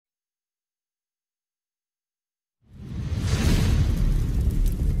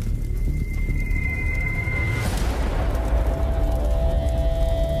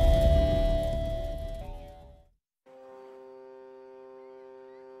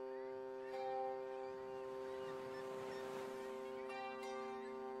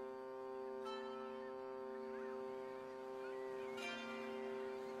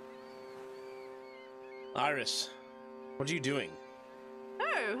Iris, what are you doing?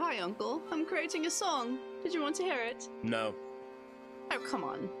 Oh, hi, Uncle. I'm creating a song. Did you want to hear it? No, Oh, come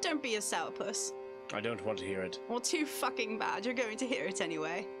on. Don't be a sourpuss. I don't want to hear it. Or too fucking bad. You're going to hear it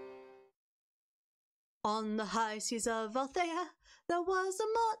anyway. On the high seas of Althea, there was a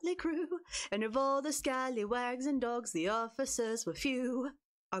motley crew, and of all the scallywags and dogs, the officers were few.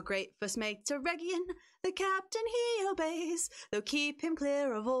 Our great first mate Aregion, the captain he obeys, though keep him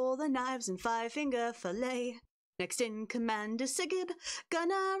clear of all the knives and five-finger fillet. Next in command is Sigib,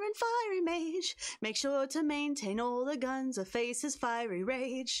 gunner and fiery mage. Make sure to maintain all the guns or face his fiery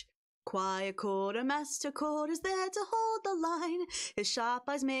rage. Quiet quartermaster Cord is there to hold the line. His sharp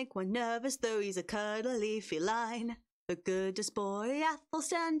eyes make one nervous, though he's a cuddly feline. The goodest boy,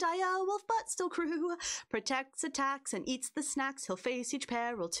 Athelstan, dire wolf but still crew, protects, attacks, and eats the snacks, he'll face each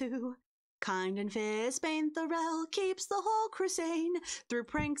peril too. Kind and fierce Bainthaurel keeps the whole crew sane. Through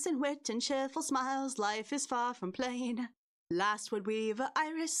pranks and wit and cheerful smiles, life is far from plain. Last would weaver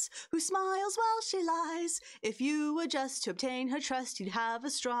Iris, who smiles while she lies. If you were just to obtain her trust, you'd have a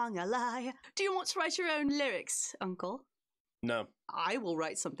strong ally. Do you want to write your own lyrics, Uncle? No. I will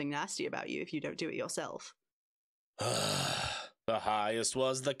write something nasty about you if you don't do it yourself. The highest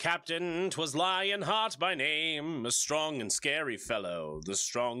was the captain, 'twas Lionheart by name, a strong and scary fellow, the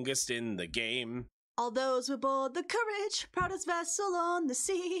strongest in the game. All those who board the Courage, proudest vessel on the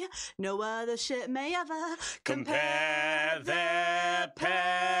sea, no other ship may ever Compare their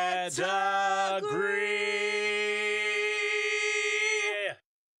pedigree.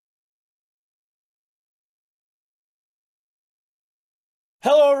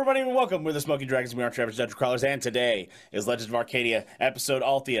 Hello, everybody, and welcome. We're the Smoky Dragons. We are Travis Dungeon Crawlers, and today is Legends of Arcadia, episode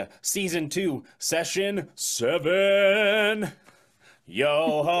Althea, season 2, session 7.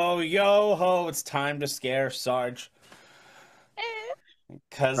 Yo ho, it's time to scare Sarge.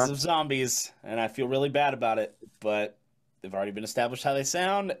 Because of zombies, and I feel really bad about it, but they've already been established how they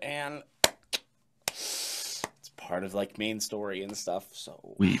sound, and it's part of, like, main story and stuff,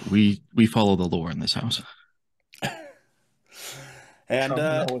 so... We follow the lore in this house. And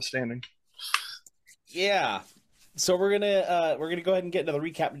notwithstanding. Yeah. So we're gonna go ahead and get into the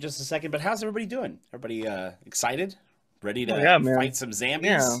recap in just a second. But how's everybody doing? Everybody excited? Ready to fight some zombies?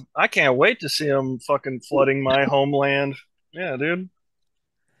 Yeah, I can't wait to see them fucking flooding my homeland. Yeah, dude.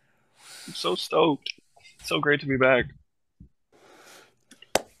 I'm so stoked. It's so great to be back.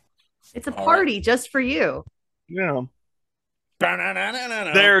 It's a party just for you. Yeah.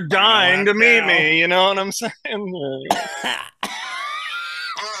 They're dying to meet me, you know what I'm saying?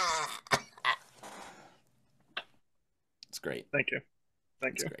 It's great. Thank you.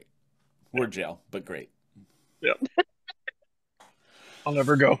 It's great. We're jail, but great. Yep. I'll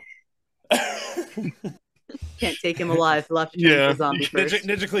never go. Can't take him alive. We'll have to change the zombie first.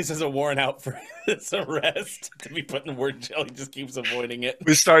 Ninjacles has a warrant out for his arrest to be put in the word jail. He just keeps avoiding it.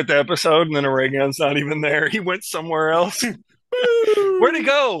 We start the episode and then Aregion's not even there. He went somewhere else. Where'd he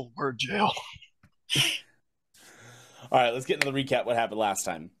go? We're jail. All right, let's get into the recap what happened last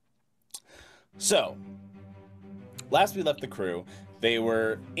time. So, last we left the crew, they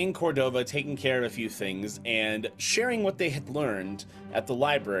were in Cordova taking care of a few things and sharing what they had learned at the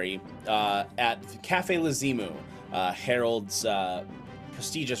library at Cafe Lazimu, Harold's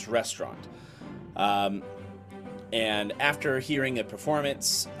prestigious restaurant. And after hearing a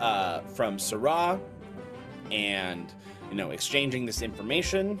performance from Sarah and exchanging this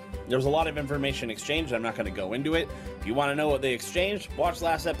information, there was a lot of information exchanged. I'm not going to go into it. If you want to know what they exchanged, watch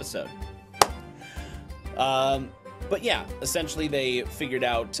last episode. But yeah, essentially they figured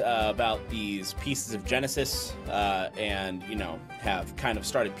out about these pieces of Genesis and, have kind of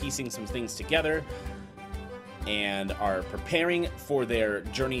started piecing some things together and are preparing for their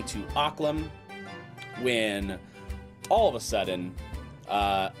journey to Aklam when all of a sudden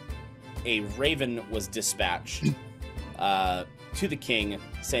a raven was dispatched to the king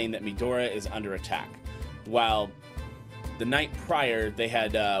saying that Midora is under attack. While the night prior they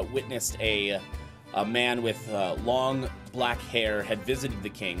had witnessed a man with long black hair had visited the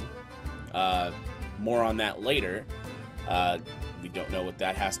king. More on that later. We don't know what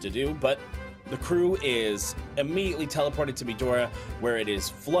that has to do, but the crew is immediately teleported to Midora, where it is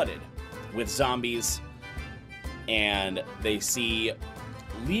flooded with zombies, and they see,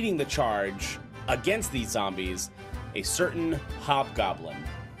 leading the charge against these zombies, a certain hobgoblin.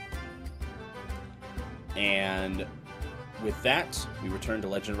 And with that, we return to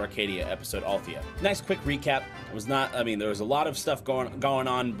Legend of Arcadia, episode Althea. Nice quick recap. It was not, there was a lot of stuff going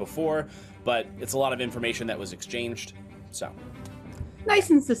on before, but it's a lot of information that was exchanged, so.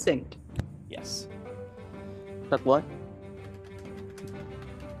 Nice and succinct. Yes. That's what?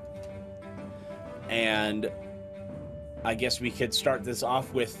 And I guess we could start this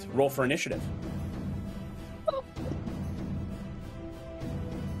off with roll for initiative.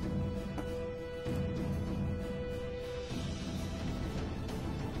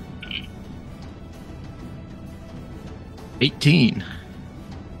 $18.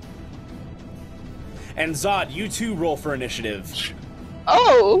 And Zod, you too roll for initiative.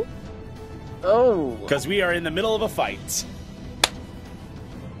 Oh! Because we are in the middle of a fight.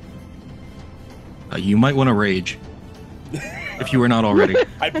 You might want to rage. If you were not already.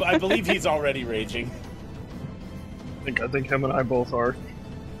 I believe he's already raging. I think him and I both are.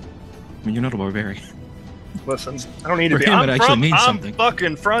 I mean, you're not a barbarian. Listen, I don't need to For be. him, it actually means I'm something.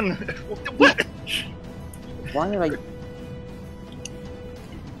 fucking front. What? Why have I...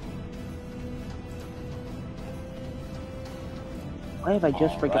 Why have I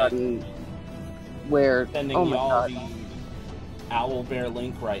just forgotten where... Sending oh my y'all god. the Owlbear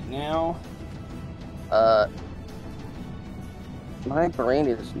link right now. My brain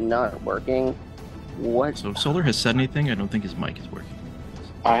is not working. What? So if Solar has said anything, I don't think his mic is working.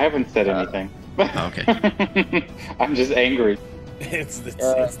 I haven't said anything. Oh, okay. I'm just angry. It's the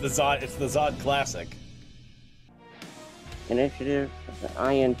Zod classic. Initiative,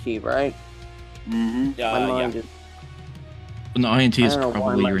 INT, right? Mm-hmm. My mind Yeah. is... And the INT is I don't know why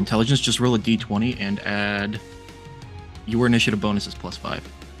probably my- your intelligence. Just roll a d20 and add your initiative bonus is +5.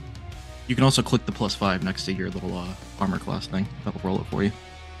 You can also click the +5 next to your little armor class thing. That'll roll it for you.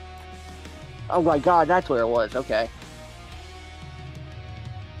 Oh my god, that's where it was, okay.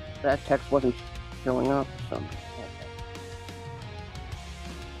 That text wasn't showing up, so...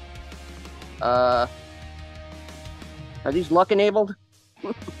 okay. Are these luck enabled?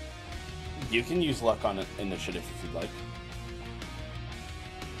 You can use luck on initiative if you'd like.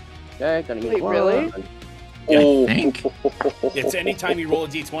 Okay, gonna use Wait, one. really? Oh. I think. It's anytime you roll a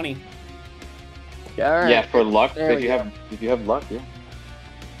d20. Alright. Yeah, for luck. There If we you go. have luck, yeah.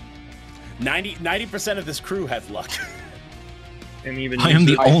 90% of this crew has luck. And even I am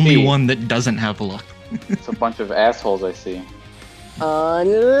the I only see. one that doesn't have luck. It's a bunch of assholes I see.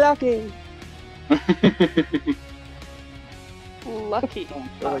 Unlucky. Lucky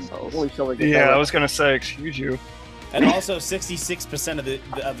assholes. Holy silver Yeah, I was gonna say, excuse you. And also 66%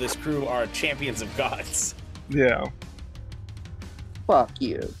 of this crew are champions of gods. Yeah. Fuck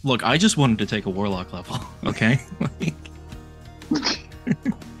you. Look, I just wanted to take a warlock level, okay?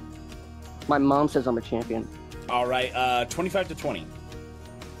 My mom says I'm a champion. All right, 25 to 20.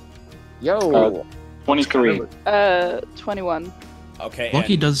 Yo. 23. 21. Okay.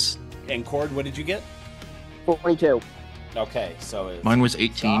 Lucky does. And Cord, what did you get? 42. Okay, so it's Mine was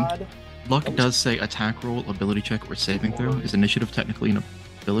 18. Zod. Luck does say attack roll, ability check, or saving throw. Is initiative technically an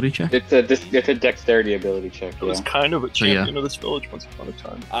ability check? It's a dexterity ability check. I was Yeah. kind of a So, yeah. champion of this village once upon a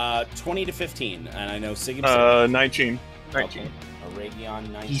time. 20 to 15, and I know Sigib. 19. 19. Okay.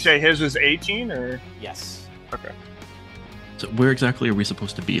 Aregion 19. Did you say his was 18 or? Yes. Okay. So where exactly are we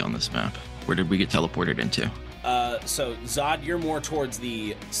supposed to be on this map? Where did we get teleported into? So Zod, you're more towards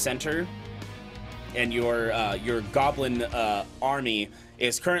the center, and your goblin army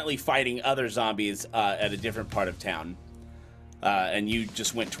is currently fighting other zombies at a different part of town, and you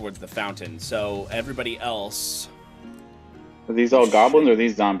just went towards the fountain. So everybody else, Are these all goblins or are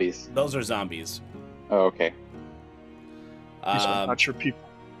these zombies? those are zombies. Oh, okay. These are not your people.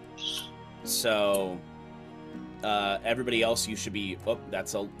 So everybody else, you should be. Oh,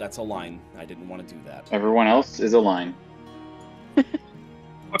 that's a line. I didn't want to do that. Everyone else is a line.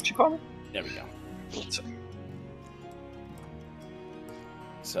 What'd you call me? There we go.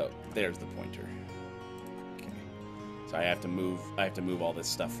 So there's the pointer. Okay. So I have to move all this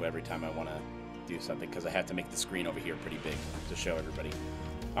stuff every time I want to do something because I have to make the screen over here pretty big to show everybody.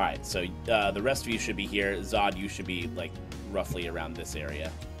 All right. So the rest of you should be here. Zod, you should be like roughly around this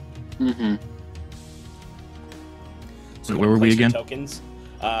area. Mm-hmm. So Where were we place your again? Tokens.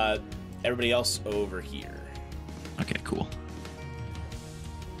 Everybody else over here. Okay, cool.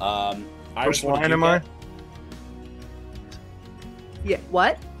 Iris, Which what did line you am I? get? Yeah,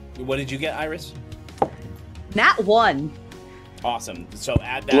 what? What did you get, Iris? Nat 1. Awesome. So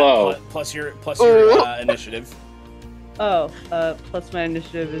add that Blow. plus your initiative. Oh, plus my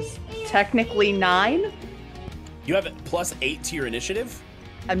initiative is technically 9. You have +8 to your initiative.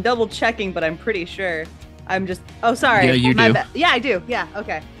 I'm double checking, but I'm pretty sure. I'm just. Oh, sorry. Yeah, you My do. Yeah, I do. Yeah,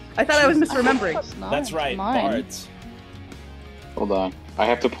 okay. I thought I was misremembering. That's right, bards. Hold on. I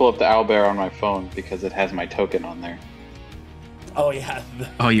have to pull up the owlbear on my phone because it has my token on there, Oh yeah.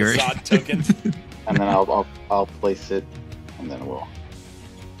 Oh, you're Zod token. and then I'll place it, and then we'll.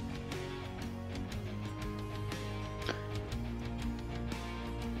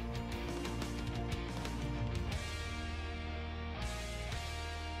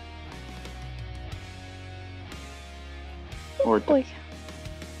 Or Boy.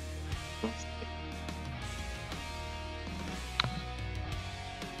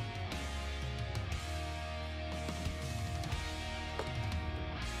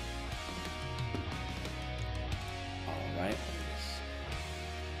 Alright.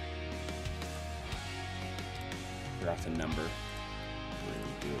 Forgot the number. We're gonna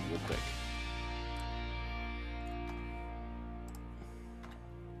do it real quick.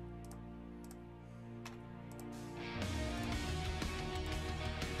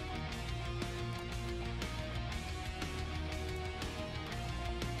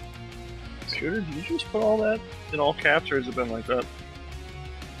 Scooter, did you just put all that in all caps, or has it been like that?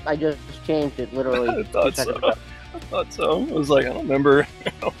 I just changed it literally. I thought so. I thought so. I was like, I don't remember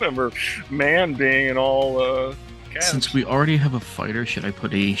man being in all caps. Since we already have a fighter, should I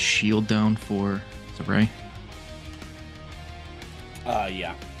put a shield down for Saray?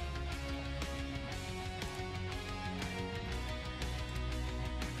 Yeah.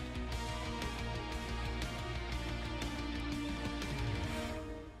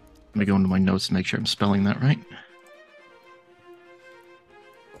 Let me go into my notes to make sure I'm spelling that right.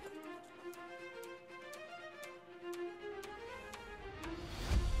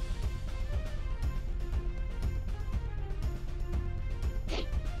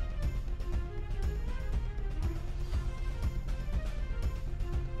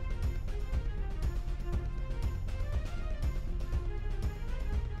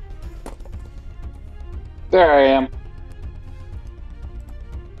 there I am.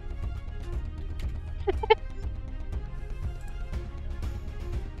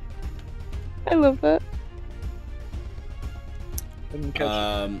 I love that. Didn't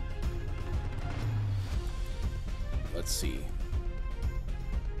catch it. Let's see.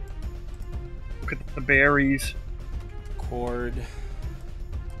 Look at the berries. Chord.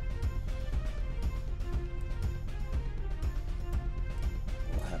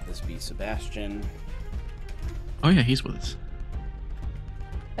 We'll have this be Sebastian. Oh yeah, he's with us.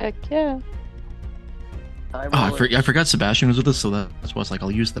 Heck yeah. Oh, I forgot Sebastian was with us, so that's why I was like, I'll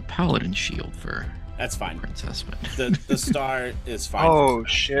use the Paladin shield for That's fine. Princess. But The star is fine. Oh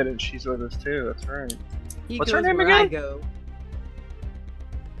shit, and she's with us too. That's right. He What's goes her name where I again? go.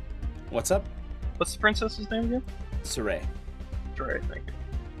 What's up? What's the princess's name again? Saray. Right, thank you.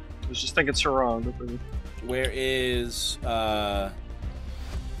 I was just thinking Sarong. Where is here?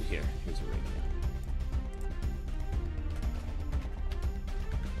 Here's a ring.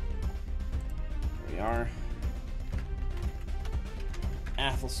 There we are.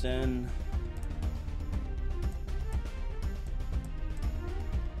 Athelstan.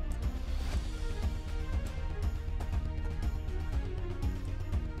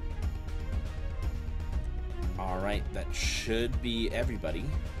 Alright, that should be everybody.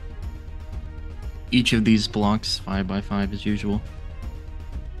 each of these blocks 5x5 as usual.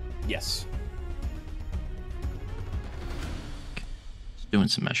 Yes. Just doing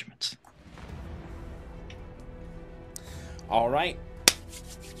some measurements. All right.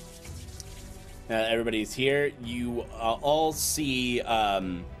 Everybody's here. You all see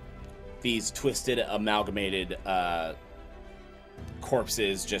these twisted, amalgamated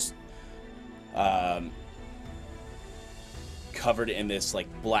corpses just covered in this like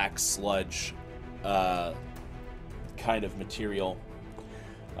black sludge kind of material.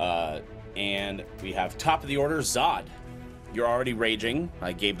 And we have top of the order, Zod. You're already raging.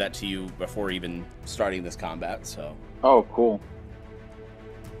 I gave that to you before even starting this combat, so... Oh, cool.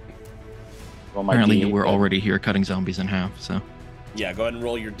 Well, my Apparently D8 we're already here cutting zombies in half, so... Yeah, go ahead and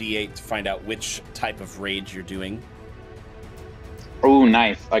roll your d8 to find out which type of rage you're doing. Oh,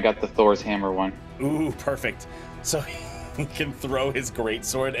 nice. I got the Thor's hammer one. Ooh, perfect. So he can throw his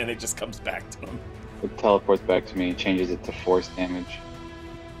greatsword and it just comes back to him. It teleports back to me and changes it to force damage.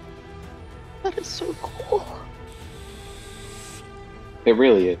 That is so cool. It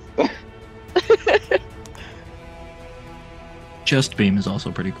really is. Chest beam is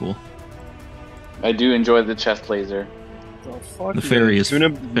also pretty cool. I do enjoy the chest laser. Oh, fuck The yeah. fairy is Tuna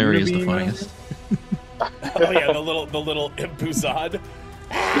the beam? funniest. Oh yeah, the little impu Zod.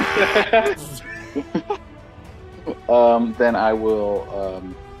 Then I will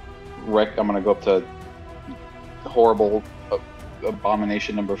I'm gonna go up to horrible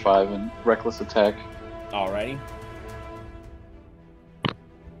abomination number 5 and reckless attack. Alrighty.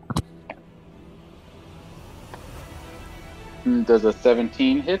 Does a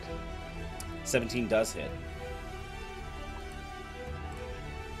 17 hit? 17 does hit.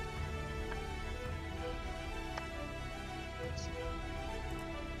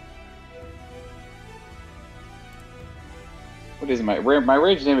 What is my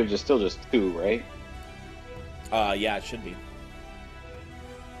rage damage is still just 2, right? Yeah, it should be.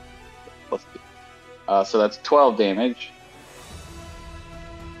 plus 2. So that's 12 damage.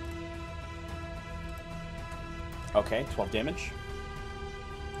 Okay, 12 damage.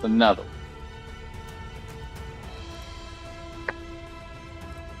 Another.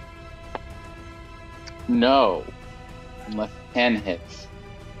 No. Unless 10 hits.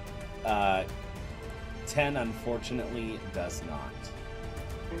 10 unfortunately does not.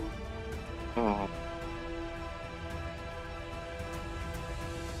 Oh.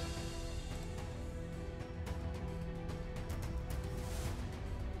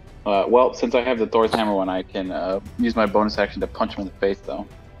 Well, since I have the Thor's Hammer one, I can use my bonus action to punch him in the face, though.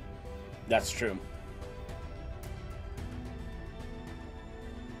 That's true.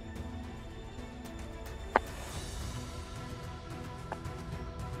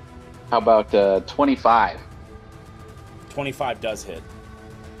 How about 25? 25 does hit.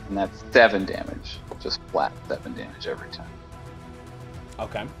 And that's 7 damage. Just flat 7 damage every time.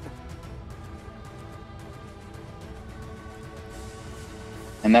 Okay.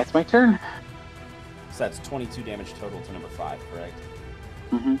 And that's my turn. So that's 22 damage total to number 5, correct?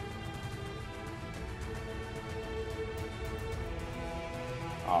 Mm-hmm.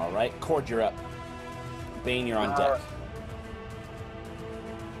 All right, Cord, you're up. Bane, you're on deck.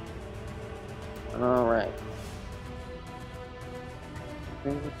 All right.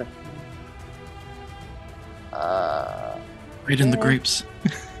 Right in the grapes.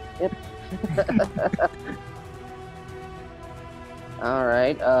 Yep. All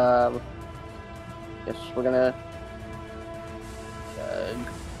right. Guess we're gonna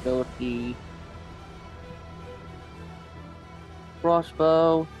go with the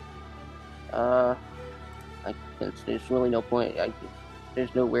crossbow. Since there's really no point.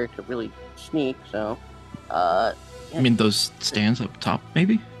 There's nowhere to really sneak, so. I mean, those stands up top,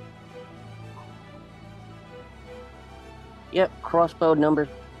 maybe? Yep, crossbow number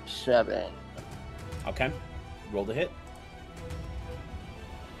 7. Okay. Roll to hit.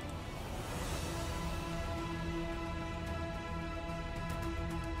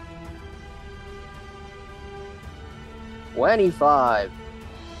 $25.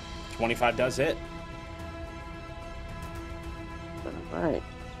 25 does hit. All right.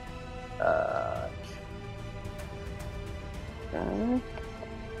 Okay.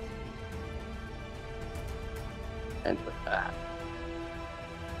 And with that,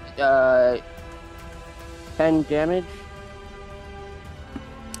 10 damage.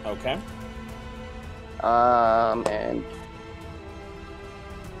 Okay. And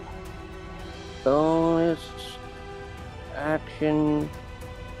bonus action.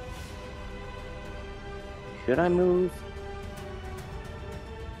 Should I move?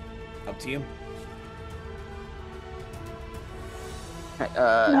 Up to you.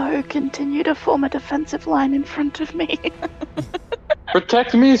 No, continue to form a defensive line in front of me.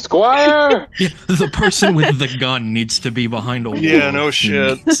 Protect me, Squire! Yeah, the person with the gun needs to be behind a wall. Yeah, no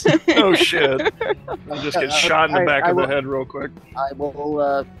shit. No shit. I'll just get shot in the back of the head real quick. I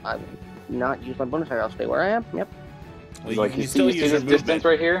will not use my bonus action. I'll stay where I am. Yep. Well, Like, you you still see use this your distance movement.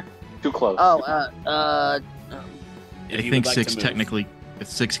 right here? Too close. Oh, I If you think would like 6 to move. technically, if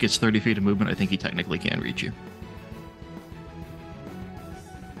 6 gets 30 feet of movement, I think he technically can reach you.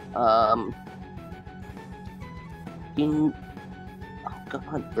 oh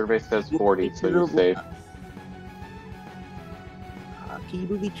god. Survey says 40, so you're safe. Can you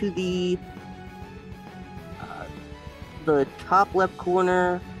move me to the top left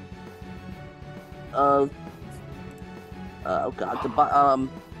corner of oh god,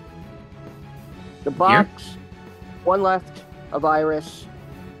 the box, one left of Iris.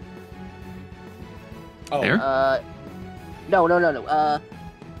 Oh, There? No.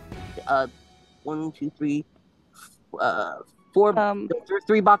 1, 2, 3, 4. There's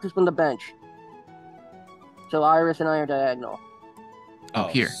 3 boxes from the bench. So Iris and I are diagonal. Oh,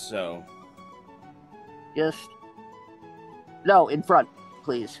 here. So, Just no, in front,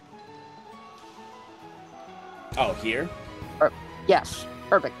 please. oh, here? Yes,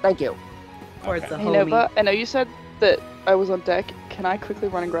 perfect. Thank you. Towards Okay. the Hey, Nova, homie. I know you said that I was on deck. Can I quickly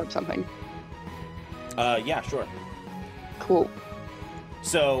run and grab something? Yeah, sure. Cool.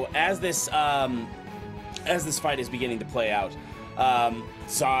 So as this fight is beginning to play out,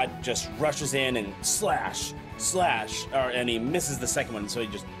 Zod just rushes in and slash, and he misses the second one, so he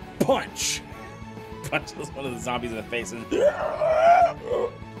just punches one of the zombies in the face,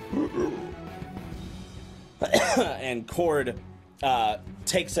 and Cord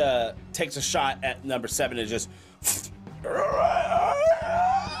takes a shot at number 7 and just.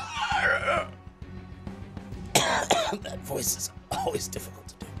 That voice is always difficult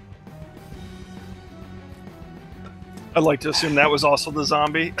to do. I'd like to assume that was also the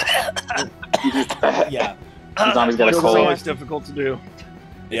zombie. Yeah. The zombie's got a It's cold. always difficult to do.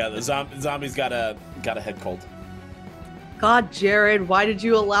 Yeah, the zombie's got a head cold. God, Jared, why did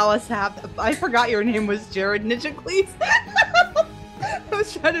you allow us to have... I forgot your name was Jared Ninjacles. I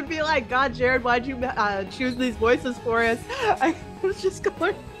was trying to be like, God, Jared, why'd you choose these voices for us? I was just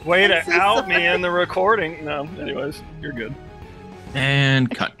going... Way to I'm so out me sorry. in the recording. No, anyways, you're good. And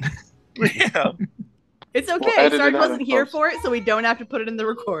cut. Yeah. It's okay. We'll edit it Sarge out wasn't in here post. for it, so we don't have to put it in the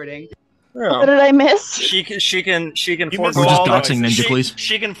recording. What Yeah. did I miss? She can You forego missed We're just all that. doxing Ninja, please.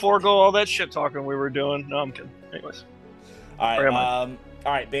 She can forego all that shit talking we were doing. No, I'm kidding. Anyways. All Where am right.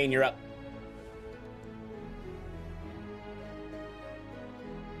 All right, Bane, you're up.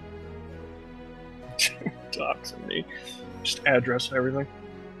 Doxing me. Just address and everything.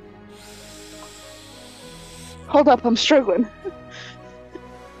 Hold up, I'm struggling.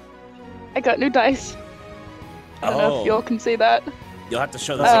 I got new dice. I don't know if y'all can see that. You'll have to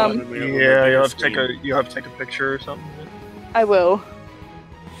show this Um, when we're Yeah, bigger you'll have to screen. take a picture or something. I will.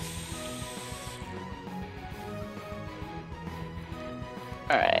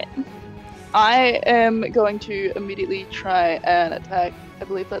 Alright. I am going to immediately try and attack. I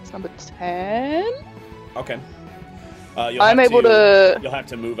believe that's number 10. Okay. I'm able to. You'll have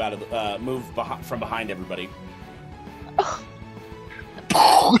to move out of from behind everybody.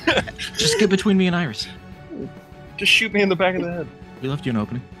 Just get between me and Iris. Just shoot me in the back of the head. We left you an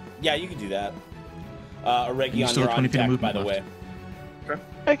opening. Yeah, you can do that. You Aregion, still you're have on 20 feet of deck, by movement the way. left.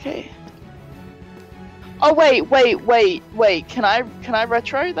 Okay. Oh wait. Can I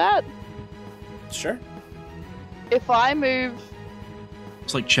retro that? Sure. If I move,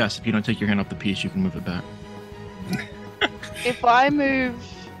 It's like chess. If you don't take your hand off the piece, you can move it back. if I move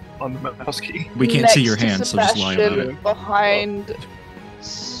On the mouse key. We can't next see your to hand, so just lie about Sebastian it. behind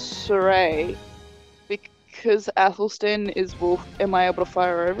Sorcerer, because Athelstan is wolf, am I able to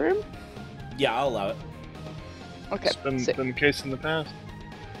fire over him? Yeah, I'll allow it. Okay, It's sick. been the case in the past.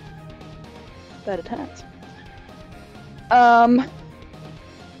 Better times.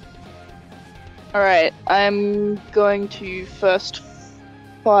 Alright, I'm going to first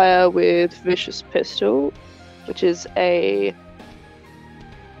fire with Vicious Pistol, which is a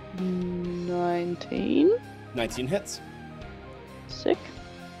 19. 19 hits. Sick.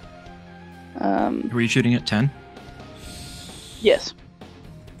 Were you shooting at 10? Yes.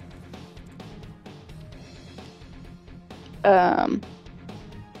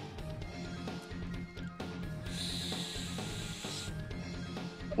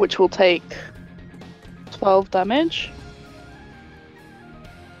 Which will take 12 damage.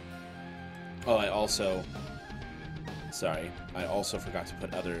 Oh, I also forgot to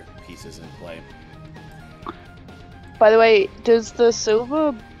put other pieces in play. By the way, does the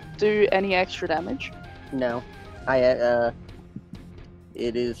silver do any extra damage? No. It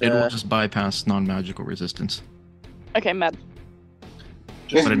is. It will just bypass non-magical resistance, Okay, mad.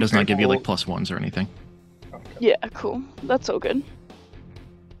 but it does not give you like +1s or anything. Yeah, cool. That's all good.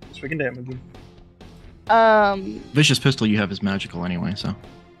 So we can damage him. Vicious Pistol you have is magical anyway, so.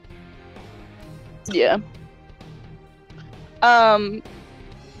 Yeah.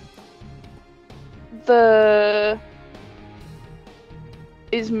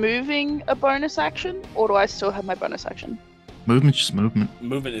 Is moving a bonus action, or do I still have my bonus action? Movement's just movement.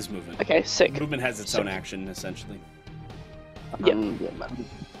 Movement is movement. Okay, sick. Movement has its own action, essentially. Yep.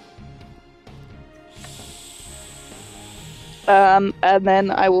 And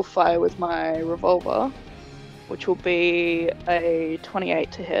then I will fire with my revolver, which will be a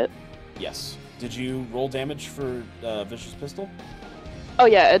 28 to hit. Yes. Did you roll damage for Vicious Pistol? Oh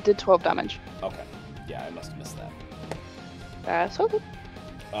yeah, it did 12 damage. Okay. Yeah, I must have missed that. That's all good.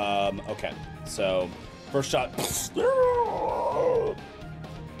 Okay. So, first shot.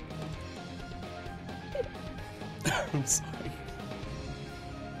 I'm sorry.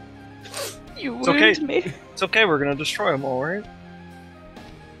 You It's okay. wound me. It's okay, we're gonna destroy them all, right?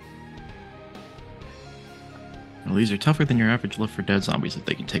 Well, these are tougher than your average Left 4 Dead zombies if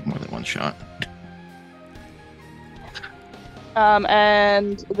they can take more than one shot.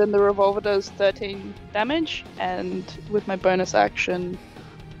 And then the revolver does 13 damage, and with my bonus action,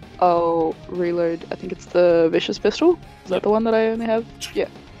 I'll reload. I think it's the Vicious Pistol. Is that the one that I only have? Yeah.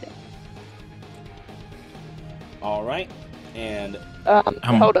 All right. And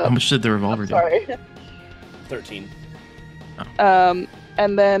Hold up. How much did the revolver do? Sorry. 13. And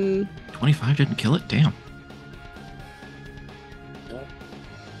then 25 didn't kill it? Damn.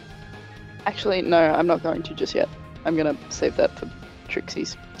 actually, no, I'm not going to just yet. I'm gonna save that for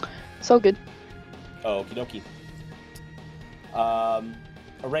Trixie's. It's all good. Oh, okie dokie.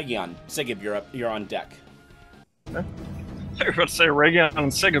 Aregion, Sigib, you're up. You're on deck. Okay. I was about to say Aregion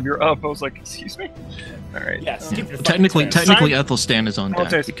and Sigib, you're up. I was like, excuse me? Alright. Yes. Yeah. Keep your Technically, fucking turn. technically, Athelstan is on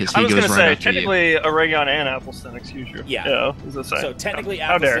deck because I he was goes gonna right say, after you. technically, Aregion and Athelstan, excuse you. Yeah. Yeah, as I say. So technically,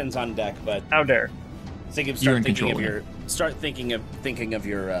 how dare. Athelstan's on deck, but How dare. Sigib, You're in start thinking of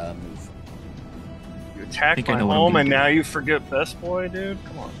your move. You attack think I my know what I'm home gonna and do. now you forget Best Boy, dude?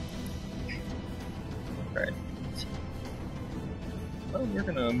 Come on. Alright. Well, we're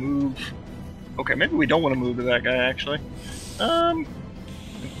gonna move... Okay, maybe we don't want to move to that guy, actually.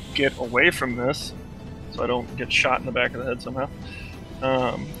 Get away from this, so I don't get shot in the back of the head somehow.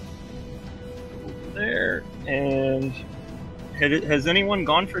 There, and... Has anyone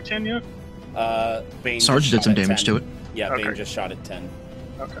gone for 10 yet? Bane Sarge just did shot some at damage 10. to it. Yeah, Okay. Bane just shot at 10.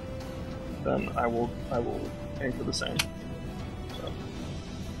 Okay. Then I will aim for the same.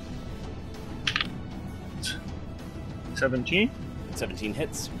 So. 17? 17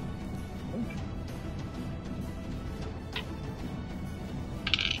 hits.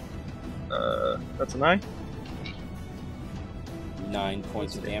 That's a 9. 9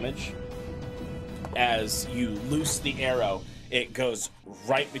 points of damage. As you loose the arrow, it goes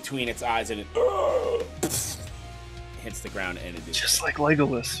right between its eyes and it hits the ground and it is Just like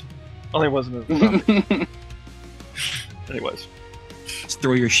Legolas. Only it wasn't as Anyways. Just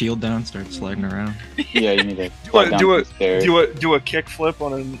throw your shield down, start sliding around. Yeah, you need to slide down do the stairs. a kick flip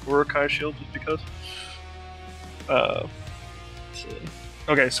on an Urukai shield just because. Let's see.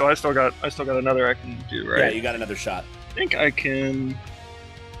 Okay, so I still got another I can do, right? Yeah, you got another shot. I think I can.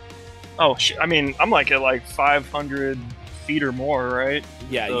 Oh shit! I mean, I'm like at like 500 feet or more, right?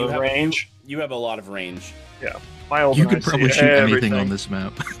 Yeah, The you have range. You have a lot of range. Yeah, my old You man could see probably shoot anything everything. on this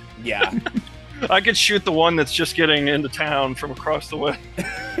map. Yeah. I could shoot the one that's just getting into town from across the way.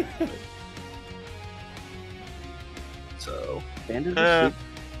 So, Bandit is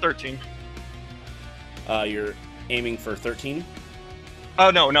 13. You're aiming for 13. Oh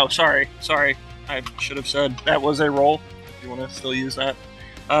no, sorry. I should have said that was a roll. If you want to still use that,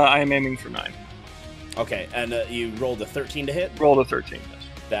 I am aiming for 9. Okay, and you rolled a 13 to hit. Rolled a 13. Yes.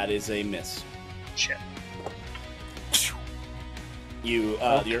 That is a miss. Shit. You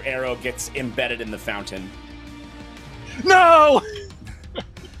your arrow gets embedded in the fountain. No.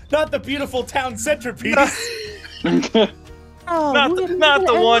 Not the beautiful town centerpiece. Oh, not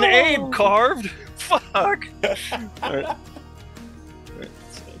the one Abe carved. Fuck. Alright.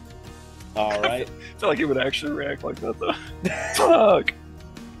 All right. I feel like he would actually react like that though. Fuck.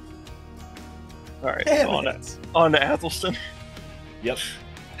 Alright, so on to Athelstan. Yep.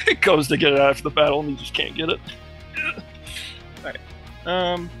 He goes to get it after the battle and he just can't get it.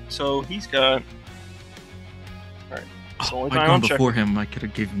 Alright. So he's got. Alright. It's the only I'd time gone I'm checking. before him. I could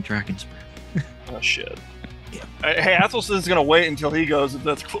have gave him Dragon's Breath. Oh shit. Yeah. Hey, Athelstan's gonna wait until he goes if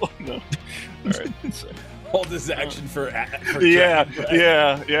that's cool. No. Alright. So. Hold this action for Yeah, Dragon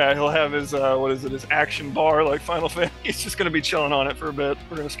Breath. yeah. He'll have his what is it? His action bar like Final Fantasy. He's just gonna be chilling on it for a bit.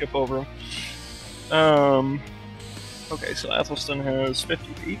 We're gonna skip over him. Okay, so Athelstan has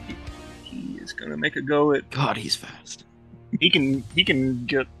 50 feet. He is gonna make a go at. God, he's fast. He can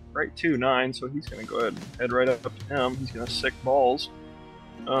get right to 9, so he's gonna go ahead and head right up to him. He's gonna sick balls.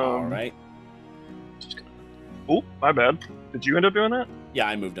 All right. Just gonna... Oh, my bad. Did you end up doing that? Yeah,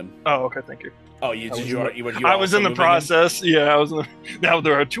 I moved him. Oh, okay, thank you. Oh, I was in the also moving him? process. Yeah, I was in the... Now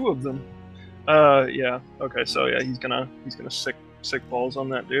there are 2 of them. Yeah. Okay, so yeah, he's gonna sick balls on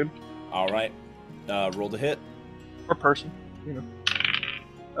that dude All right. Roll to hit. or person, you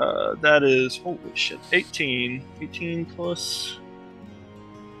know. That is holy shit. 18. 18 plus.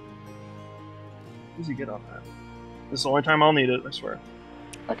 What does he get on that? This is the only time I'll need it. I swear.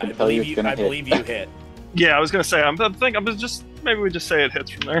 I can tell you it's gonna I hit. believe you hit. Yeah, I was gonna say. I'm just maybe we just say it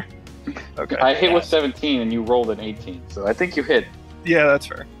hits from there. Okay. I hit with Yes. 17 and you rolled an 18, so I think you hit. Yeah, that's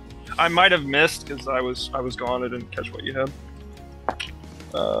fair. I might have missed because I was gone. I didn't catch what you had.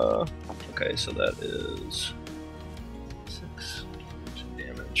 Okay, so that is 6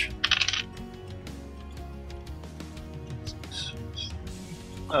 damage.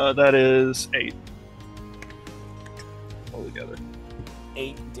 That is 8 altogether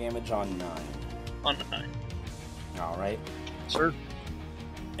 8 damage on 9. on the 9. All right. Sir.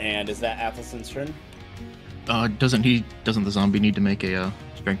 And is that Athelstan's turn? Doesn't the zombie need to make a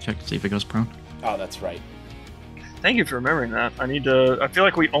strength check to see if it goes prone? Oh, that's right. Thank you for remembering that. I need to. I feel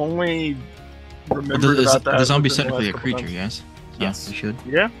like we only remembered about that. The zombie's within the technically a last couple creature, times. yes? So Yes. We should.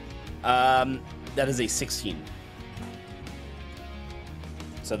 Yeah. That is a 16.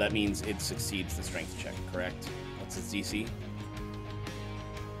 So that means it succeeds the strength check, correct? What's its DC?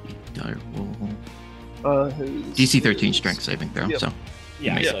 Die roll. His DC 13 strength saving throw, Yep. so.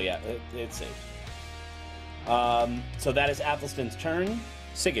 Yeah, Make so yeah, it's safe. So that is Athelstan's turn.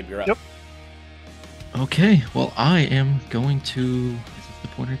 Sigib, you're up. Yep. Okay, well, I am going to... Is this the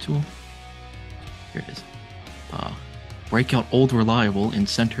pointer tool? Here it is. Break out Old Reliable and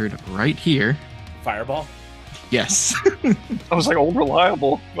centered right here. Fireball? Yes. I was like, Old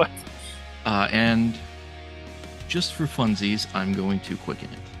Reliable. What? And just for funsies, I'm going to quicken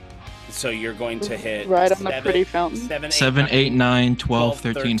it. So you're going to hit... Right on the pretty fountain. 7, 8, 9, 12,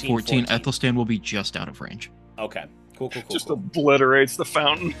 13, 14. Ethelstan will be just out of range. Okay. Cool. Just obliterates the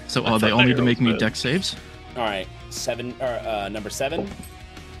fountain. So they all need to make me deck saves. All right. Number 7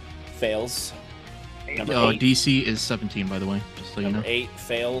 fails. Number 8. DC is 17, by the way, just so you know. Number 8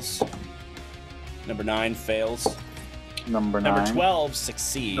 fails. Number 9 fails. Number 9. Number 12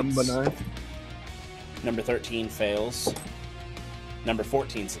 succeeds. Number 9. Number 13 fails. Number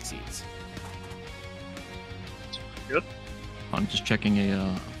 14 succeeds. Good. I'm just checking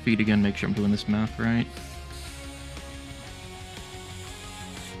a feed again, make sure I'm doing this math right.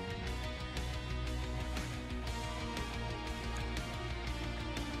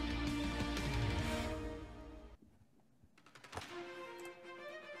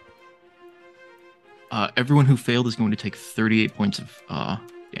 Everyone who failed is going to take 38 points of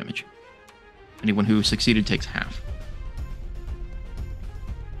damage. Anyone who succeeded takes half.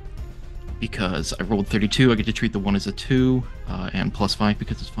 Because I rolled 32, I get to treat the 1 as a 2, and +5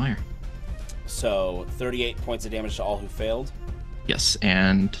 because it's fire. So 38 points of damage to all who failed? Yes,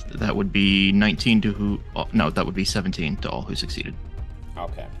 and that would be 19 to who... no, that would be 17 to all who succeeded.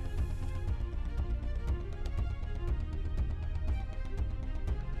 Okay.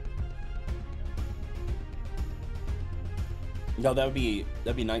 No, that'd be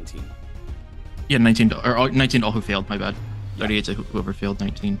 19. Yeah, 19 to all who failed, my bad. 38 to whoever failed,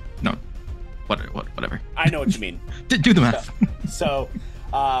 19. No, whatever. I know what you mean. Do the math. So,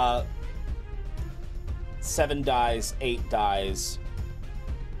 7 dies, 8 dies.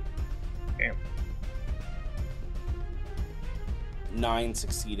 Damn. 9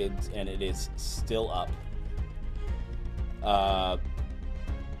 succeeded, and it is still up.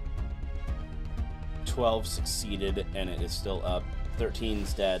 12 succeeded, and it is still up.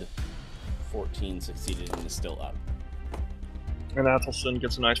 13's dead. 14 succeeded and is still up. And Athelstan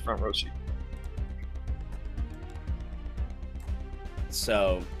gets a nice front row seat.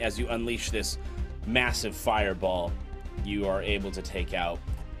 So, as you unleash this massive fireball, you are able to take out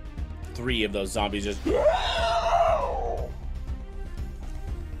 3 of those zombies just...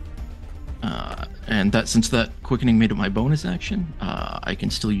 And since that quickening made it my bonus action, I can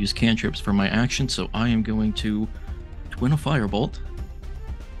still use cantrips for my action, so I am going to twin a firebolt.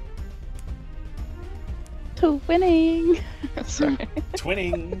 To winning. Sorry.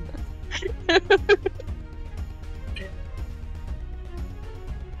 Twinning.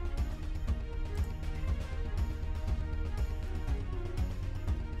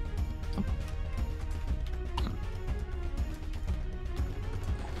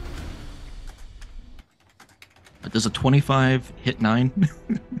 Does a 25 hit 9?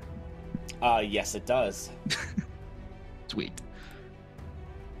 Yes, it does. Sweet.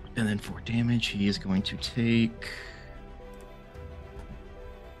 And then for damage, he is going to take...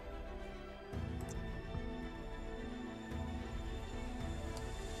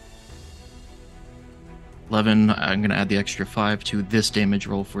 $11. I'm going to add the extra 5 to this damage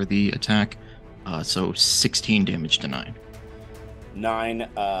roll for the attack. So 16 damage to 9. 9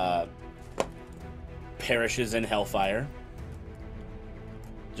 perishes in hellfire.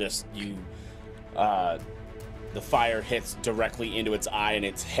 Just the fire hits directly into its eye and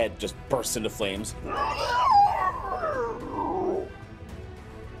its head just bursts into flames.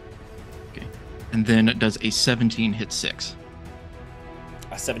 Okay. And then it does a 17 hit 6.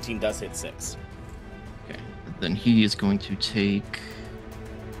 A 17 does hit 6. Okay. Then he is going to take...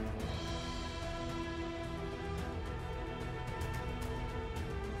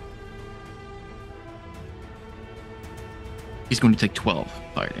 He's going to take 12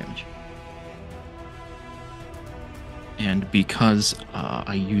 fire damage. And because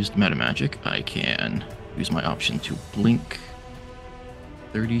I used metamagic, I can use my option to blink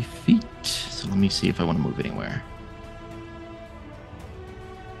 30 feet. So let me see if I want to move anywhere.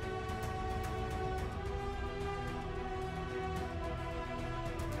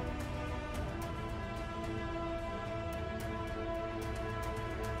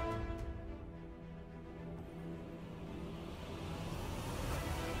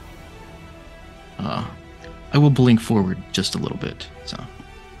 I will blink forward just a little bit, so.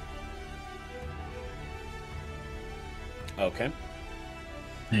 Okay.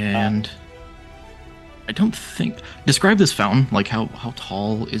 And I don't think... Describe this fountain. Like, how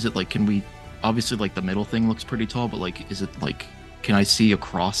tall is it? Like, can we obviously like the middle thing looks pretty tall, but like, is it like, can I see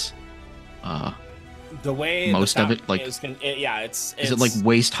across? The way most the of it, like, it's is it like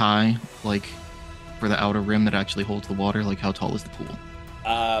waist high, like for the outer rim that actually holds the water? Like, how tall is the pool?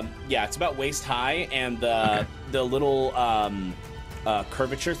 Yeah, it's about waist high, and the little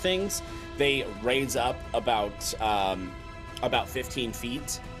curvature things, they raise up about 15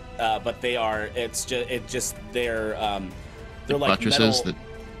 feet, but they're like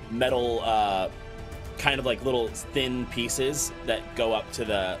metal kind of like little thin pieces that go up to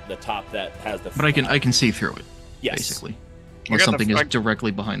the top that has the. But I can see through it. Yes. Basically, unless something is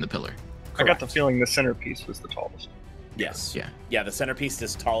directly behind the pillar. I got the feeling the centerpiece was the tallest. Yes. Yeah. Yeah. The centerpiece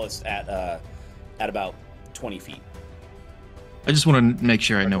is tallest at about 20 feet. I just want to make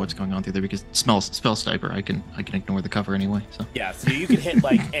sure I know what's going on through there because spell sniper. I can ignore the cover anyway. So. Yeah. So you can hit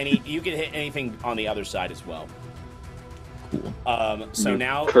like you can hit anything on the other side as well. Cool. So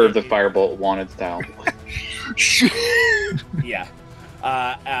now curve the firebolt wanted style. Yeah.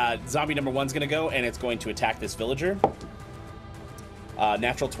 Zombie number 1's gonna go, and it's going to attack this villager.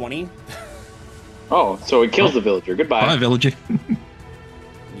 Natural 20. Oh, so it kills the villager. Goodbye. Bye, villager.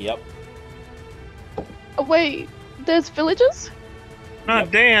 Yep. Oh, wait, there's villagers? Not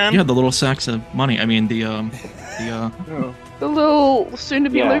Dan. Yeah, the little sacks of money. I mean, the The little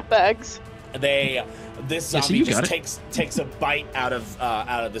soon-to-be loot bags. This zombie just takes a bite out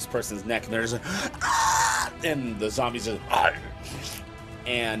of this person's neck, and there's and the zombies just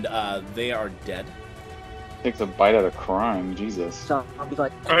and they are dead. Takes a bite out of crime, Jesus. So I'll be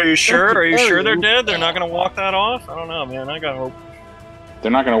like, Are you sure? Are you sure they're dead? They're not gonna walk that off? I don't know, man. I got hope.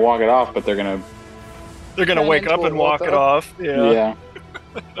 They're not gonna walk it off, but they're gonna wake up and walk it off. Yeah.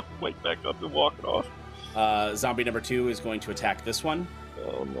 Wake back up and walk it off. Zombie number 2 is going to attack this one.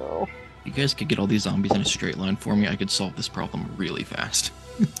 Oh no. You guys could get all these zombies in a straight line for me. I could solve this problem really fast.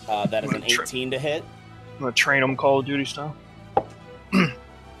 That is an 18 to hit. I'm gonna train them Call of Duty style.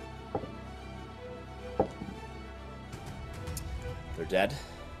 They're dead.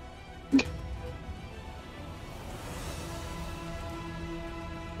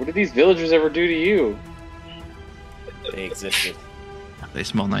 What did these villagers ever do to you? They existed. They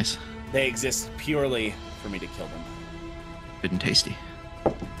smell nice. They exist purely for me to kill them. Good and tasty.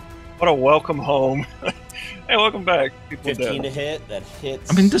 What a welcome home. Hey, welcome back. 15 to hit. That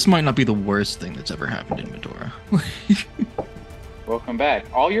hits. I mean, this might not be the worst thing that's ever happened in Medora. Welcome back.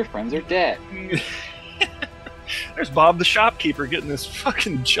 All your friends are dead. There's Bob the shopkeeper getting this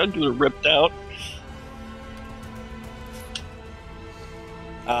fucking jugular ripped out.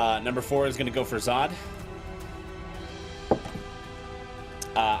 Number 4 is going to go for Zod.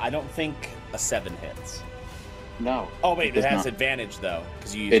 I don't think a 7 hits. No. Oh wait, it has not. advantage though,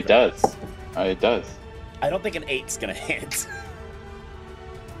 because you. It does. It does. I don't think an 8's gonna hit.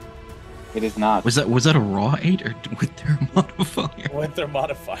 It is not. Was that a raw 8 or with their modifier? With their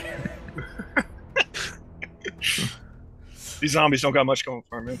modifier. These zombies don't got much going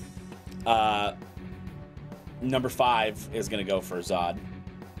for them, man. Number 5 is gonna go for Zod.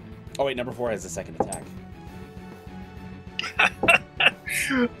 Oh wait, number 4 has a second attack.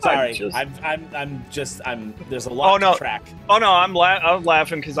 Sorry, I'm there's a lot to track. Oh no, I'm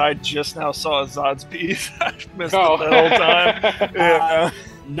laughing because I just now saw Zod's piece. I missed it the whole time. Yeah.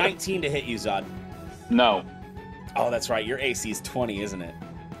 19 to hit you, Zod. No. Oh, that's right. Your AC is 20, isn't it?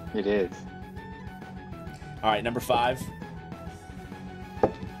 It is. All right, number 5.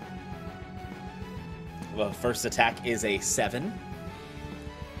 Well, first attack is a 7.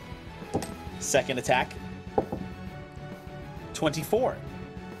 Second attack, 24.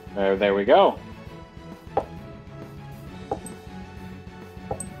 There we go.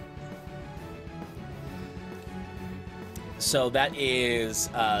 So that is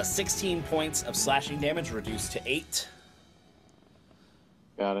 16 points of slashing damage reduced to 8.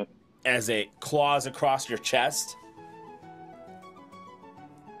 Got it. As it claws across your chest.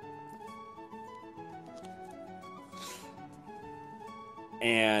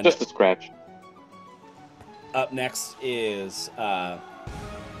 And just a scratch. Up next is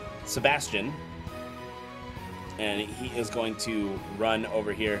Sebastian, and he is going to run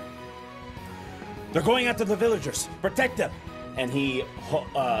over here. They're going after the villagers. Protect them! And he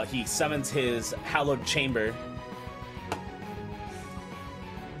summons his hallowed chamber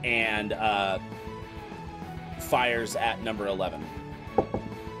and fires at number 11.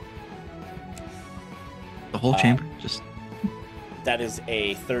 The whole chamber? Just that is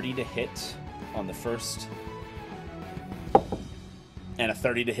a 30 to hit on the first. And a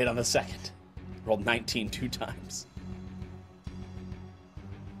 30 to hit on the second. Rolled 19 2 times.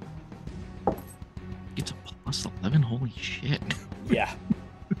 It's a plus 11? Holy shit. Yeah.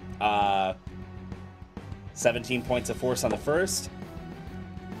 17 points of force on the first,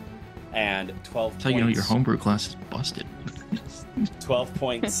 and 12 That's how points. you know your homebrew class is busted. 12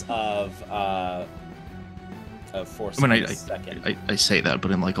 points of force I mean, on the second. I say that,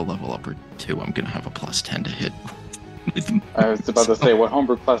 but in like a level up or 2, I'm gonna have a +10 to hit. I was about to say, what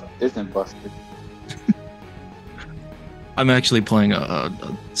homebrew class isn't busted? I'm actually playing a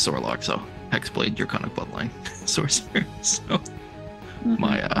Sorlock, so Hexblade, Draconic Bloodline Sorcerer. So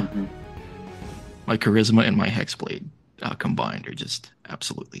my my charisma and my Hexblade combined are just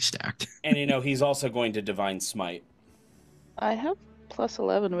absolutely stacked. And you know, he's also going to Divine Smite. I have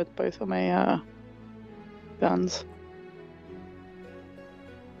 +11 with both of my guns.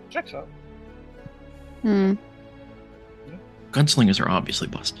 Checks out. Gunslingers are obviously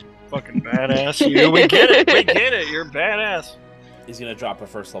busted. Fucking badass, you. We get it. We get it. You're badass. He's going to drop a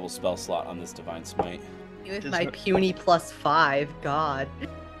first level spell slot on this Divine Smite. With my puny +5, God.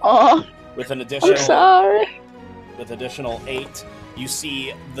 Oh, With an additional, I'm sorry. with additional 8, you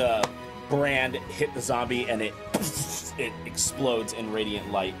see the brand hit the zombie and it explodes in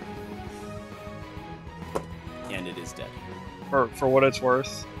radiant light. And it is dead. For what it's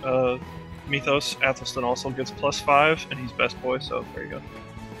worth, Mythos, Athelstan also gets +5, and he's best boy, so there you go.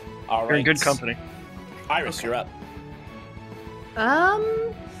 All You're in right. good company. Iris, you're up.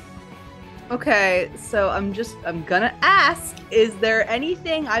 Okay, so I'm gonna ask, is there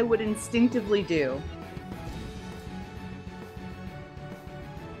anything I would instinctively do?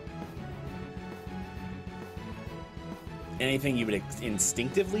 Anything you would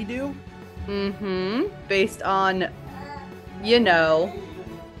instinctively do? Based on, you know,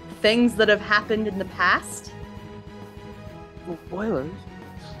 things that have happened in the past? Spoilers.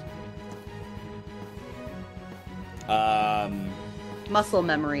 Muscle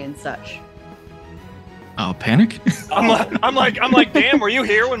memory and such. Panic? I'm like, damn, were you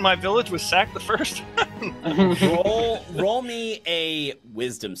here when my village was sacked the first? Roll me a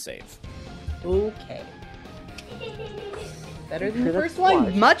wisdom save. Okay. Better than the Okay, first that's one?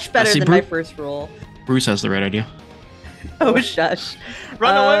 wise. Much better See, than my Bru- first roll. Bruce has the right idea. Oh, shush.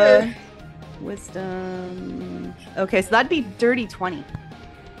 Run away! Wisdom. Okay, so that'd be dirty 20.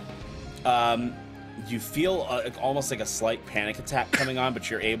 You feel almost like a slight panic attack coming on, but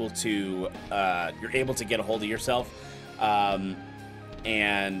you're able to get a hold of yourself,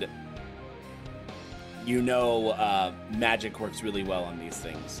 and you know magic works really well on these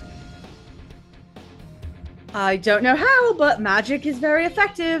things. I don't know how, but magic is very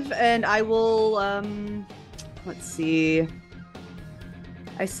effective, and I will, let's see.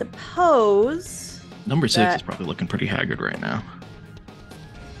 I suppose... Number 6 is probably looking pretty haggard right now.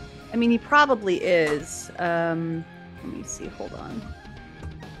 I mean, he probably is. Let me see, hold on.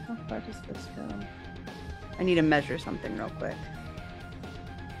 How far does this go? I need to measure something real quick.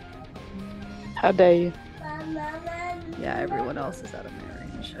 How dare you? Yeah, everyone else is out of my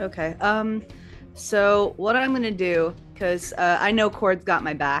range. Okay, so what I'm gonna do, because I know Cord's got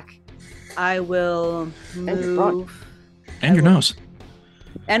my back, I will move... And your nose.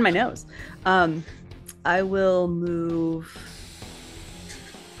 And my nose. I will move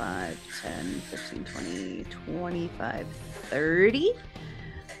 5, 10, 15, 20, 25, 30.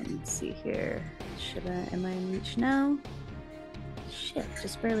 Let me see here. Am I in reach now? Shit,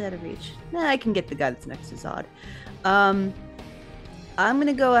 just barely out of reach. Nah, I can get the guy that's next to Zod. I'm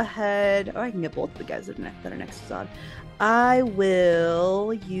gonna go ahead, or I can get both the guys that are next to Zod. I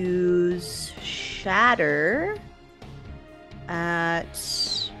will use Shatter at,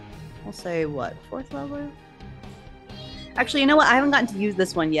 I'll say what, 4th level? Actually, you know what? I haven't gotten to use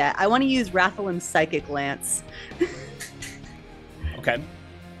this one yet. I want to use Rathalin's Psychic Lance. Okay.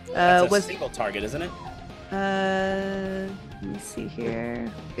 That's a single target, isn't it? Let me see here.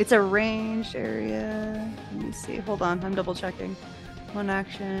 It's a ranged area. Let me see. Hold on. I'm double checking. One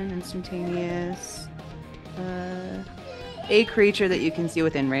action, instantaneous. A creature that you can see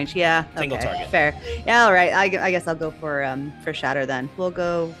within range. Yeah. Okay. Single target. Fair. Yeah. All right. I guess I'll go for Shatter then. We'll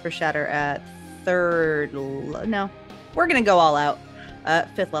go for Shatter at 3rd. No, we're gonna go all out.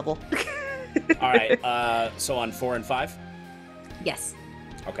 5th level. All right. So on 4 and 5. Yes.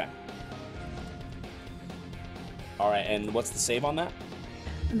 Okay. All right. And what's the save on that?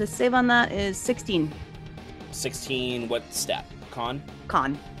 The save on that is 16. 16. What stat? Con.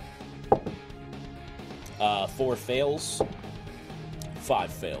 4 fails.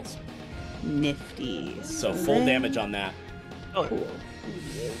 5 fails. Nifty. So full damage on that. Oh, Cool.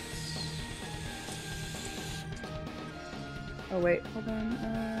 Oh wait, hold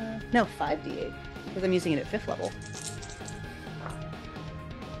on. No, 5d8 because I'm using it at 5th level.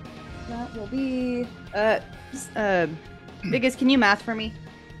 That will be Biggest, can you math for me?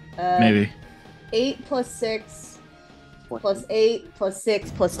 Maybe. 8 plus 6 plus 8 plus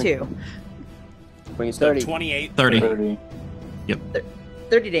 6 plus 2. Bring So 30. 28. 30.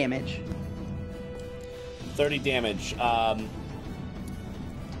 30 damage. 30 damage.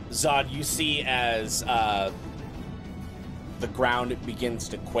 Zod, you see as the ground begins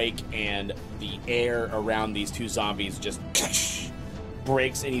to quake and the air around these two zombies just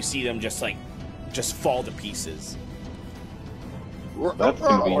breaks, and you see them just fall to pieces. That's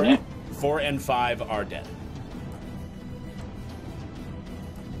convenient. 4 and 5 are dead.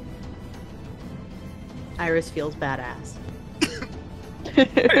 Iris feels badass. I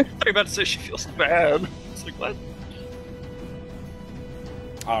thought you were about to say she feels bad. It's like, what?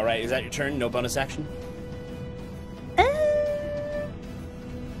 All right, is that your turn? No bonus action? I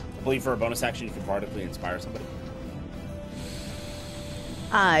believe for a bonus action you can bardically inspire somebody.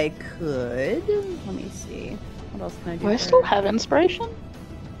 I could. Let me see. What else can I do? Do I there? still have inspiration?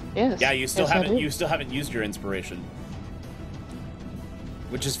 Yes. Yeah, you still Yes, I haven't. do. You still haven't used your inspiration,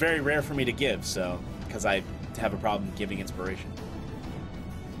 which is very rare for me to give. So, because I have a problem giving inspiration.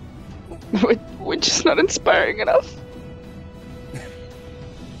 We're just not inspiring enough.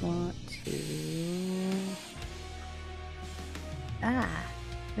 Want to?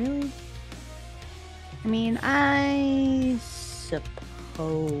 Really? I mean, I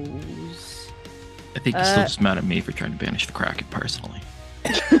suppose. I think he's still just mad at me for trying to banish the Kraken personally.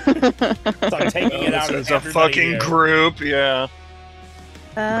 So I'm taking it out of It's a everybody fucking here. group, yeah.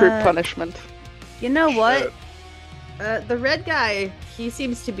 Group punishment. You know what? Shit. The red guy, he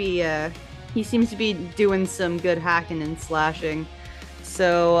seems to be doing some good hacking and slashing.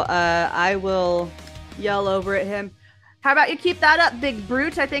 So I will yell over at him. How about you keep that up, big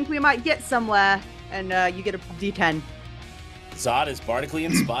brute? I think we might get somewhere. And you get a D10. Zod is bardically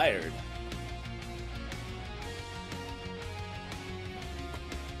inspired.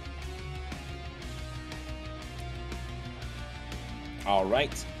 All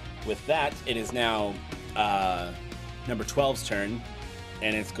right. With that, it is now number 12's turn,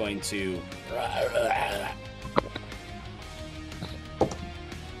 and it's going to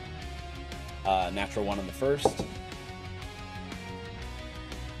natural 1 on the first,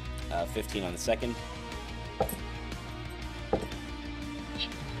 15 on the second.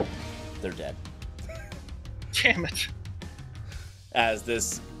 They're dead. Damn it. As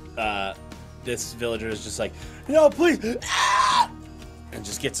this villager is just like, no, please, ah! And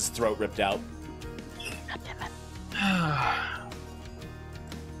just gets his throat ripped out.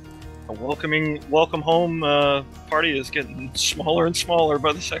 A welcome home party is getting smaller and smaller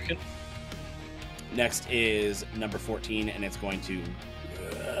by the second. Next is number 14, and it's going to.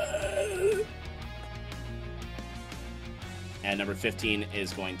 And number 15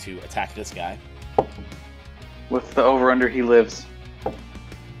 is going to attack this guy. What's the over-under he lives?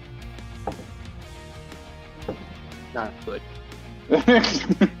 Not good.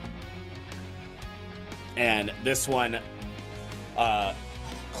 And this one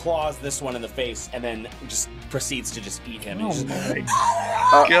claws this one in the face and then just proceeds to just eat him. And he's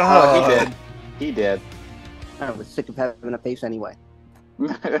just, God. He did. He did. I was sick of having a face anyway.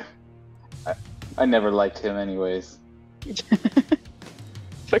 I never liked him anyways.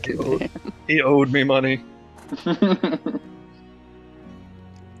 Fucking damn. He owed me money.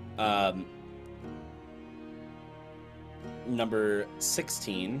 Number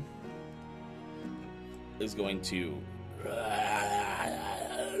 16 is going to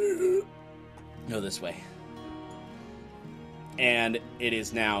go this way. And it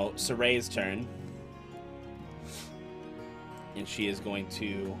is now Saray's turn. And she is going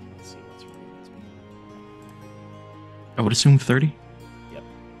to... Let's see, what's her name? I would assume 30. Yep.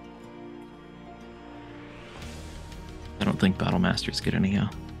 I don't think Battle Masters get any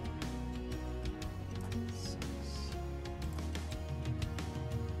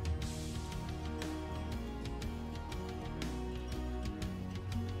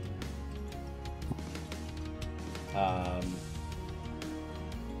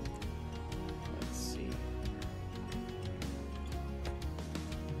let's see.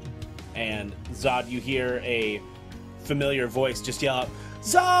 And Zod, you hear a familiar voice just yell out,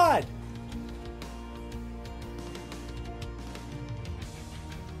 Zod!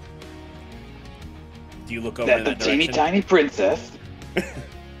 Do you look over in That's that a teeny direction? tiny princess.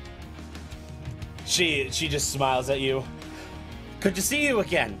 She just smiles at you. Good to see you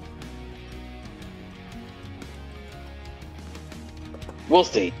again. We'll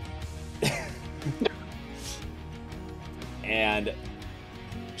see. And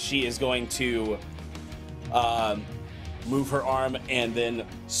she is going to move her arm and then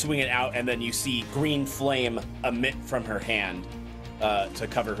swing it out, and then you see green flame emit from her hand to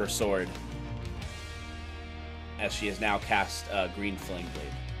cover her sword. as she has now cast Green Flame Blade.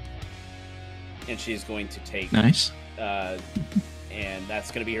 And she's going to take... Nice. And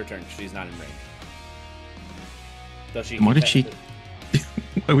that's going to be her turn. She's not in range. Though she Why did she...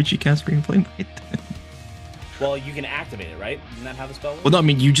 Why would she cast Green Flame Blade? Well, you can activate it, right? Isn't that how the spell works? Well, no, I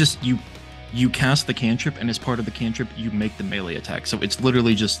mean, you cast the cantrip, and as part of the cantrip, you make the melee attack. So it's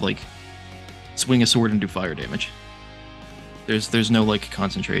literally just, like, swing a sword and do fire damage. There's no, like,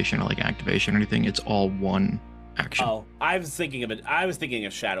 concentration or, like, activation or anything. It's all one action. Oh, I was thinking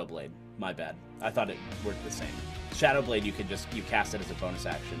of Shadow Blade. My bad. I thought it worked the same. Shadow Blade, you cast it as a bonus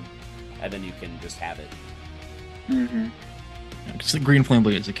action, and then you can just have it. Mm-hmm. Because the Green Flame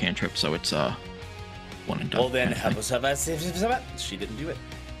Blade is a cantrip, so it's one and done. Well, then, she didn't do it.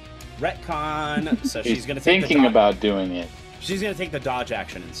 Retcon, so she's going to take thinking about doing it. She's going to take the dodge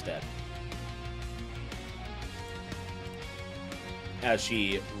action instead. As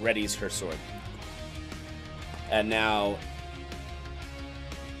she readies her sword. And now,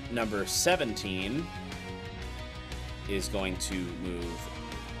 number 17 is going to move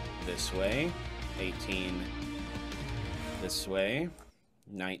this way. 18 this way.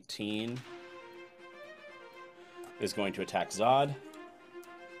 19 is going to attack Zod.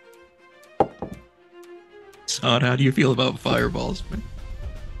 Zod, how do you feel about fireballs, man?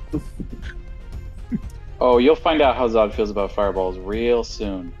 Oh, you'll find out how Zod feels about fireballs real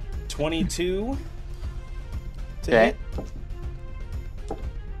soon. 22 to Okay. hit.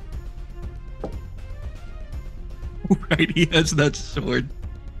 Right, he has that sword.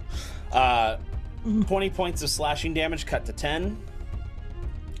 20 points of slashing damage cut to 10.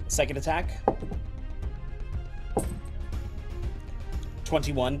 Second attack.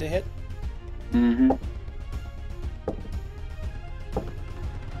 21 to hit. Mm-hmm.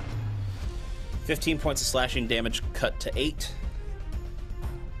 15 points of slashing damage cut to 8.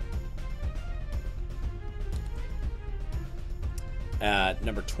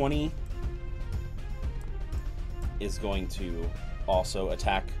 Number 20 is going to also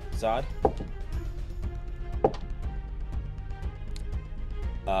attack Zod.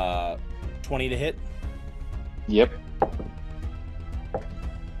 20 to hit. Yep.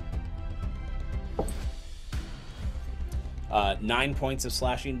 Uh, 9 points of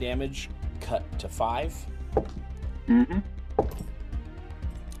slashing damage cut to 5. Mm-hmm.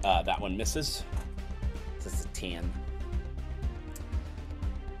 That one misses. This is a 10.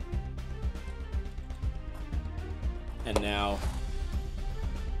 And now,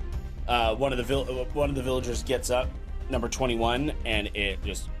 one of the villagers gets up, number 21, and it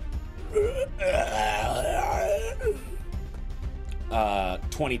just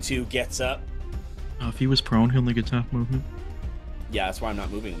 22 gets up. If he was prone, he only gets half movement. Yeah, that's why I'm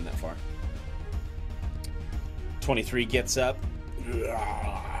not moving him that far. 23 gets up.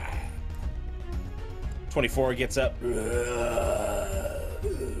 24 gets up.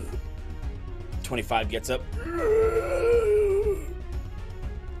 25 gets up.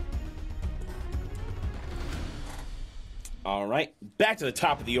 All right, back to the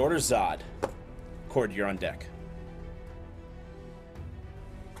top of the order, Zod. Cord, you're on deck.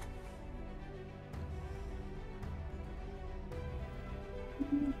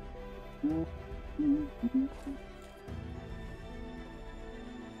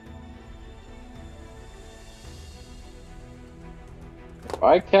 If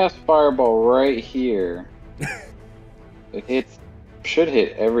I cast Fireball right here, it should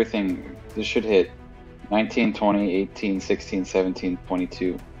hit everything. This should hit 19, 20, 18, 16, 17,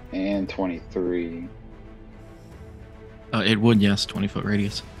 22, and 23. It would, yes, 20-foot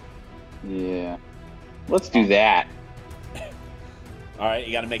radius. Yeah. Let's do that. All right,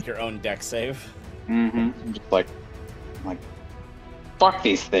 you got to make your own deck save. Mm-hmm. I'm just like, fuck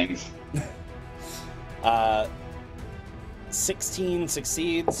these things. 16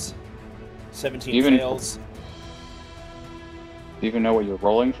 succeeds. 17 Even- fails. Do you even know what you're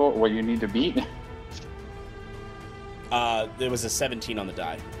rolling for? What you need to beat? There was a 17 on the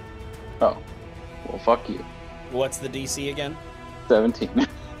die. Oh. Well, fuck you. What's the DC again? 17.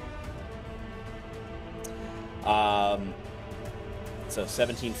 So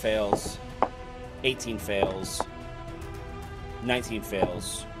 17 fails, 18 fails, 19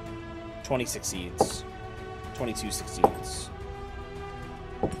 fails, 20 succeeds, 22 succeeds,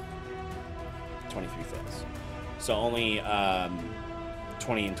 23 fails. So only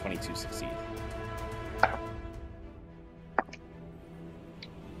 20 and 22 succeed.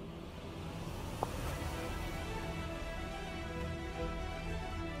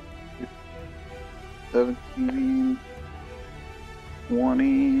 $17,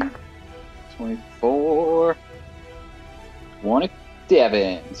 20, 24, 20.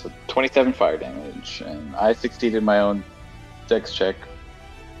 27. So 27 fire damage. And I succeeded my own dex check.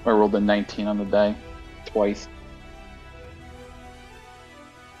 I rolled a 19 on the die. Twice.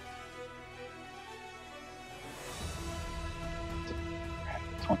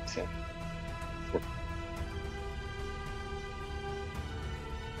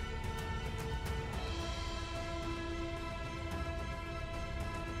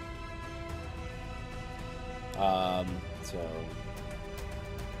 So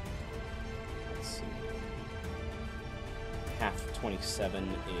let's see. Half of 27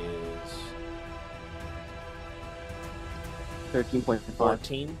 is 13.5.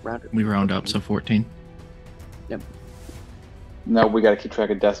 14. We round up, so 14. Yep. No, we gotta keep track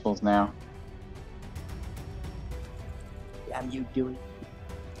of decimals now. Damn you, Dewey.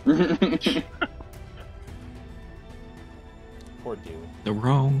 Poor Dewey. The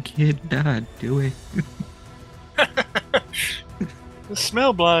wrong kid died, Dewey. The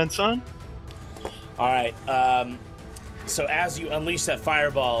smell blind, son. All right. So as you unleash that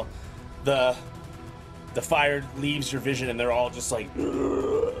fireball, the fire leaves your vision, and they're all just like.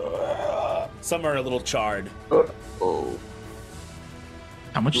 Some are a little charred. Oh.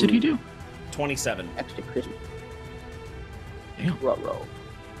 How much did he do? 27. Extra Christmas. Damn. Ruh-roh.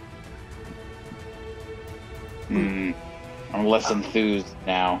 I'm less enthused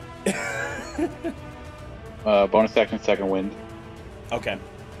now. Bonus action, second wind. Okay.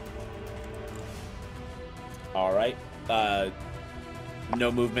 All right.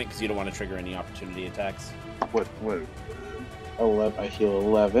 No movement because you don't want to trigger any opportunity attacks. What? 11. I heal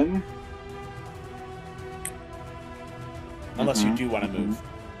 11. Unless you do want to move.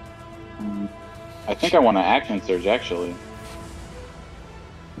 I think I want to action surge, actually.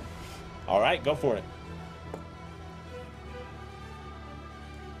 All right, go for it.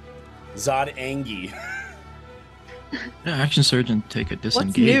 Zod Angie. Yeah, action surge and take a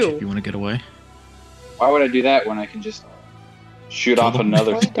disengage new? if you want to get away. Why would I do that when I can just shoot Kill off them.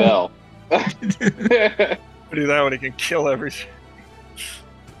 another spell? I do that when he can kill everything.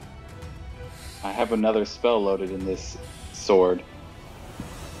 I have another spell loaded in this sword.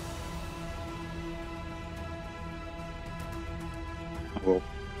 I will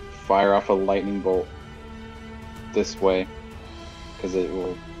fire off a lightning bolt this way, because it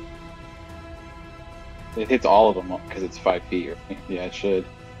will. It hits all of them because it's 5 feet. Yeah, it should.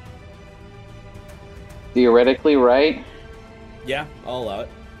 Theoretically, right? Yeah, I'll allow it.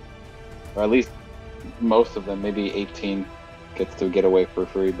 Or at least most of them. Maybe 18 gets to get away for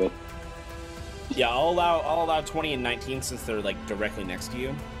free, but Yeah, I'll allow 20 and 19 since they're like directly next to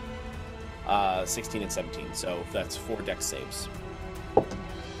you. 16 and 17, so that's 4 dex saves.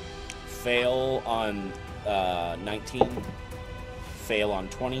 Fail on 19. Fail on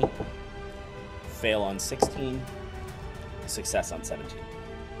 20. Fail on 16. Success on 17.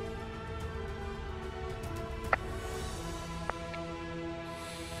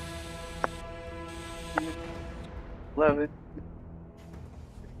 $11,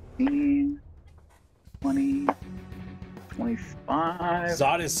 15, 20, 25.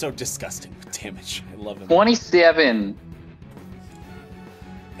 Zod is so disgusting with damage. I love him. 27.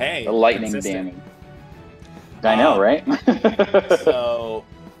 Hey, The lightning consistent. damage. I know, right? So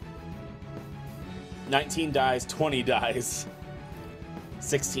 19 dies, 20 dies,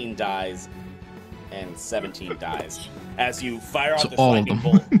 16 dies, and 17 dies. As you fire So out this all of lightning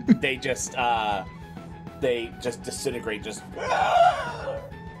them. bolt, they just disintegrate. Just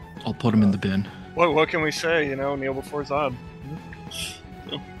I'll put him in the bin. What can we say? You know, kneel before Zod.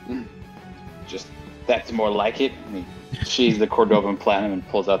 Just, that's more like it. I mean, she's the Cordovan Platinum and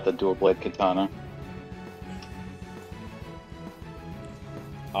pulls out the dual blade katana.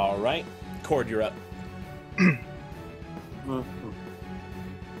 all right. Cord, you're up.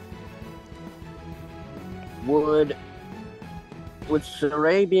 Would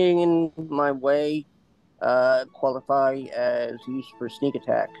Sorcerer being in my way qualify as used for sneak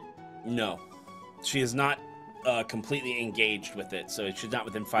attack? No, she is not completely engaged with it, so she's not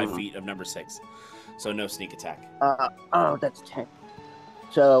within 5 feet of number 6. So no sneak attack. Oh, that's 10.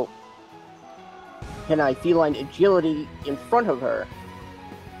 So, can I feline agility in front of her?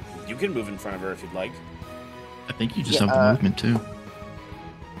 You can move in front of her if you'd like. I think you just Yeah, have the movement too.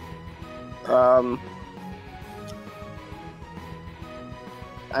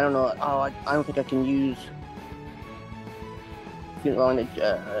 I don't know. Oh, I don't think I can use feline.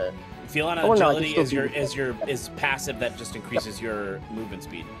 Feline Oh, no, I can agility still is passive that just increases your movement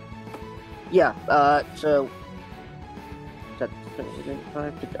speed. Yeah. So. That's,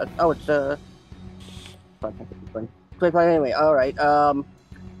 oh, it's 25 anyway. All right.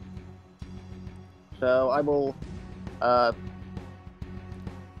 So I will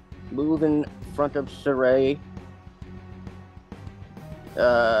move in front of Saray.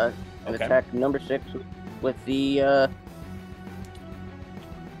 And Okay. attack number 6 with the.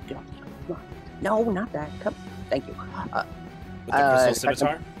 No, not that. Come. Thank you. With the crystal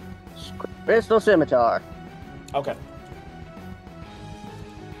scimitar? Crystal scimitar. Okay.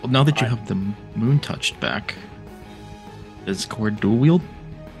 Well, now that you have the moon touched back, does Cord dual wield?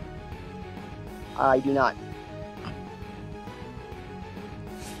 I do not.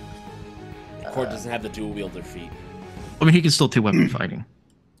 Cord doesn't have the dual wielder feat. I mean, he can still 2-weapon fighting.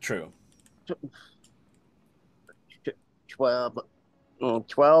 True. 12.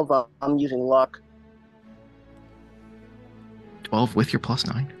 12. I'm using luck. 12 with your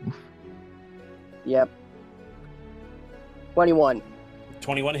 +9. Oof. Yep. 21.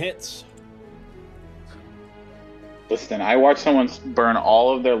 21 hits. Listen, I watched someone burn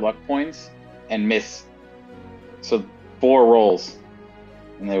all of their luck points and miss. So 4 rolls,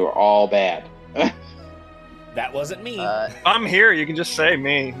 and they were all bad. That wasn't me. I'm here. You can just say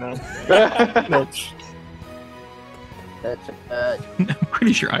me. No. That's I'm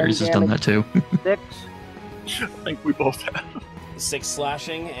pretty sure Iris has done that too. 6. I think we both have. 6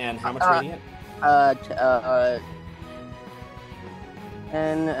 slashing and how much radiant?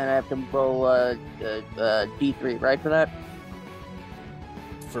 10, and I have to roll D3, right, for that?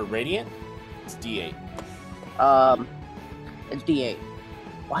 For radiant, it's D8. It's D8.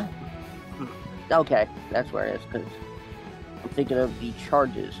 What? Okay, that's where it is, because I'm thinking of the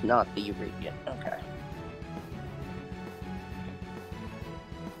charges, not the radiant. Okay.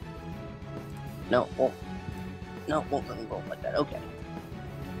 No, won't let me roll like that. Okay.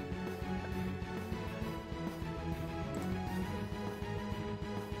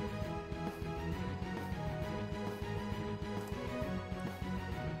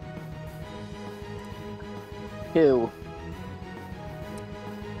 Two.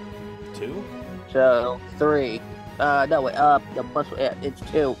 2? So 3. No wait. The plus. Yeah, it's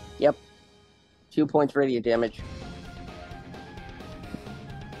 2. Yep. 2 points radiant damage.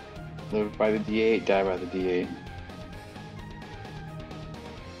 Live by the D8, die by the D8.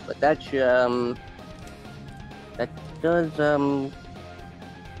 But that does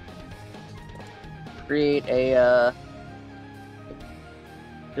create a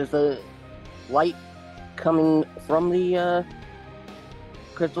does the light coming from the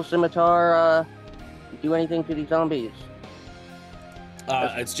crystal scimitar do anything to these zombies?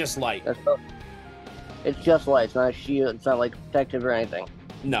 It's just light. It's just light. It's not a shield. It's not like protective or anything.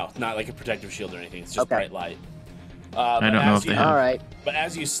 No, not like a protective shield or anything. It's just Okay. bright light. I don't know if they have. All right. But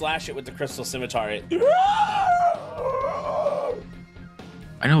as you slash it with the crystal scimitar, it...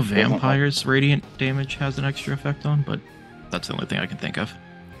 I know vampires radiant damage has an extra effect on, but that's the only thing I can think of.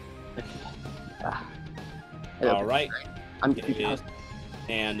 All right. I'm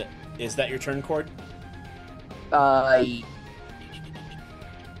And is that your turn, Cord? Yes.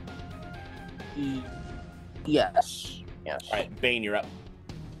 Yes. All right, Bane, you're up.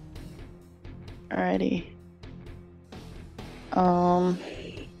 Alrighty.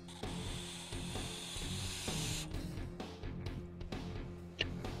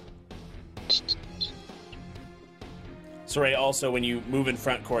 Soraya, also, when you move in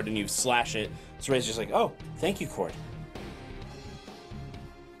front, Cord, and you slash it, Soraya's just like, oh, thank you, Cord.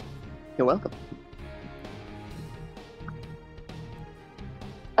 You're welcome.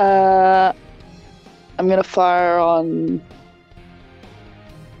 I'm gonna fire on.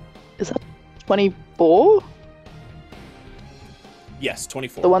 Is that 24? Yes,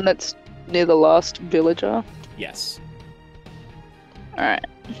 24. The one that's near the last villager? Yes. Alright.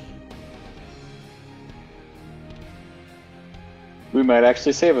 We might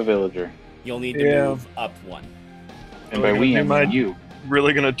actually save a villager. You'll need to move up 1. And by we, I mean you.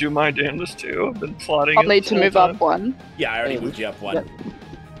 Really gonna do my damnedest too. I've been plotting. I'll it need this to whole move time. up 1. Yeah, I already moved you up 1. Yep.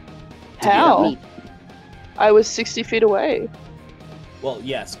 How? I was 60 feet away. Well,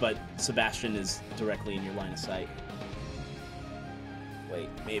 yes, but Sebastian is directly in your line of sight. Wait,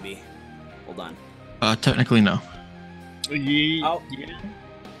 maybe. Hold on. Technically, no. Oh. Yeah.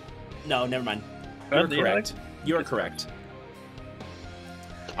 No, never mind. Oh, You're do you correct. You're correct.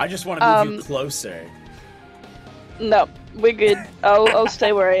 I just want to move you closer. No, we're good. I'll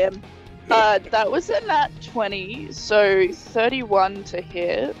stay where I am. That was a nat 20, so 31 to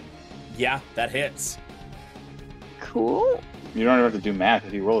hit. Yeah, that hits. Cool. You don't even have to do math.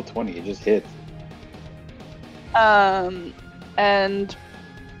 If you roll a 20, it just hits. And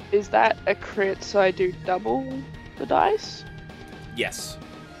is that a crit, so I do double the dice? Yes.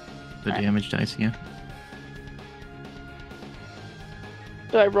 The damage dice, yeah.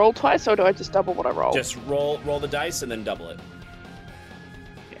 Do I roll twice, or do I just double what I roll? Just roll the dice and then double it.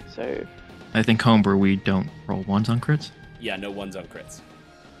 Yes. So I think homebrew we don't roll ones on crits. Yeah, no ones on crits.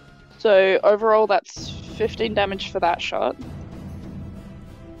 So overall, that's 15 damage for that shot.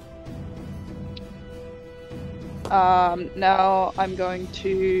 Now I'm going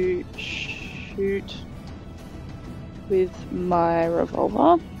to shoot with my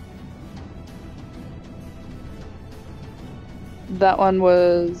revolver. That one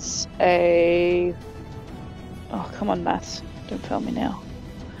was a... Oh, come on, maths. Don't fail me now.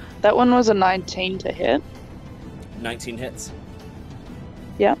 That one was a 19 to hit. 19 hits.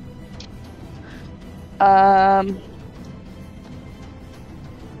 Yeah.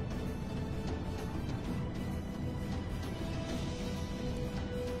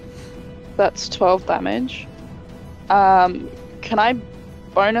 That's 12 damage. Can I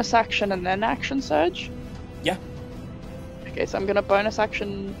bonus action and then action surge? Yeah. Okay, so I'm gonna bonus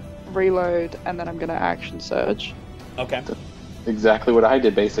action reload and then I'm gonna action surge. Okay. Exactly what I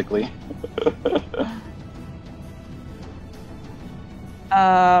did, basically.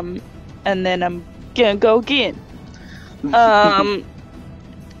 And then I'm gonna go again.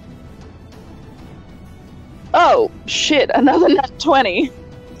 Oh shit! Another nat 20.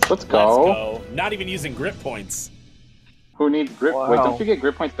 Let's go. Let's go. Not even using grip points. Who needs grip? Wow. Wait, don't you get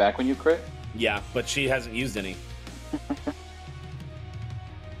grip points back when you crit? Yeah, but she hasn't used any.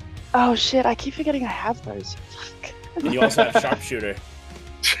 Oh shit! I keep forgetting I have those. Fuck. And you also have sharpshooter.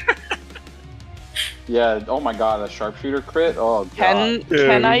 Yeah. Oh my god, a sharpshooter crit. Oh god.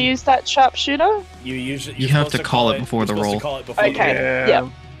 Can I use that sharpshooter? You usually You have to call it before the roll. Call it before Okay. the roll. Yeah. Yep.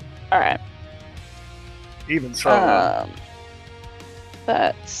 All right. Even so.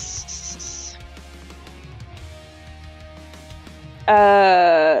 That's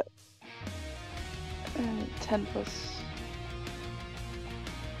 10 plus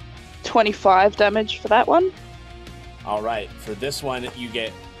 25 damage for that one. All right. For this one, you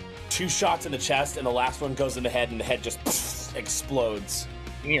get 2 shots in the chest, and the last one goes in the head, and the head just explodes,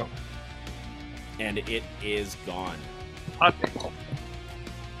 Damn. and it is gone.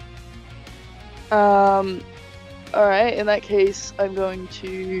 All right. In that case, I'm going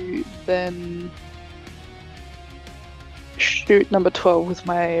to then shoot number 12 with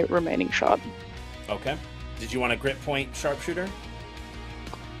my remaining shot. Okay. Did you want a grip point sharpshooter?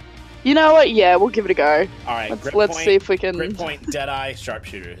 You know what? Yeah, we'll give it a go. All right. Let's see if we can. Grip point Deadeye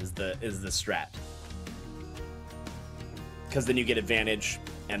sharpshooter is the strat. Because then you get advantage,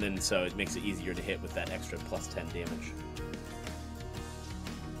 and then so it makes it easier to hit with that extra plus 10 damage.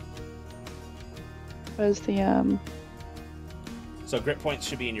 Where's the So grip points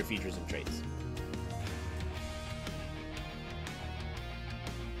should be in your features and traits.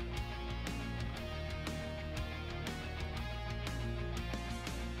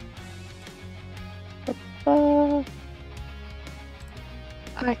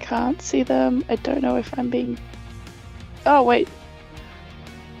 I can't see them. I don't know if I'm being... Oh, wait.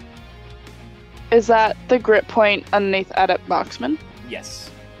 Is that the grip point underneath Adept Marksman? Yes.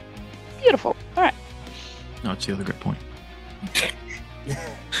 Beautiful. Alright. No, it's the other grip point. Fuck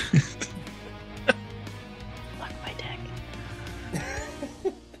my deck.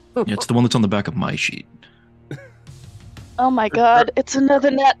 Yeah, it's the one that's on the back of my sheet. Oh my god, it's another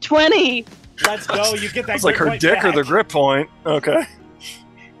nat 20! Let's go. You get that. It's like her point dick back. or the grip point. Okay.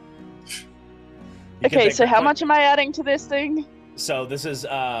 You get Okay, that so grip how point. much am I adding to this thing? So this is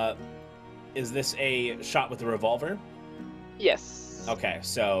this a shot with the revolver? Yes. Okay,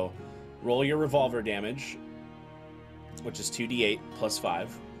 so roll your revolver damage, which is 2d8 plus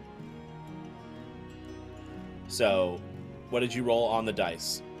 5. So, what did you roll on the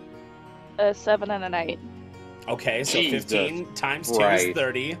dice? A 7 and an 8. Okay, so Jesus 15 times 2 is Christ.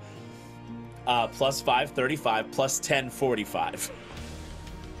 30. Plus 5, 35. Plus 10, 45.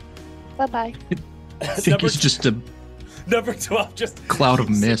 Bye-bye. I think it's just a Number 12 just... cloud of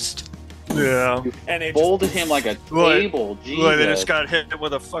mist. Yeah. And it Folded just, him like a Right. table. Jesus. Like they just got hit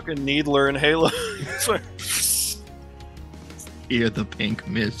with a fucking needler in Halo. Here, the pink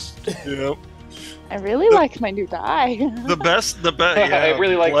mist. Yep. I really like my new die. The best. Yeah, I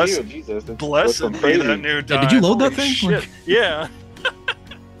really like bless, you, Jesus. Blessed That's be crazy. that new die. did you load that Holy thing? Shit. Yeah.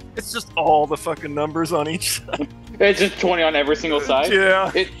 It's just all the fucking numbers on each side. It's just 20 on every single side.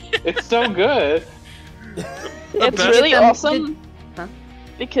 Yeah. It's so good. It's best- really Did- awesome Huh?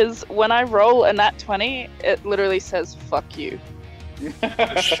 because when I roll a nat 20, it literally says "fuck you."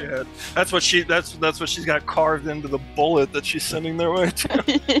 Shit. That's what she's got carved into the bullet that she's sending their way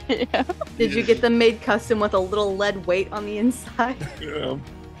to. Yeah. Did you get them made custom with a little lead weight on the inside? Yeah.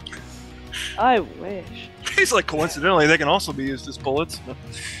 I wish. He's like, coincidentally, they can also be used as bullets.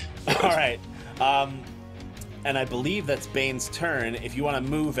 all right. And I believe that's Bane's turn. If you want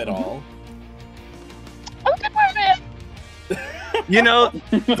to move at all. I'm good moving. You know,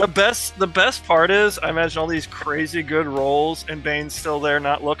 the best part is I imagine all these crazy good rolls and Bane's still there,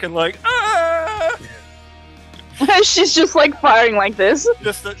 not looking like ah. She's just like firing like this.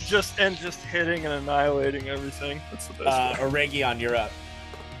 Just hitting and annihilating everything. That's the best. Aregion, you're up.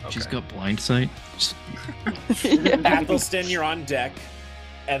 Okay. She's got blind sight. Athelstan, you're on deck.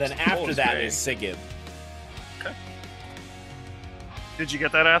 And then after Holy that dang. is Sigib. Okay. Did you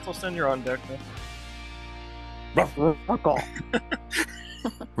get that, Athelstan? You're on deck now.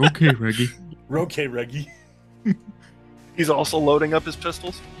 Okay, Reggie. Okay, Reggie. He's also loading up his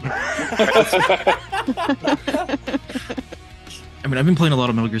pistols. I mean, I've been playing a lot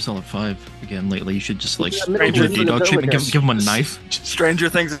of Metal Gear Solid 5 again lately. You should just like Stranger do the dog treatment, give him a knife. Stranger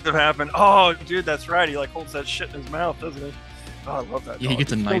things have happened. Oh, dude, that's right. He like holds that shit in his mouth, doesn't he? Oh, I love that. Yeah, he dog.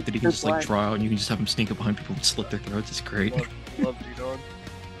 gets a knife that he can just like draw out, and you can just have him sneak up behind people and slit their throats. It's great. Love D-Dog.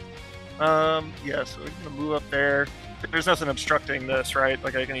 Yeah, so we're gonna move up there. There's nothing obstructing this, right?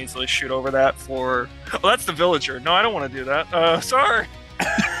 Like I can easily shoot over that for. Oh, that's the villager. No, I don't want to do that. Sorry.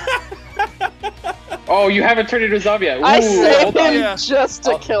 Oh, you haven't turned into a zombie yet. Ooh, I saved hold on. him Yeah. just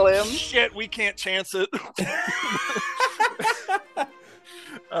to kill him. Shit, we can't chance it.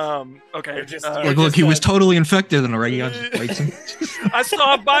 Okay. You're just- Like, look, he was totally infected, and already just bites him. I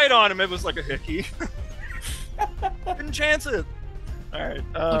saw a bite on him. It was like a hickey. Didn't chance it. All right.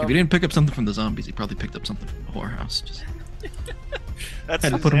 Look, if he didn't pick up something from the zombies, he probably picked up something from the whorehouse. Just That's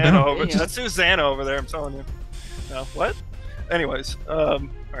had to put him Susanna down. over. That's Susanna over there. I'm telling you. No, what? Anyways, all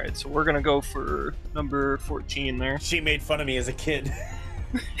right. So we're gonna go for number 14 there. She made fun of me as a kid.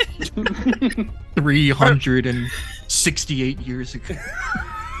 368 years ago.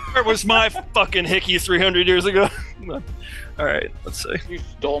 Where was my fucking hickey 300 years ago? All right. Let's see. You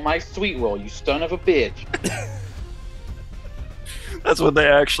stole my sweet roll, you son of a bitch. That's what they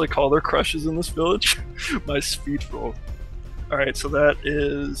actually call their crushes in this village. My speed roll. All right. So that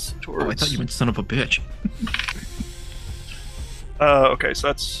is towards. Oh, I thought you meant son of a bitch. Okay, so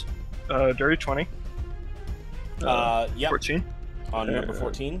that's dirty 20. Yep. 14. On number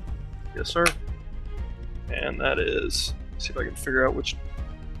 14. Yes, sir. And that is. Let's see if I can figure out which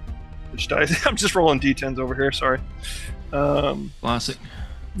dice. I'm just rolling d10s over here. Sorry. Classic.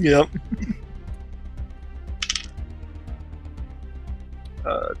 Yep.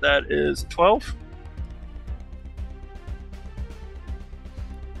 That is 12.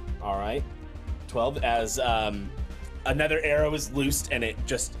 All right. 12 as another arrow is loosed and it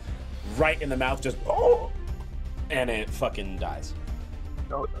just right in the mouth, just and it fucking dies.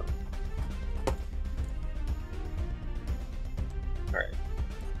 Oh no. All right.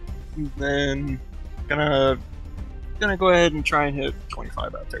 And then gonna go ahead and try and hit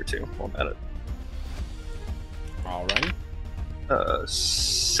 25 out there too. While I'm at it. All right.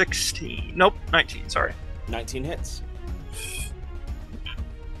 16. Nope, 19. Sorry. 19 hits.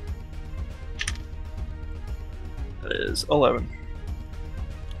 That is 11.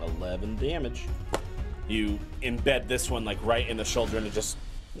 11 damage. You embed this one like right in the shoulder and it just.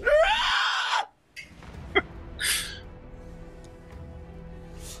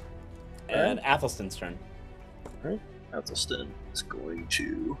 And Athelstan's turn. Alright. Athelstan is going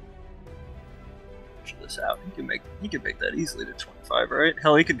to push this out. He can make that easily to 25, right?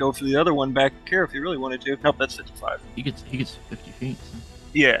 Hell, he could go for the other one back here if he really wanted to. Nope, that's 55. He gets 50 feet. So.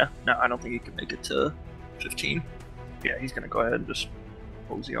 Yeah, no, I don't think he can make it to 15. Yeah, he's gonna go ahead and just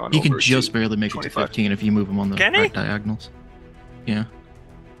mosey on. He over can just to barely make it 25. to 15 if you move him on the Can he? right diagonals. Yeah.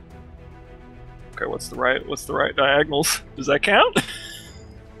 Okay, what's the right diagonals? Does that count?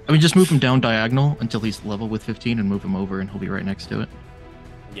 I mean, just move him down diagonal until he's level with 15 and move him over and he'll be right next to it.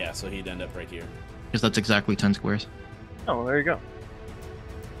 Yeah, so he'd end up right here. Because that's exactly 10 squares. Oh, well, there you go.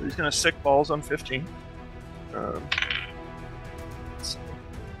 So he's gonna sick balls on 15. So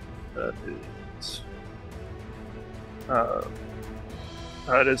that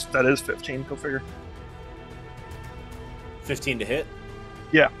is that is 15. Go figure. 15 to hit?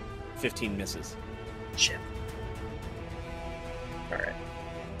 Yeah. 15 misses. Shit. All right.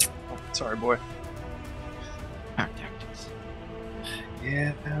 Oh, sorry, boy. Pack tactics.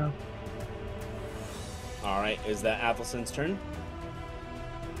 Yeah. All right, is that Athelstan's turn?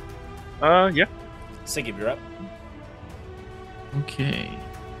 Yeah. Sigib, you're up. Okay.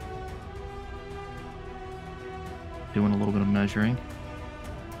 Doing a little bit of measuring.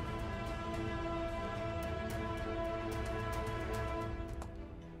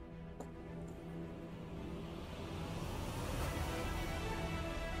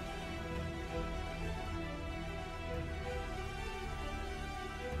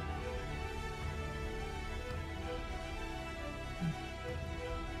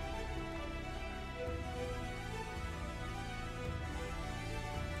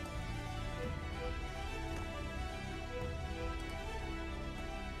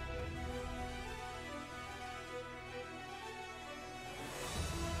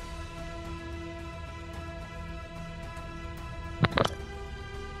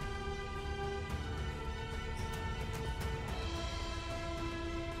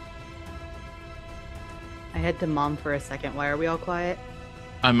 head to Mom for a second. Why are we all quiet?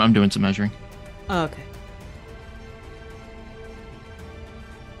 I'm doing some measuring. Oh, okay.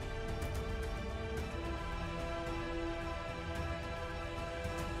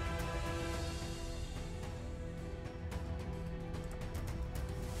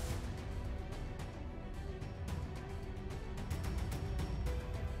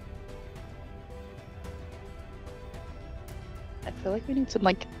 I feel like we need some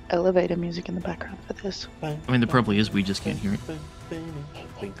like elevator music in the background for this. I mean, there probably is. We just can't hear it.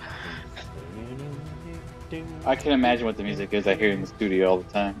 I can imagine what the music is. I hear it in the studio all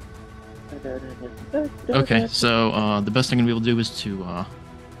the time. Okay, so the best thing I'm gonna be able to do is to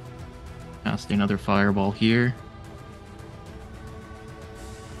cast another fireball here,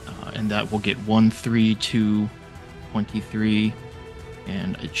 and that will get 1, 3, 2, 23,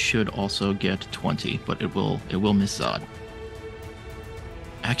 and it should also get 20, but it will miss Zod.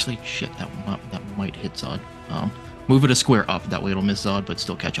 Actually, shit, that might hit Zod. Move it a square up, that way it'll miss Zod, but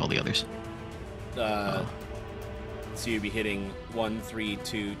still catch all the others. So you'd be hitting 1, 3,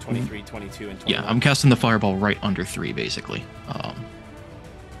 2, 23, 22, and 21. Yeah, I'm casting the fireball right under 3, basically.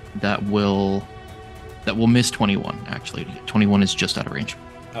 That will miss 21, actually. 21 is just out of range.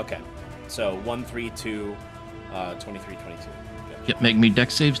 Okay. So 1, 3, 2, 23, 22. Good. Yep, make me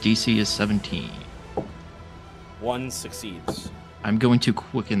dex saves. DC is 17. 1 succeeds. I'm going to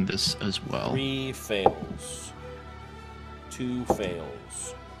quicken this as well. 3 fails. 2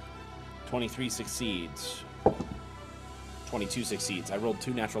 fails. 23 succeeds. 22 succeeds. I rolled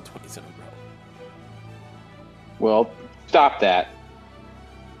 2 natural 20s in a row. Well, stop that.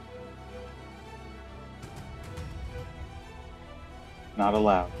 Not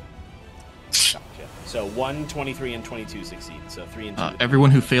allowed. Gotcha. So 1, 23, and 22 succeed. So 3 and 2. Everyone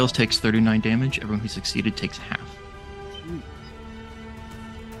who fails takes 39 damage. Everyone who succeeded takes half.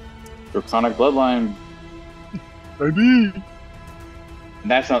 Draconic Bloodline. Baby.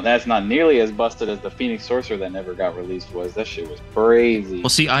 That's not nearly as busted as the Phoenix Sorcerer that never got released was. That shit was crazy. Well,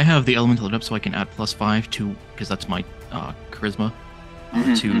 see, I have the Elemental Adept, so I can add +5 to, because that's my charisma,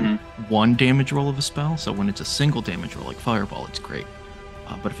 to 1 damage roll of a spell. So when it's a single damage roll, like Fireball, it's great.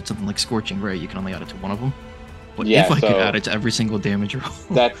 But if it's something like Scorching Ray, you can only add it to one of them. But Yeah, if I could so add it to every single damage roll,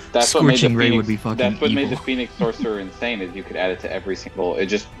 that's Scorching what made the Ray Phoenix, would be fucking That's what made the evil. Phoenix Sorcerer insane. Is you could add it to every single. All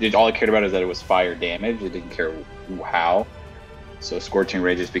it cared about is that it was fire damage. It didn't care how. So Scorching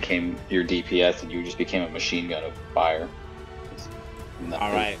Ray just became your DPS, and you just became a machine gun of fire.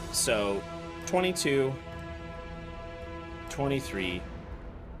 All right. So 22, 23,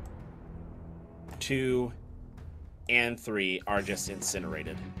 2, and 3 are just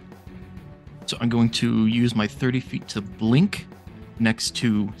incinerated. So I'm going to use my 30 feet to blink next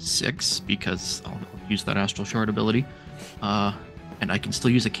to 6 because I'll use that Astral Shard ability. And I can still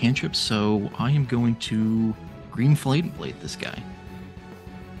use a cantrip, so I am going to Green Flame Blade this guy.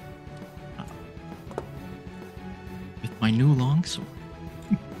 With my new longsword.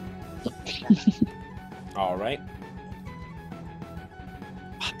 All right.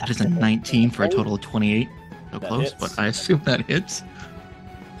 That is a 19 for a total of 28. So That close, hits. but I assume that hits.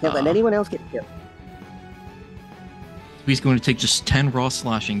 Can't let anyone else get killed. He's going to take just 10 raw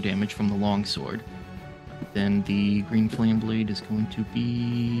slashing damage from the longsword. Then the Green Flame Blade is going to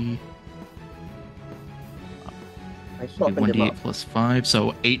be I softened him 1d8 up. plus 5,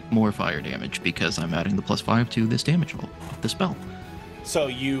 so 8 more fire damage because I'm adding the plus 5 to this damage roll of the spell. So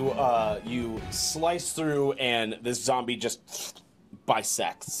you slice through, and this zombie just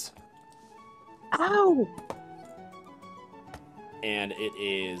bisects, Ow! and it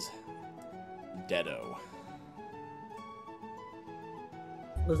is deado.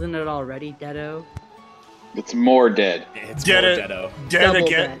 Wasn't it already Deado? It's more dead. It's Dead more it. deado. Dead Double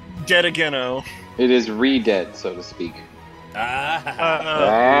again. Dead again. Oh. It is re-dead, so to speak. I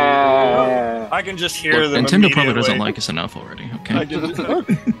can just hear Look, them. Nintendo probably doesn't immediately. like us enough already, I okay? just-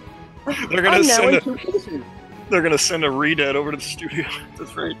 they're gonna I'm now send in a, 2 pieces. they're gonna send a re-dead over to the studio.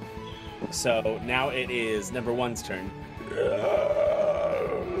 That's right. So now it is number 1's turn.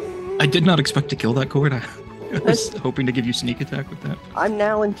 I did not expect to kill that cord. I was hoping to give you sneak attack with that. I'm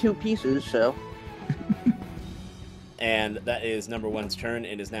now in 2 pieces, so And that is number 1's turn.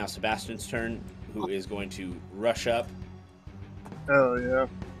 It is now Sebastian's turn, who is going to rush up. Oh yeah.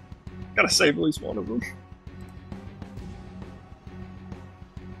 Gotta save at least one of them.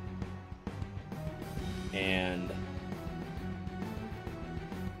 And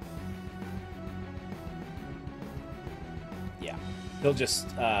yeah, he'll just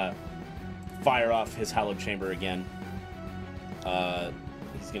fire off his hallowed chamber again.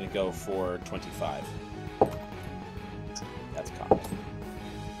 He's gonna go for 25. That's cocked.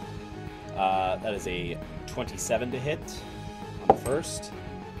 That is a 27 to hit on the first,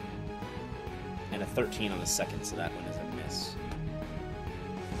 and a 13 on the second, so that one is a miss.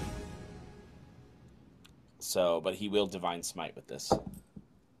 So, but he will Divine Smite with this.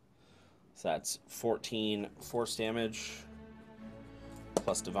 So that's 14 force damage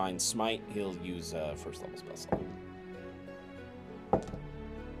plus Divine Smite. He'll use first level spell slot.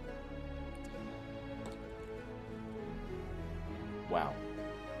 Wow.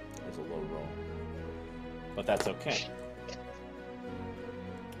 There's a low roll. But that's okay.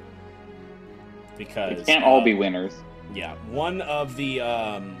 Because They can't all be winners. Yeah. One of the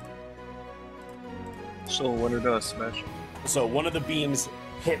So winner does smash. So one of the beams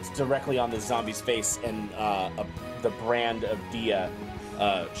hits directly on the zombie's face, and the brand of Dia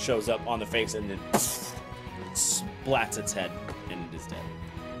shows up on the face, and then splats its head, and it is dead.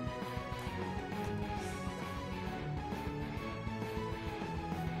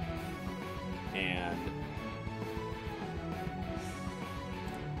 And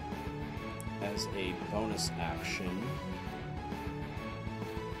as a bonus action,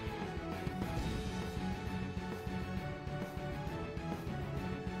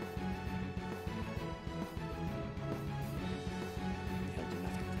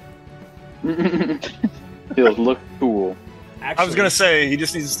 He'll look cool. actually, I was gonna say he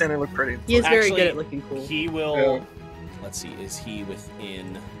just needs to stand there and look pretty. He is very Actually, good at looking cool. He will. Yeah. Let's see. Is he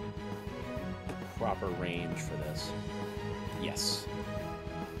within the proper range for this? Yes.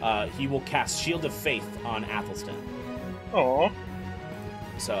 He will cast Shield of Faith on Athelstan. Aw.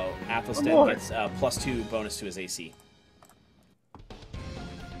 So Athelstan Oh, boy. gets +2 bonus to his AC.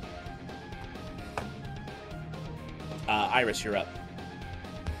 Iris, you're up.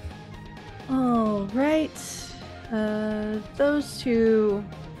 All right. Those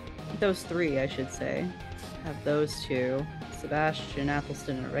three, I should say, have those two. Sebastian,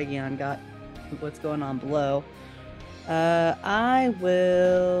 Athelstan, and Aregion got what's going on below. I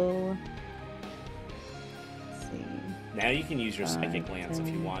will. Let's see. Now you can use your Psychic Lance if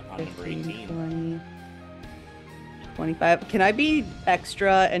you 10, want on number 15, 18. 20, 25. Can I be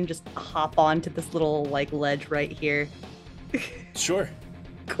extra and just hop onto this little like ledge right here? Sure.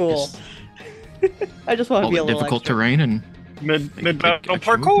 Cool. Just I just want to all be a the little difficult extra. terrain and Mid battle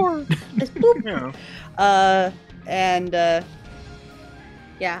extra parkour. Just boop. Yeah.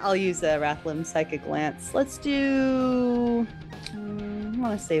 Yeah, I'll use a Rathlim Psychic Lance. Let's do. I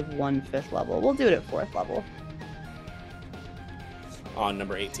want to save 1 5th level. We'll do it at 4th level. On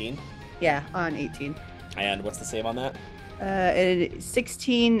number 18. Yeah, on 18. And what's the save on that?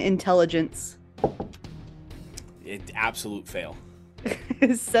 16 Intelligence. Absolute fail.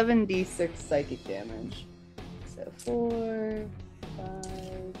 76 Psychic damage. So 4,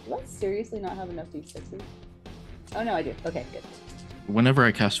 5. Do I seriously not have enough D6s? Oh no, I do. Okay, good. whenever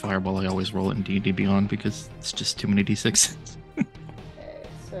I cast Fireball, I always roll it in D&D Beyond because it's just too many D6. Okay,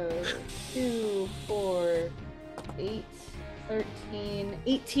 so 2, 4, 8, 13,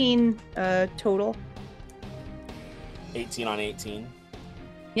 18 total. 18 on 18.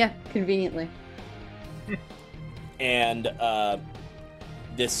 Yeah, conveniently. And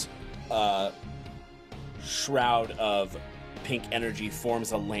this shroud of pink energy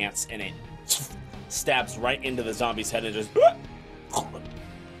forms a lance, and it stabs right into the zombie's head and just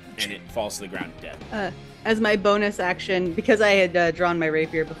and it falls to the ground dead. As my bonus action, because I had drawn my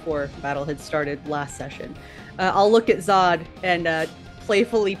rapier before battle had started last session, I'll look at Zod and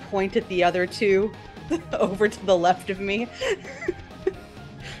playfully point at the other two over to the left of me.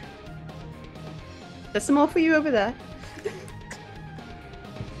 There's some more for you over there.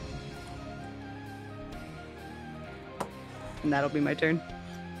 And that'll be my turn.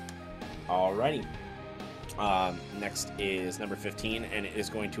 Alrighty. Next is number 15, and it is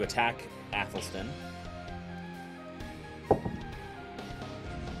going to attack Athelstan.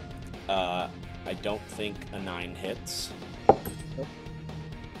 I don't think a 9 hits.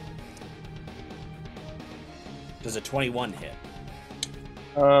 Does a 21 hit?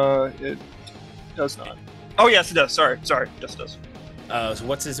 It does not. Oh yes, it does. Sorry. Yes, it does. So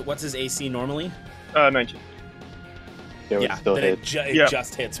what's his AC normally? 19. It would still then hit. it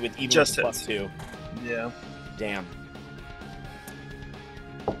just hits with even Just with hits. +2. Yeah. Damn.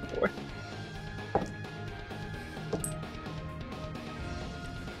 Boy.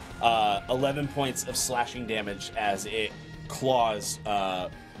 11 points of slashing damage as it claws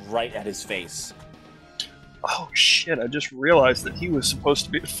right at his face. Oh shit! I just realized that he was supposed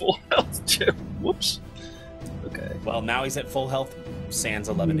to be at full health too. Whoops. Okay. Well, now he's at full health. Sans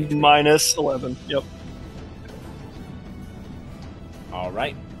 11 HP. Minus 11. Yep. All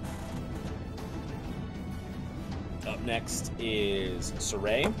right. Up next is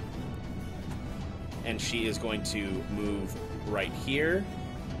Saray. and she is going to move right here.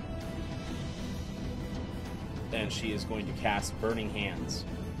 And she is going to cast Burning Hands.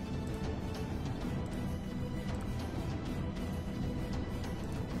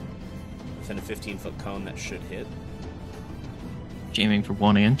 Within a 15-foot cone, that should hit. Aiming for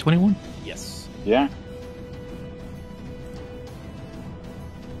 1 and 21? Yes. Yeah.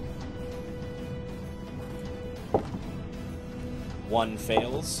 One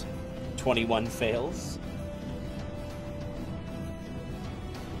fails. 21 fails.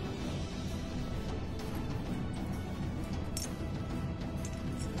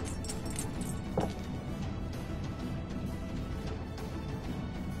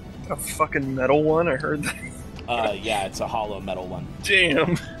 A fucking metal one? I heard that. Yeah, it's a hollow metal one.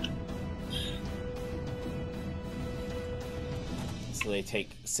 Damn. So they take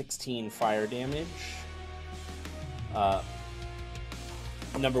 16 fire damage.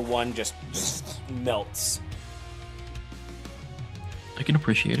 Number one just melts. I can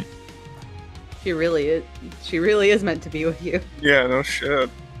appreciate it. She really is. She really is meant to be with you. Yeah, no shit.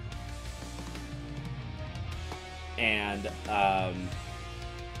 And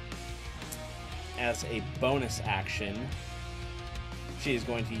as a bonus action, she is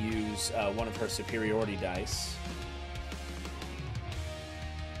going to use one of her superiority dice.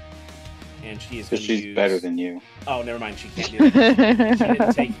 And she is going to use... she's better than you. Oh, never mind. She can't do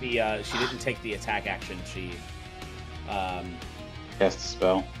that. She didn't take the attack action. She Cast a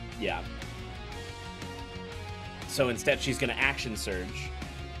spell. yeah. So instead, she's going to action surge,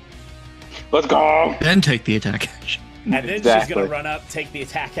 Let's go! Then take the attack action. and then she's Exactly. going to run up, take the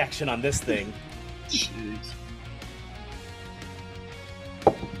attack action on this thing. Jeez.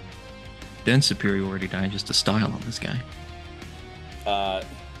 Then superiority die just to style on this guy.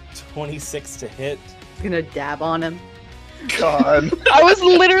 26 to hit. She's gonna dab on him. God. I was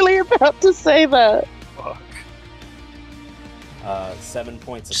literally about to say that. Fuck. 7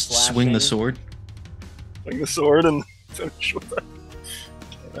 points of Just slashing. swing the sword. Swing the sword and finish with it.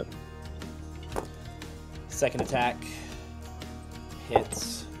 Damn it. Second attack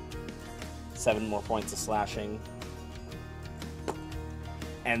hits. 7 more points of slashing.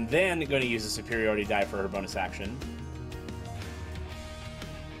 And then going to use a superiority die for her bonus action.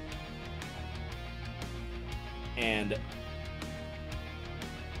 And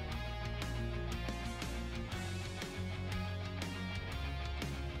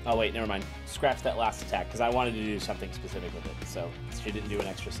oh wait, never mind. Scratch that last attack because I wanted to do something specific with it. So she didn't do an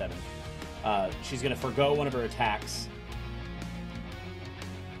extra 7. She's going to forgo one of her attacks.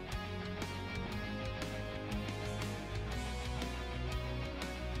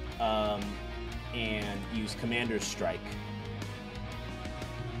 And use Commander's Strike.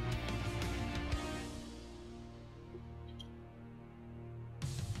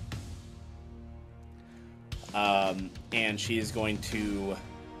 And she is going to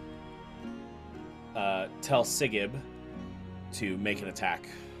tell Sigib to make an attack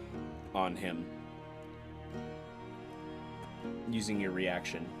on him using your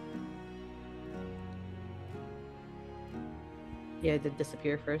reaction. Yeah, it did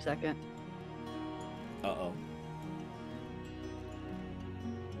disappear for a second. Uh-oh.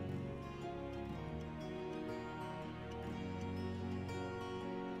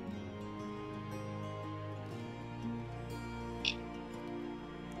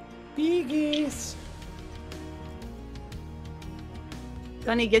 Biggies!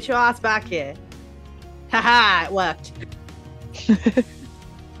 Gunny, get your ass back here. Haha, it worked.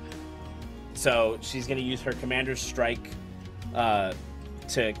 So she's going to use her Commander's Strike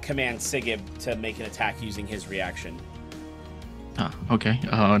to command Sigib to make an attack using his reaction. Okay.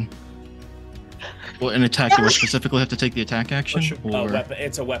 Well, an attack, do I specifically have to take the attack action? Or...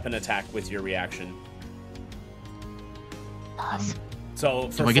 It's a weapon attack with your reaction. So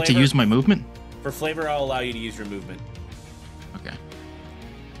for do I get to use my movement? For flavor, I'll allow you to use your movement. Okay.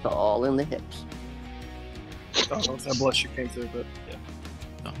 It's all in the hips. I don't know if that bless you came through, but yeah.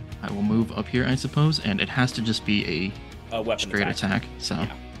 So I will move up here, I suppose, and it has to just be A weapon straight attack. attack. So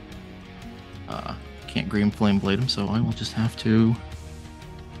Yeah. can't green flame blade him, so I will just have to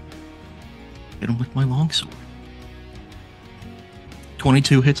hit him with my longsword.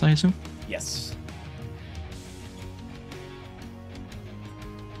 22 hits, I assume? Yes.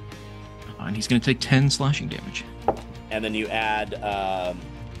 And he's going to take 10 slashing damage. And then you add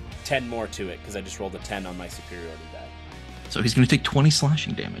 10 more to it because I just rolled a 10 on my superiority die. So he's going to take 20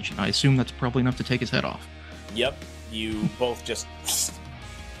 slashing damage, and I assume that's probably enough to take his head off. Yep. You both just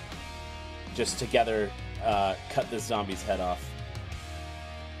together cut this zombie's head off.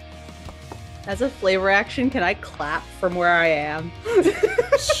 As a flavor action, can I clap from where I am?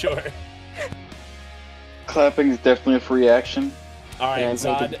 Sure. Clapping is definitely a free action. All right, And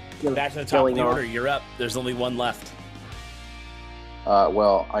Zod, back to the top of the going order. off. You're up. There's only one left.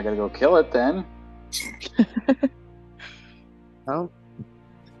 Well, I gotta go kill it then. Oh,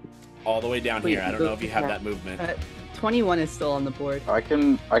 All the way down Wait, here. I don't know if you have that movement. 21 is still on the board. I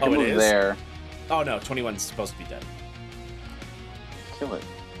can it move is? there. Oh no, 21's supposed to be dead. Kill it.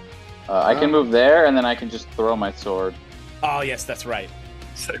 I can move there, and then I can just throw my sword. Oh yes, that's right.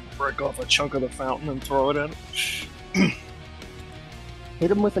 Say, break off a chunk of the fountain and throw it in. hit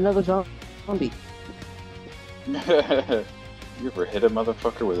him with another zombie. You ever hit a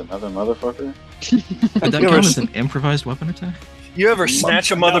motherfucker with another motherfucker? Did that count as an improvised weapon attack? You ever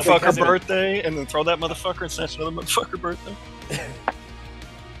snatch a motherfucker because it- birthday and then throw that motherfucker and snatch another motherfucker birthday?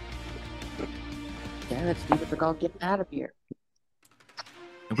 Damn it, Steve, I forgot to get out of here.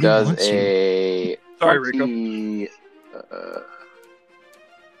 Nobody Does wants you. a Sorry, Rico.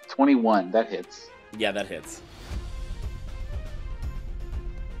 21, that hits. Yeah, that hits.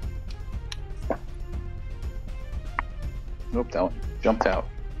 Nope, that one jumped out.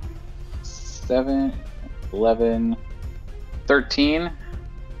 7, 11, 13.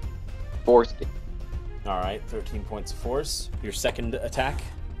 Force. All right, 13 points of force. Your second attack.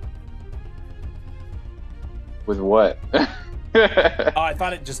 With what? Oh, I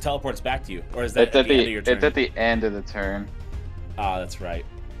thought it just teleports back to you, or is that It's at the end of your turn? It's at the end of the turn. Ah, that's right.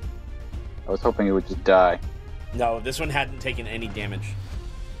 I was hoping it would just die. No, this one hadn't taken any damage.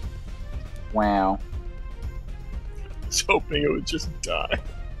 Wow. I was hoping it would just die.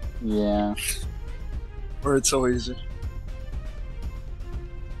 Yeah. Or it's so easy.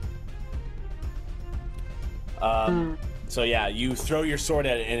 So yeah, you throw your sword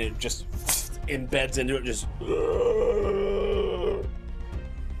at it, and it just embeds into it. Just.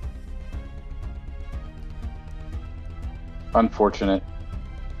 Unfortunate.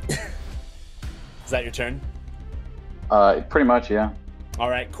 Is that your turn? Pretty much, yeah. All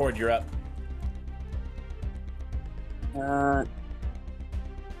right, Cord, you're up. Can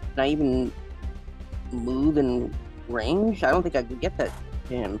I even move in range? I don't think I could get that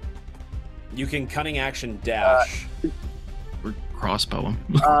to him. You can cunning action dash. Or crossbow him.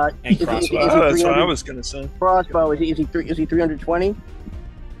 And is he- crossbow. is he Oh, that's what I 300 was gonna say. Crossbow, is he 320?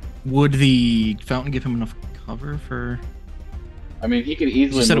 Would the fountain give him enough cover for? I mean, he could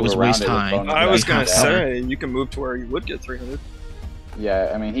easily You said it move was around waist it with high. bonus I was action gonna half dash. cover. say you can move to where you would get 300.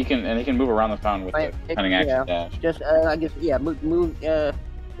 Yeah, I mean, he can move around the fountain with Right, the cunning action yeah. dash. Just, I guess, yeah, move,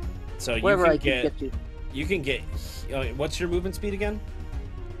 So you wherever can I can get. get to. You can get. What's your movement speed again?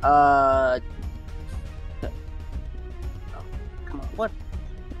 Oh, come on, what?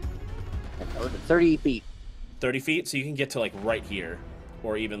 That was 30 feet. 30 feet. So you can get to like right here,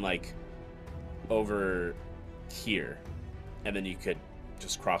 or even like over here, and then you could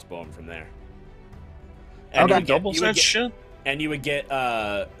just crossbow him from there. And Okay. you would get- Double you would that get- shit? And you would get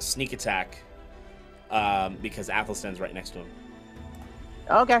sneak attack because Athelstan's right next to him.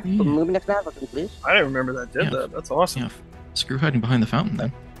 Okay, Yeah. moving next to Atherton, please. I didn't remember that did Yeah. that. That's awesome. Yeah, screw hiding behind the fountain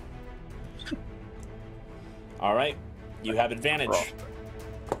then. All right, you have advantage.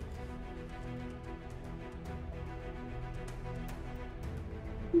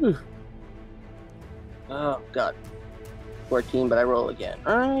 Oh, God. 14, but I roll again.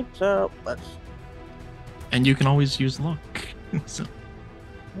 Alright, so let's. And you can always use luck. So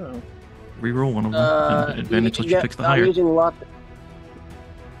Oh. reroll one of them. and advantage lets you yeah, pick the I'm higher. using luck.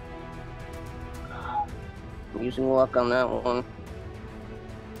 I'm using luck on that one.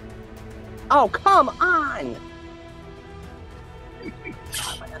 Oh, come on!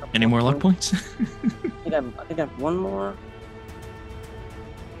 Any more luck points? I think I have one more.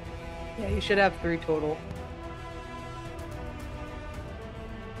 Yeah, you should have 3 total.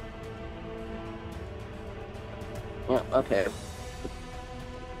 Yeah, okay.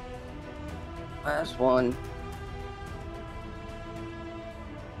 Last one.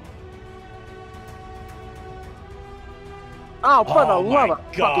 Oh, for the Oh my love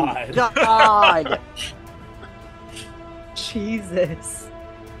of God. fucking God! Jesus.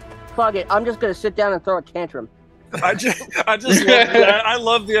 Fuck it, I'm just gonna sit down and throw a tantrum. I just love that. I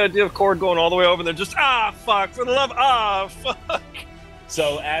love the idea of Cord going all the way over there. Just fuck for the love fuck.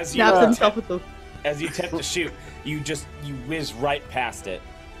 So as you Snaps himself with the. as you attempt to shoot, you whiz right past it.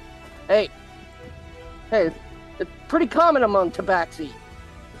 Hey, it's pretty common among tabaxi.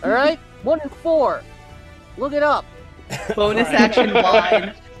 All right, 1 in 4. Look it up. Bonus All right. action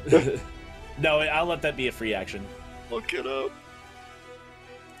line. No, I'll let that be a free action. Look it up.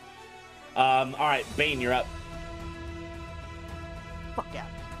 All right, Bane, you're up. Fuck yeah.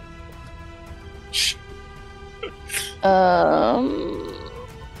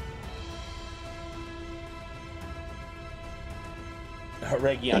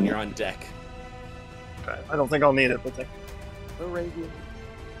 Aregion, you're on deck. Okay, I don't think I'll need it, but thank you. Aregion.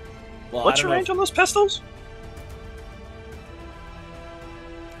 Well, What's your range on those pistols?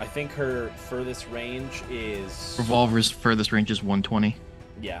 I think her furthest range is... Revolver's furthest range is 120.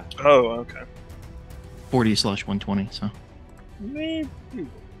 Yeah. Oh, okay. 40/120, so. Maybe.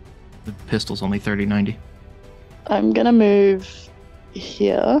 The pistol's only 30/90. I'm gonna move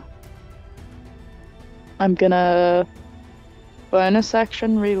here. I'm gonna bonus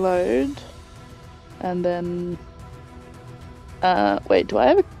action reload. And then... wait, do I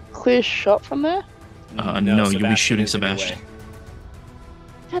have a clear shot from there? No, you'll be shooting is in your way. Sebastian.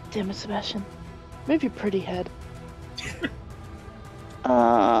 God damn it, Sebastian. Move your pretty head.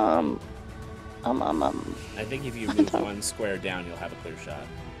 I I think if you move one square down, you'll have a clear shot.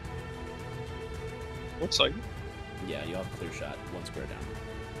 Looks like. Yeah, you'll have a clear shot one square down.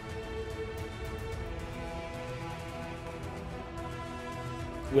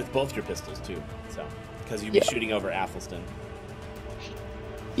 With both your pistols, too. So, because you'd be shooting over Athelstan.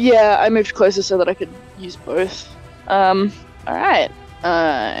 Yeah, I moved closer so that I could use both. Alright.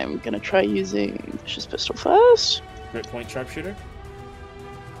 I'm gonna try using Vicious Pistol first. Grit point sharpshooter?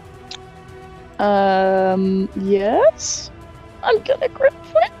 Yes. I'm gonna grip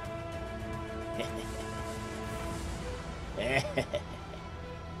point.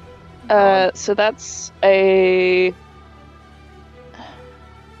 So that's a...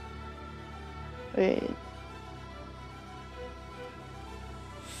 Wait.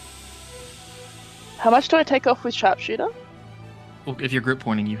 How much do I take off with sharpshooter? Well, if you're grip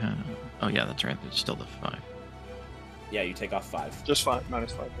pointing, you have... Oh, yeah, that's right. There's still the 5. Yeah, you take off 5. Just 5,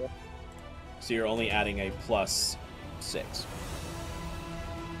 -5, yeah. So you're only adding a +6.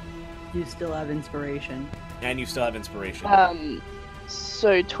 You still have inspiration. And you still have inspiration.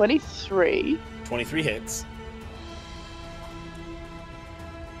 So 23. 23 hits.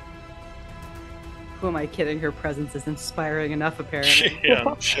 Who am I kidding? Her presence is inspiring enough, apparently.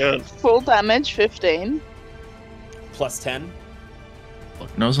 Yeah, shit. Full damage, 15. +10.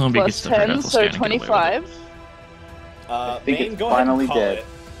 Look, no zombie Plus gets to hurt 10, Ethel so Stan and get away with it. 25. think Bane, it's go ahead and finally call dead.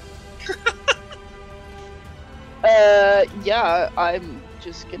 it. Yeah, I'm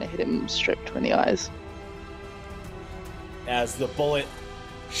just gonna hit him straight between the eyes. As the bullet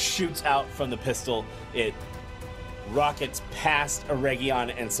shoots out from the pistol, it rockets past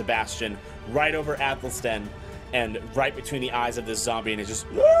Aregion and Sebastian, right over Athelstan, and right between the eyes of this zombie, and it just...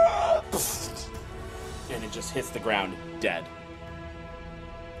 and it just hits the ground dead.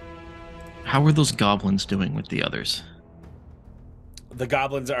 How are those goblins doing with the others? The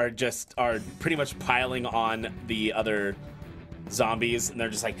goblins are pretty much piling on the other zombies, and they're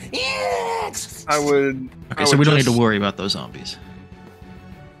just like... I would... Okay, so we don't need to worry about those zombies.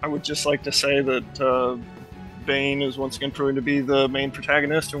 I would just like to say that Bane is once again proving to be the main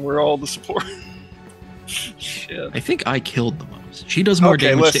protagonist, and we're all the support. Shit. I think I killed the most. She does more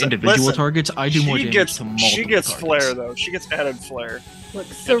damage to individual targets. I do more damage to multiple She gets targets. flair, though. She gets added flair. Look,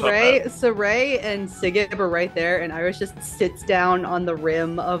 Saray and Sigib are right there, and Iris just sits down on the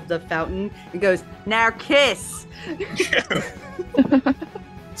rim of the fountain and goes, "Now kiss!"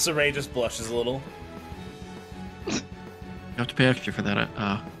 Saray just blushes a little. You have to pay extra for that,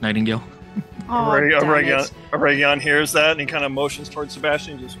 Nightingale. Oh, damn it. Aregion hears that, and he kind of motions towards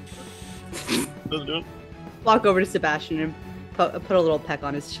Sebastian. Just doesn't do it. Walk over to Sebastian and put a little peck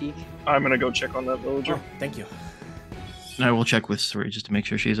on his cheek. I'm gonna go check on that villager. Oh, thank you. And I will check with Suri just to make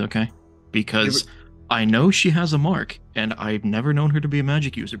sure she's okay. Because I know she has a mark, and I've never known her to be a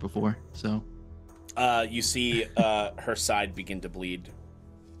magic user before, so... You see her side begin to bleed.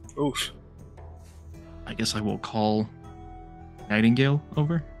 Oof. I guess I will call Nightingale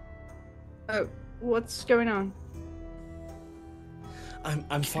over. Oh, what's going on?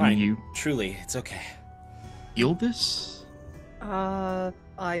 I'm fine. you- Truly, it's okay. Heal this? I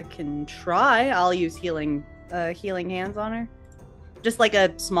can try. I'll use healing hands on her. Just like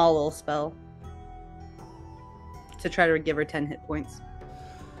a small little spell. To try to give her 10 hit points.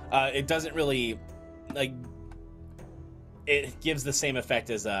 It doesn't really, like, it gives the same effect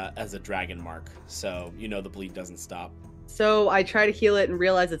as a dragon mark, so you know the bleed doesn't stop. So I try to heal it and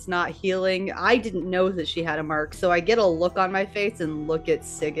realize it's not healing. I didn't know that she had a mark, so I get a look on my face and look at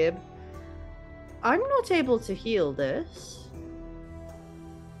Sigib. I'm not able to heal this.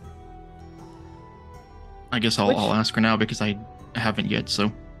 I guess I'll ask her now because I haven't yet,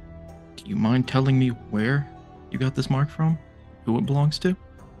 so... Do you mind telling me where you got this mark from? Who it belongs to?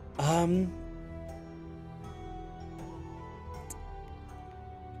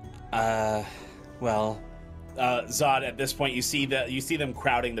 Well, Zod, at this point, you see them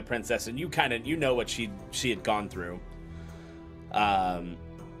crowding the princess, and you know what she had gone through. And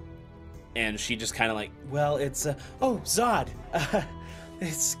she just kind of like, well, it's oh, Zod,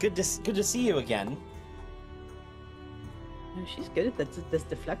 it's good to see you again. Oh, she's good at this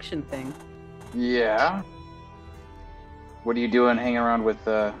deflection thing. Yeah. What are you doing hanging around with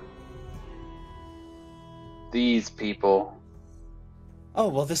these people? Oh,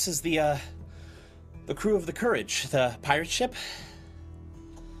 well, this is the crew of the Courage, the pirate ship.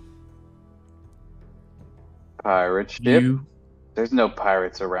 Pirate ship? There's no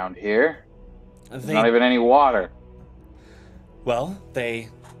pirates around here. There's not even any water. Well, they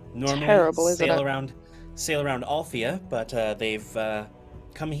normally sail around Althea, but they've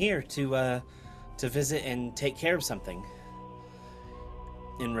come here to visit and take care of something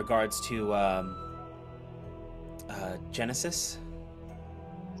in regards to Genesis.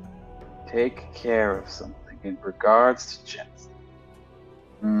 Take care of something in regards to Genesis.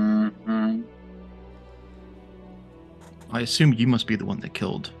 Mm-hmm. I assume you must be the one that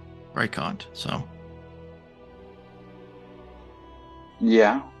killed Rampant, so...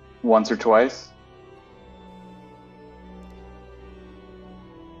 Yeah, once or twice.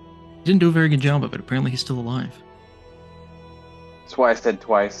 He didn't do a very good job of it. Apparently he's still alive. That's why I said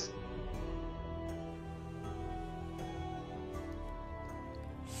twice.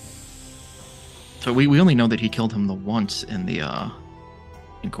 So we only know that he killed him the once in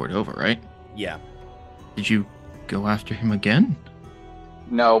Cordova, right? Yeah. Did you go after him again?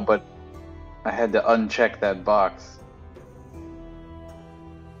 No, but I had to uncheck that box.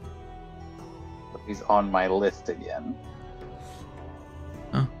 But he's on my list again.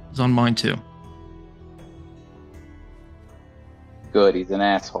 Oh, he's on mine too. Good, he's an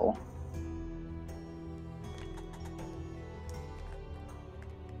asshole.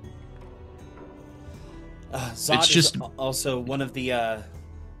 Zod is also one of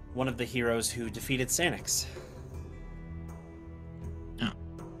the heroes who defeated Sanix. Yeah,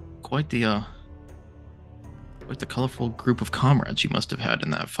 quite the colorful group of comrades you must have had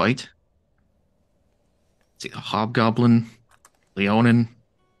in that fight. Let's see, a hobgoblin, Leonin,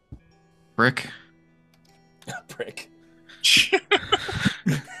 Brick. Brick.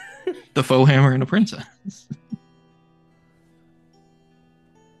 The faux hammer and a princess.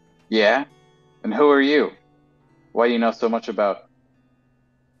 Yeah? And who are you? Why do you know so much about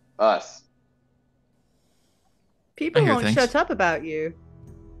us? People won't shut up about you.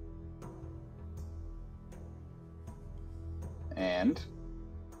 And?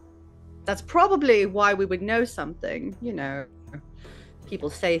 That's probably why we would know something, you know. People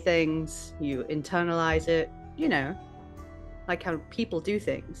say things, you internalize it, you know. Like how people do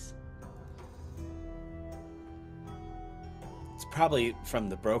things. It's probably from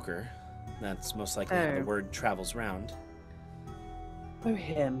the broker. That's most likely how the word travels round. Oh,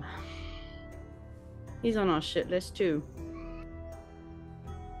 him. He's on our shit list too.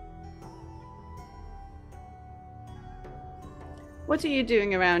 What are you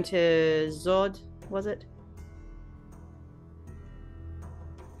doing around here, Zod, was it?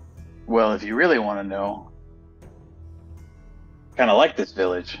 Well, if you really want to know, kind of like this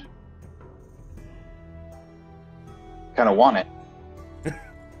village. Kind of want it.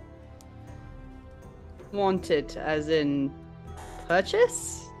 Want it as in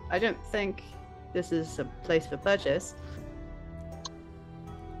purchase? I don't think this is a place for purchase.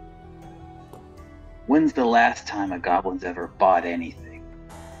 When's the last time a goblin's ever bought anything?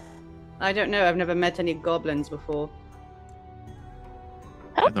 I don't know. I've never met any goblins before.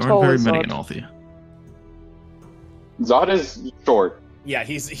 There aren't very many in Althea. Zod is short. Yeah,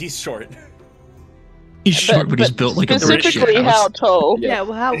 he's short. He's short, but he's built like a brick shit Specifically, how tall? Yeah,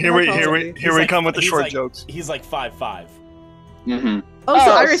 well, how Here we come with the short jokes. He's like 5'5". Mm-hmm. Oh,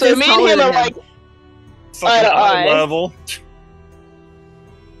 so Iris so is me and taller him than are like eye to eye. Level.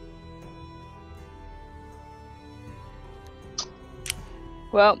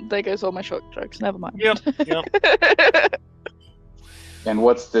 Well, there goes all my short jokes. Never mind. Yep. And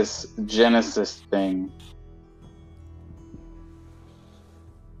what's this Genesis thing?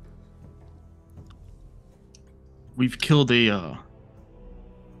 We've killed a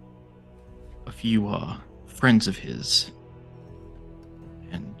few friends of his,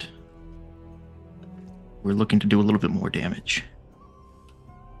 and we're looking to do a little bit more damage.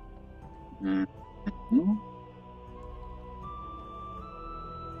 Mm-hmm.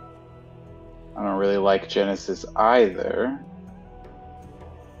 I don't really like Genesis either.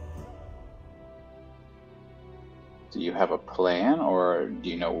 Do you have a plan, or do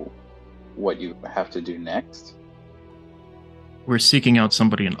you know what you have to do next? We're seeking out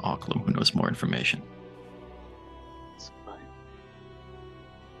somebody in Auckland who knows more information. That's fine.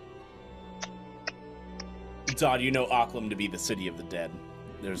 Zod, you know Auckland to be the city of the dead.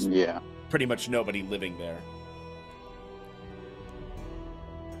 There's pretty much nobody living there.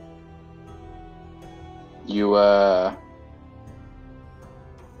 You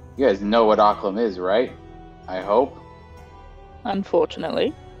guys know what Auckland is, right? I hope.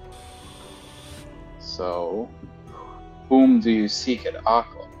 Unfortunately. So, whom do you seek at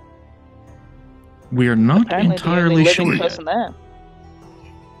Auckland? We're not Apparently entirely the only sure living yet. person there.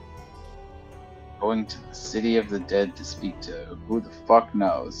 Going to the city of the dead to speak to who the fuck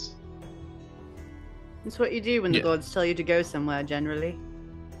knows? It's what you do when the Yeah. gods tell you to go somewhere, generally.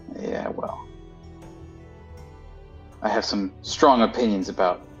 Yeah, well. I have some strong opinions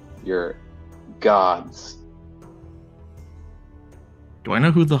about your gods. Do I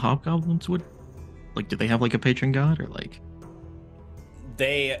know who the hobgoblins would? Like, do they have like a patron god or like?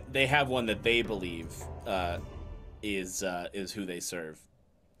 They have one that they believe is who they serve.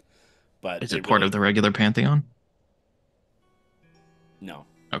 But Is it part of the regular pantheon? No.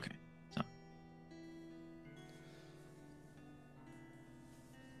 Okay. So.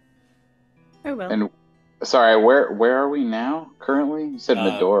 Oh well. And sorry, where are we now? Currently, you said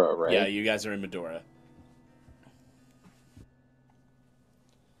Medora, right? Yeah, you guys are in Medora.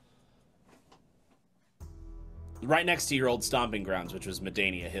 Right next to your old stomping grounds, which was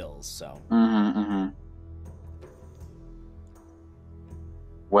Medania Hills. So.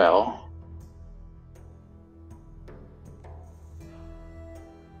 Well,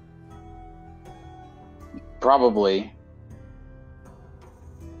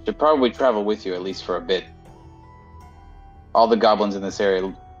 should probably travel with you at least for a bit. All the goblins in this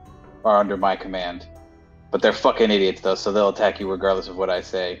area are under my command, but they're fucking idiots though, so they'll attack you regardless of what I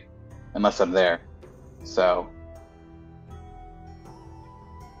say, unless I'm there. So.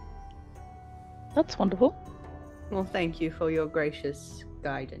 That's wonderful. Well, thank you for your gracious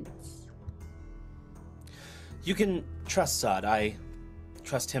guidance. You can trust Zod. I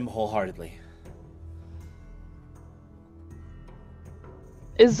trust him wholeheartedly.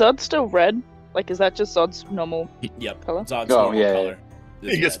 Is Zod still red? Like, is that just Zod's normal Yep. color? Zod's normal color.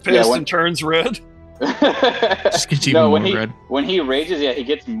 He gets red. pissed and turns red. Just gets even more red. When he rages, he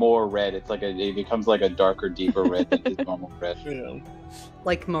gets more red. It's like it becomes like a darker, deeper red than his normal red. Yeah.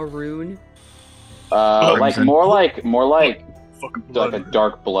 Like maroon. Like more like Fucking like blood. a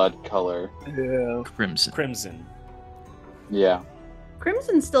dark blood color. Yeah. Crimson. Yeah.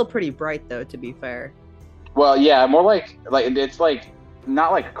 Crimson's still pretty bright, though, to be fair. Well, yeah, more like it's like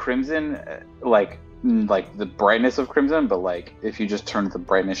not like crimson, like the brightness of crimson, but like if you just turn the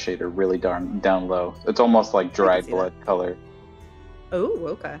brightness shader really down low, it's almost like dried see blood color. Oh,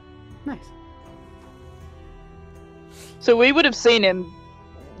 okay. Nice. So we would have seen him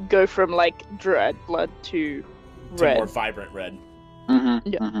go from like dried blood to red. more vibrant red. Mm-hmm.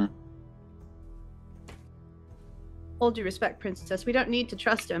 Yeah. Mm-hmm. All due respect, Princess, we don't need to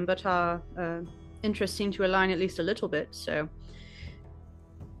trust him, but our interests seem to align at least a little bit, so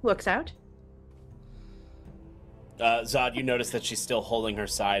works out. Zod, you notice that she's still holding her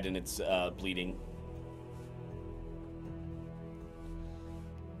side and it's bleeding.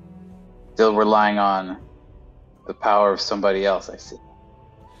 Still relying on the power of somebody else, I see.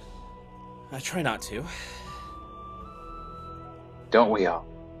 I try not to. Don't we all?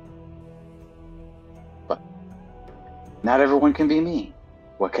 But not everyone can be me.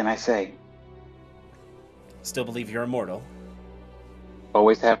 What can I say? Still believe you're immortal.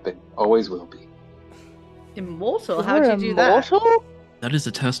 Always have been, always will be. Immortal? How'd you do that? Immortal? That is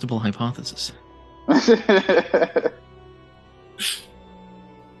a testable hypothesis.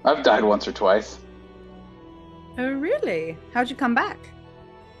 I've died once or twice. Oh, really? How'd you come back?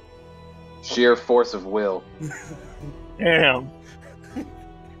 Sheer force of will. Damn.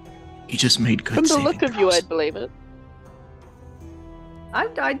 You just made good From the saving look of you, throws. I'd believe it.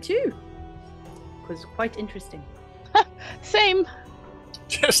 I've died too. It was quite interesting. Same.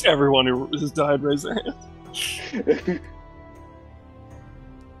 Just everyone who has died raise their hand.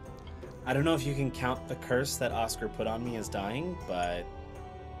 I don't know if you can count the curse that Oscar put on me as dying, but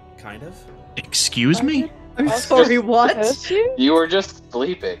kind of. Excuse me? I'm sorry, what? Curse you? You were just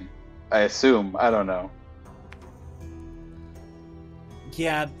sleeping, I assume. I don't know.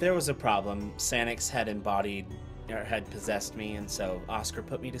 Yeah, there was a problem. Sanix had had possessed me, and so Oscar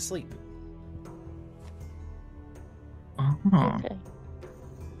put me to sleep. Oh. Okay.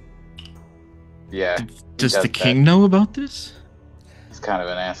 Yeah, Does does the that. king know about this? he's kind of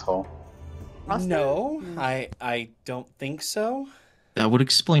an asshole. Oscar? No, I don't think so. That would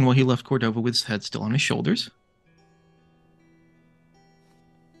explain why he left Cordova with his head still on his shoulders.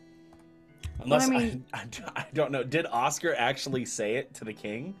 Unless Well, I mean- I don't know. Did Oscar actually say it to the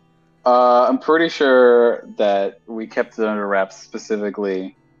king? I'm pretty sure that we kept it under wraps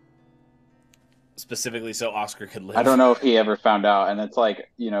specifically so Oscar could live. I don't know if he ever found out, and it's like,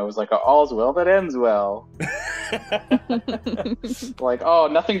 it was like all's well that ends well. Like, oh,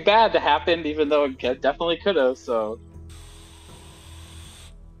 nothing bad happened, even though it definitely could have. So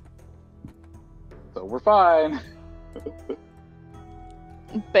we're fine.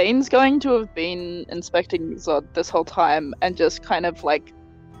 Bane's going to have been inspecting Zod this whole time and just kind of like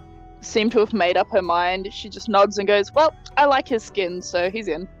seemed to have made up her mind. She just nods and goes, "Well, I like his skin, so he's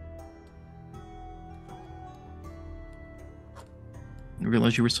in." I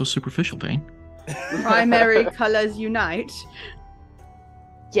realized you were so superficial, Bane. Primary colors unite.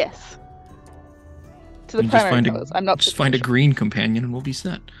 Yes. To the You just primary colors. I'm not just find a green companion and we'll be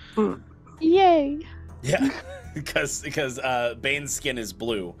set. Yay. Yeah, because Bane's skin is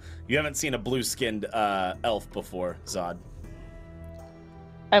blue. You haven't seen a blue-skinned elf before, Zod.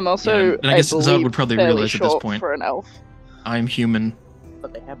 I'm also, and I guess Zod would probably fairly realize at this short point. for an elf. I'm human.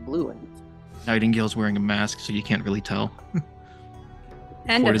 But they have blue in it. Nightingale's wearing a mask, so you can't really tell.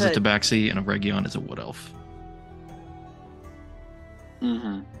 And Ford a is a hood. tabaxi, and Aregion is a wood elf.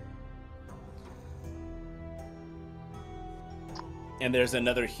 Mm-hmm. And there's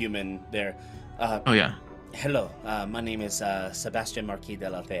another human there. Oh yeah. Hello, my name is Sebastian Marquis de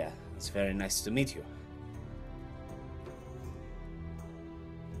Althea. It's very nice to meet you.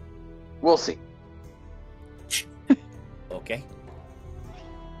 We'll see. Okay.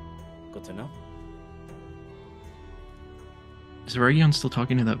 Good to know. Is Aregion still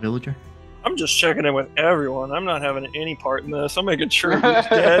talking to that villager? I'm just checking in with everyone. I'm not having any part in this. I'm making sure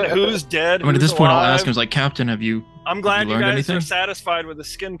who's dead, I mean, at who's this point, I'll alive. ask him, like, Captain, have you... I'm glad you learned guys anything? are satisfied with the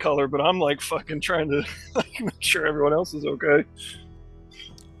skin color, but I'm like fucking trying to make sure everyone else is okay.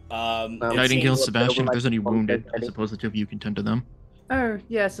 Nightingale, Sebastian, if there's any wounded, I Ready? suppose the two of you can tend to them. Oh,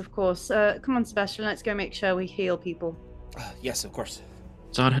 yes, of course. Come on, Sebastian, let's go make sure we heal people. Yes, of course.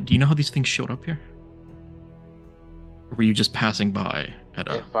 Zod, do you know how these things showed up here? Or were you just passing by at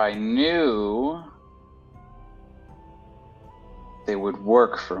a... If I knew, they would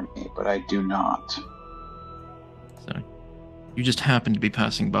work for me, but I do not. So, you just happened to be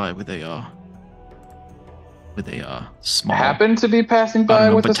passing by with a small... Happen to be passing I by don't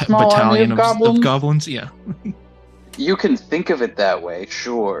know, with a small army battalion of goblins? of goblins? Yeah. You can think of it that way,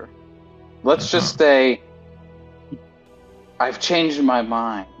 sure. Let's just say I've changed my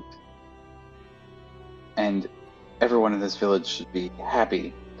mind. And everyone in this village should be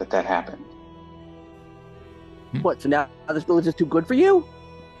happy that that happened. What, so now this village is too good for you?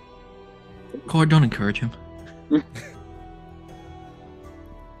 Cord, don't encourage him.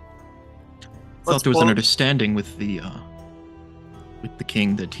 Thought there was an understanding with the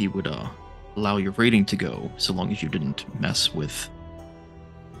king that he would allow your raiding to go so long as you didn't mess with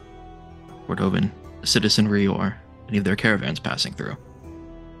Cordovan citizenry or any of their caravans passing through.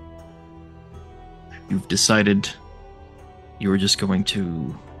 You've decided you were just going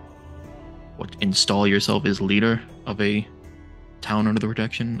to install yourself as leader of a town under the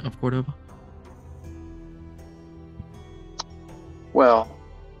protection of Cordova? Well,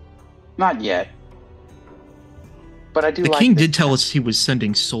 not yet. But I do The like king this did tell us he was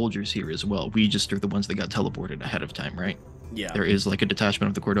sending soldiers here as well. We just are the ones that got teleported ahead of time, right? Yeah. There is like a detachment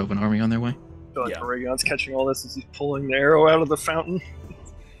of the Cordovan army on their way. I feel like Yeah. Aregion's catching all this as he's pulling the arrow out of the fountain.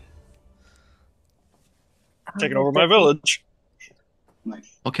 Taking over my village.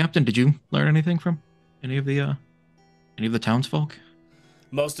 Nice. Well, Captain, did you learn anything from any of the townsfolk?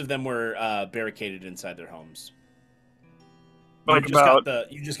 Most of them were barricaded inside their homes. Like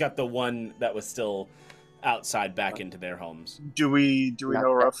You just got the one that was still outside back into their homes. Do we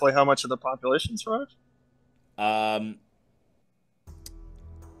know roughly how much of the population survived? That's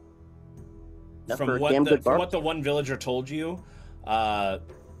From for a damn good what bark. the one villager told you,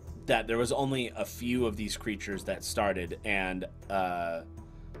 that there was only a few of these creatures that started, and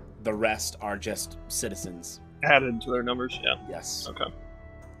the rest are just citizens. Added to their numbers, yeah. Yes. Okay.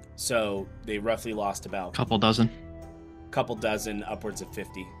 So they roughly lost about Couple dozen. a couple dozen, upwards of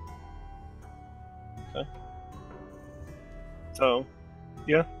 50. So,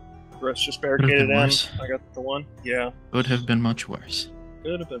 yeah. The rest just Could've barricaded been in. worse. I got the one. Yeah. Could have been much worse.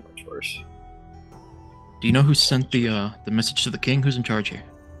 Could have been much worse. Do you know who sent the message to the king? Who's in charge here?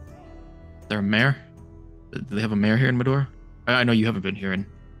 Is there a mayor? Do they have a mayor here in Medora? I know you haven't been here in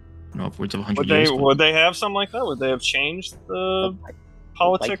upwards of 100 years. but- Would they have something like that? Would they have changed the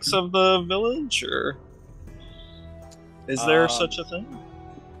politics of the village, or is there such a thing?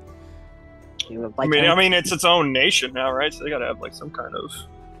 I mean, it's its own nation now, right? So they gotta have like some kind of.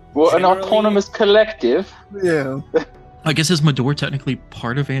 Well, an Generally- autonomous collective. Yeah. I guess is Mador technically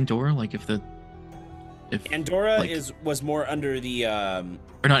part of Andorra? Like if Andorra like, was more under the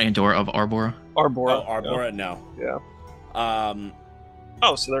or not Andorra, of Arbora. Arbora. Oh, Arbora, no. Yeah.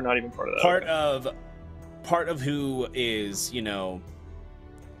 So they're not even part of that. Part of who is, you know,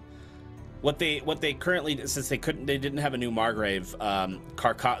 what they currently, since they didn't have a new Margrave,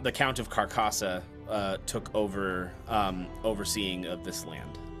 the Count of Carcassa took over overseeing of this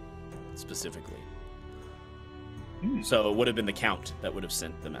land specifically. So it would have been the Count that would have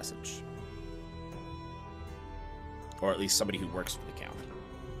sent the message, or at least somebody who works for the Count.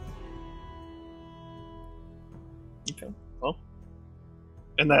 Okay. Well,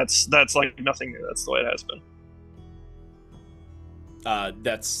 and that's like nothing new. That's the way it has been.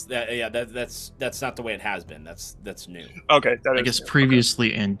 That's not the way it has been. That's new. Okay. I guess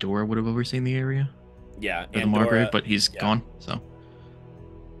previously Andorra would have overseen the area. Yeah, the Margrave, but he's gone. So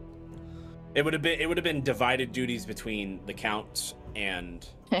it would have been divided duties between the Count and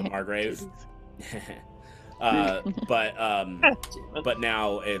the Margrave. But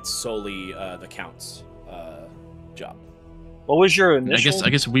now it's solely the Count's job. What was your initial?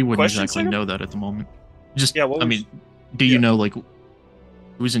 I guess we wouldn't exactly know that at the moment. Just I mean, do you know like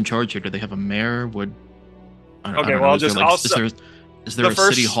who's in charge here? Do they have a mayor? Is there a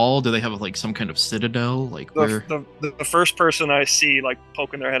city hall? Do they have like some kind of citadel? Like the first person I see like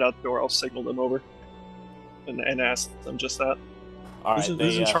poking their head out the door, I'll signal them over and ask them just that. All right,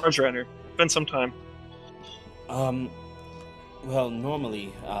 who's in charge around here? Been some time. Well,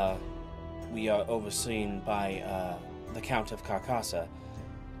 normally we are overseen by the Count of Carcassa.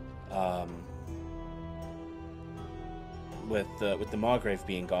 With the Margrave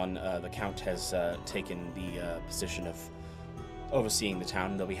being gone, the Count has taken the position of overseeing the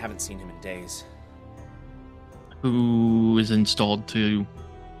town, though we haven't seen him in days. Who is installed to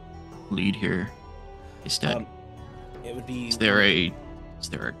lead here instead? It would be. Is there a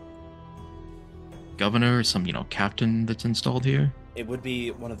governor or some captain that's installed here? It would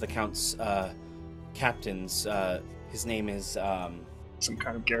be one of the Count's captains. His name is some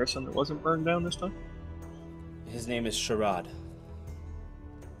kind of garrison that wasn't burned down this time. His name is Sharad.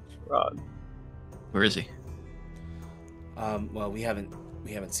 Where is he? Well, we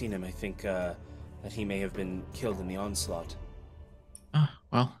haven't seen him. I think that he may have been killed in the onslaught.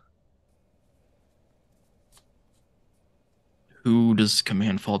 Well. Who does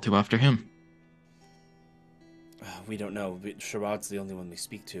command fall to after him? We don't know. Sharad's the only one we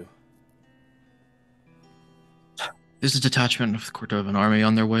speak to. There's a detachment of the Cordovan army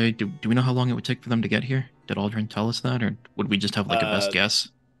on their way. Do we know how long it would take for them to get here? Did Aldrin tell us that, or would we just have like a best guess?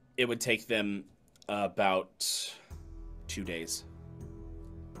 It would take them about 2 days.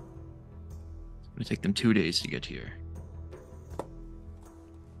 It would take them 2 days to get here.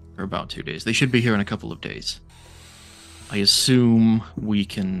 Or about 2 days. They should be here in a couple of days. I assume we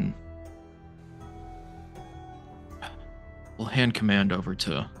can... We'll hand command over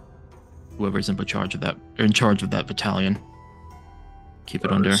to whoever's in charge of that battalion. Keep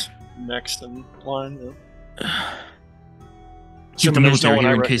it under. Next in line. Yeah. Keep the military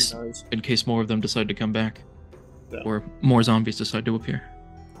here in case more of them decide to come back, or more zombies decide to appear.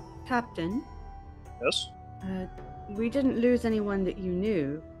 Captain. Yes. We didn't lose anyone that you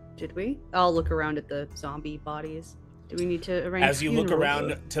knew, did we? I'll look around at the zombie bodies. Do we need to arrange? As you look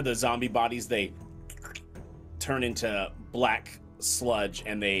around to the zombie bodies, they turn into black sludge,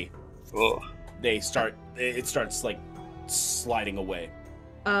 and it starts like sliding away.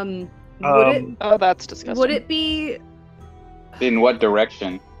 That's disgusting. Would it be in what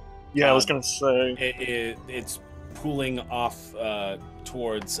direction? Yeah, I was gonna say it's pooling off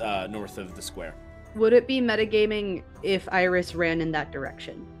towards north of the square. Would it be metagaming if Iris ran in that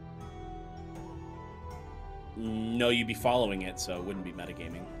direction? No, you'd be following it, so it wouldn't be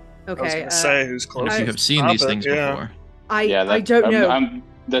metagaming. Okay. I was gonna say who's close. You have seen these things before. I don't know.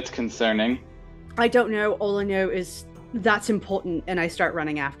 That's concerning. I don't know. All I know is that's important, and I start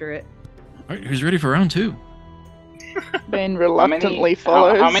running after it. All right, who's ready for round 2? Ben reluctantly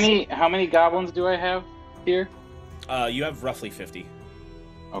follows. How many goblins do I have here? You have roughly 50.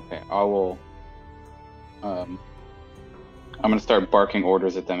 Okay, I will. I'm gonna start barking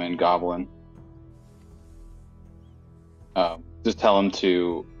orders at them in Goblin. Just tell them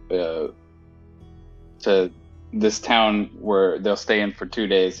to this town where they'll stay in for 2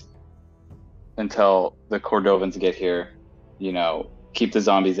 days until the Cordovans get here. Keep the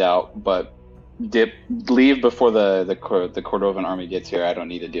zombies out, but leave before the Cordovan army gets here. I don't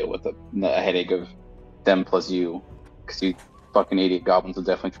need to deal with the headache of them plus you, because you fucking idiot goblins will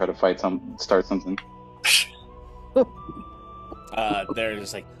definitely try to start something. They're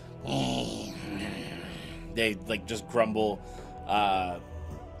just like, They like just grumble,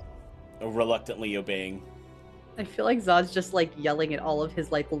 reluctantly obeying. I feel like Zod's just like yelling at all of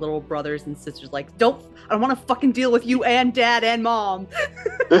his like little brothers and sisters, like, I don't want to fucking deal with you and dad and mom.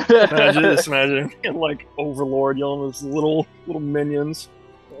 Imagine like Overlord yelling at his little minions.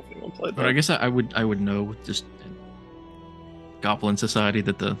 I don't know if anyone played But that. I guess I would know just in Goblin society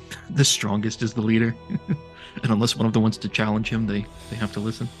that the strongest is the leader, and unless one of them wants to challenge him, they have to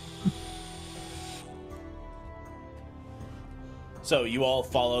listen. So you all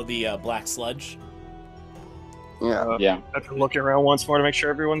follow the black sludge. Yeah. Yeah. After looking around once more to make sure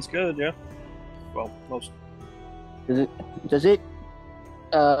everyone's good, yeah. Well, most. Does it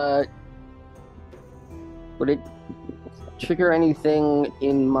would it trigger anything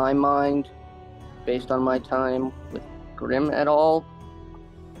in my mind based on my time with Grim at all?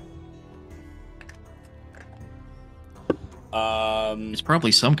 It's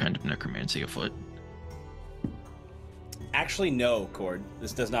probably some kind of necromancy afoot. Actually, no, Cord.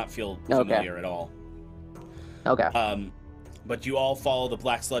 This does not feel familiar at all. Okay. But you all follow the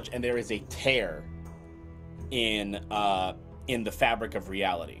black sludge, and there is a tear in the fabric of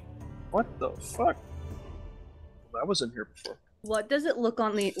reality. What the fuck? That was in here before. What does it look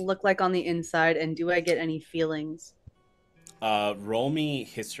like on the inside, and do I get any feelings? Roll me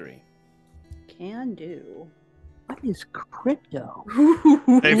history. Can do. What is crypto?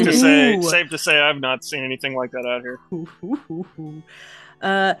 Safe to say, I've not seen anything like that out here.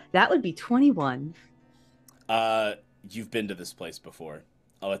 That would be 21. You've been to this place before.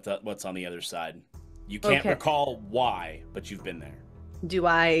 What's on the other side? You can't recall why, but you've been there. Do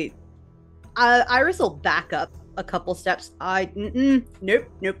I? Iris will back up a couple steps. Nope.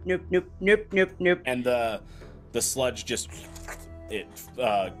 And the sludge just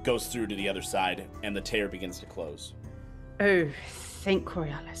goes through to the other side, and the tear begins to close. Oh, thank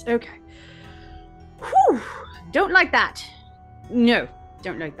Coriolis. Okay. Whew. Don't like that. No,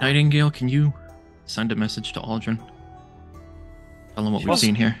 don't like that. Nightingale, can you send a message to Aldrin? Tell them what we've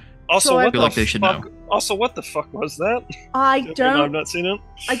seen here. Also, Sure. I feel like they should know. Also, what the fuck was that? I've not seen it.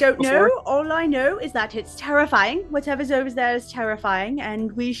 I don't before? know. All I know is that it's terrifying. Whatever's over there is terrifying,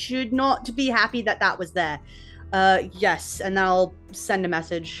 and we should not be happy that that was there. Yes, and then I'll send a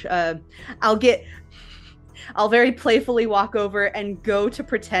message. I'll very playfully walk over and go to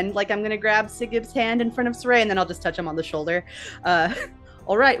pretend like I'm gonna grab Sigib's hand in front of Saray, and then I'll just touch him on the shoulder.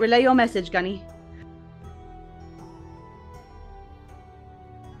 All right, relay your message, Gunny.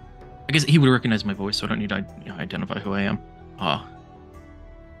 I guess he would recognize my voice, so I don't need to identify who I am.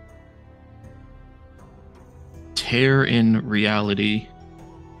 Tear in reality.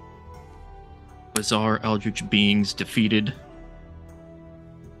 Bizarre eldritch beings defeated.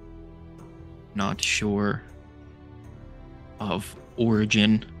 Not sure of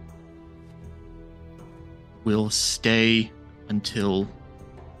origin. Will stay until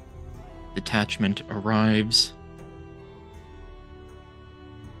detachment arrives.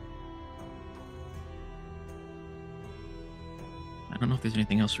 I don't know if there's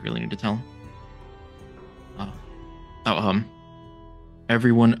anything else we really need to tell him.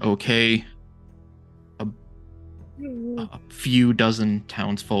 Everyone okay? A few dozen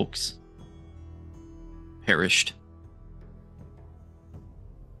townsfolks perished.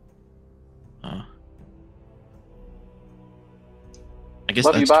 I guess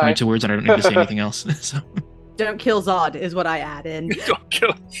Love you, that's bye. 22 words, and I don't need to say anything else. So. Don't kill Zod is what I add in. Don't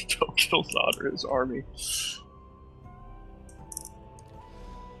kill Zod or his army.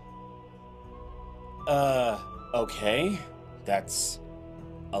 Okay. That's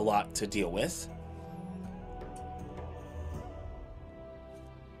a lot to deal with.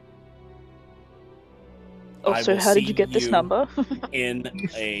 Also, how did you get this number? In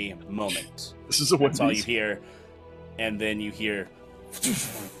a moment. This is a That's all you Windwish. hear. And then you hear...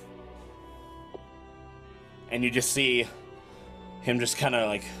 And you just see him just kind of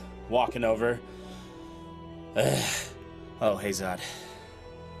like walking over. Oh, hey, Zod.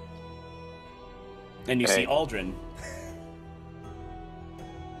 And you see Hey. Aldrin.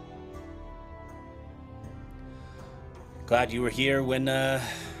 Glad you were here when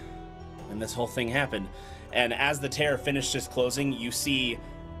this whole thing happened. And as the tear finishes closing, you see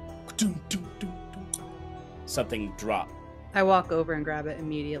something drop. I walk over and grab it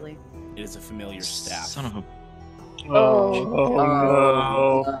immediately. It is a familiar staff. Son of a... Oh.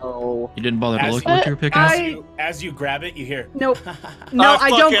 You didn't bother to As look you- at what you were picking up? As you grab it, you hear. Nope. No, I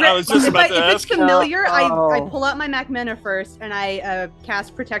don't. I was just If about to it's ask. familiar, I Oh. pull out my Macmena first, and I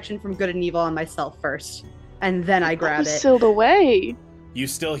cast protection from good and evil on myself first, and then I grab It was it. sealed away. You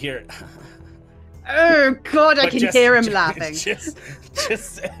still hear. Oh God, I But can hear him laughing. Just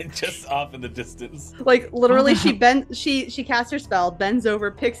off in the distance. Like literally, she casts her spell, bends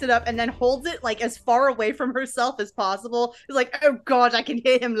over, picks it up, and then holds it like as far away from herself as possible. It's like, oh God, I can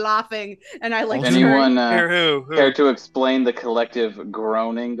hear him laughing, and I like. Anyone Who? care to explain the collective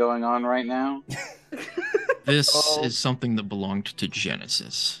groaning going on right now? This is something that belonged to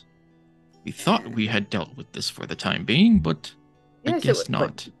Genesis. We thought we had dealt with this for the time being, but I guess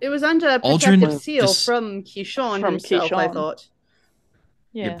not. It was under Aldrin, protective seal this- from Kishon From himself, I Kishon. thought.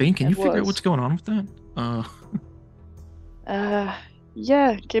 Yeah, Bane, can you figure out what's going on with that?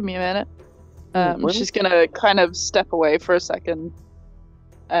 Yeah, give me a minute. She's gonna kind of step away for a second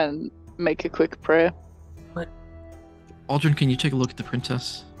and make a quick prayer. Aldrin, can you take a look at the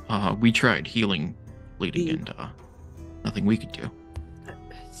princess? We tried healing, bleeding, and nothing we could do.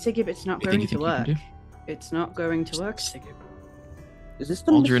 Sigib, it's not Anything going you to think you work. can do? It's not going to work, Sigib. Is this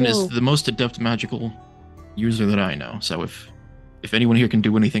the Aldrin is missing- the most adept magical user that I know, so if anyone here can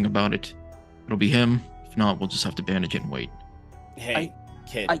do anything about it, it'll be him. If not, we'll just have to bandage it and wait. Hey,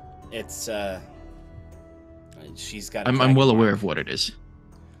 kid, it's she's got. I'm well aware of what it is.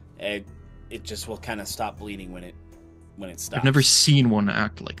 It just will kind of stop bleeding when it stops. I've never seen one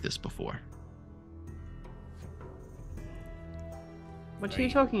act like this before. What are you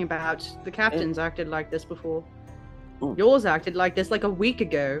talking about? The captain's acted like this before. Ooh. Yours acted like this like a week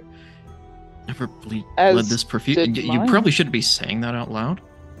ago. Never bled As this profuse. did You mine. probably shouldn't be saying that out loud.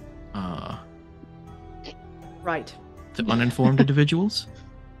 Right. To uninformed individuals.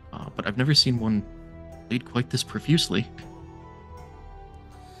 But I've never seen one bleed quite this profusely.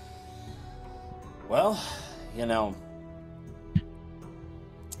 Well, you know,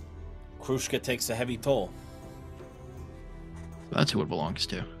 Krushka takes a heavy toll. That's who it belongs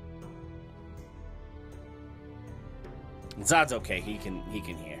to. Zod's okay. He can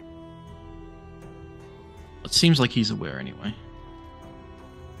hear. It seems like he's aware anyway.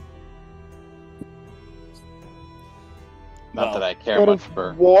 Not that I care God much of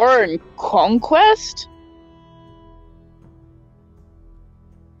for. War and Conquest?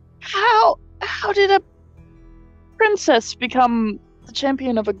 How did a princess become the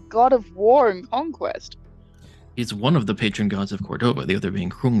champion of a god of war and conquest? He's one of the patron gods of Cordova, the other being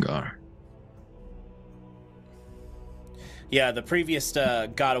Krungar. Yeah, the previous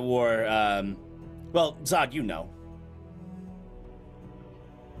God of War. Well, Zod, you know.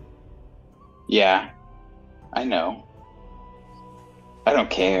 Yeah, I know. I don't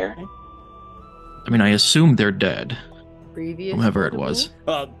care. I mean, I assume they're dead. Previous. Whoever it was.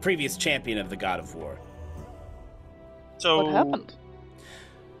 Well, previous champion of the God of War. So What happened?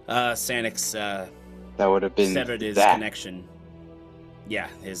 Sanix That would have been severed his that. connection. Yeah,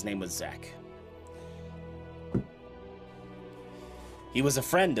 his name was Zach. He was a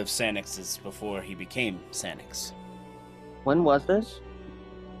friend of Sanix's before he became Sanix. When was this?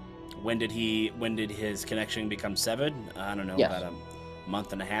 When did his connection become severed? I don't know, Yes. about a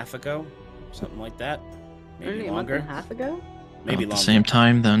month and a half ago, something like that. Maybe Only a month longer. and a half ago? Maybe At longer. the same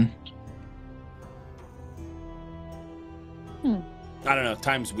time, then. I don't know.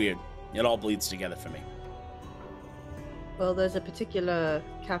 Time's weird. It all bleeds together for me. Well, there's a particular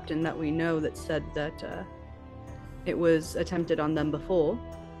captain that we know that said that it was attempted on them before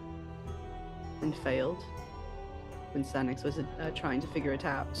and failed when Sanix was trying to figure it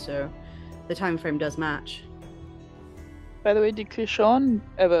out. So the time frame does match. By the way, did Kishon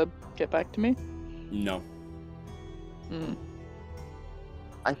ever get back to me? No.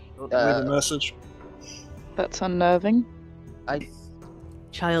 I leave a message. That's unnerving.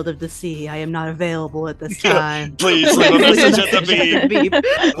 Child of the sea, I am not available at this time. Please leave a message at the beep.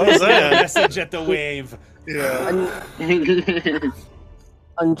 What was that? Message at the wave. Yeah.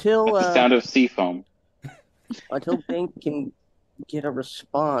 Until The sound of sea foam. until Bink can get a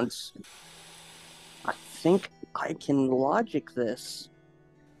response, I think I can logic this.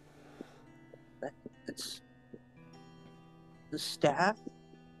 It's the staff,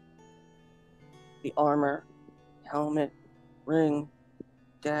 the armor, helmet, ring,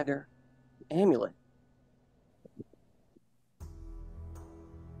 dagger, amulet.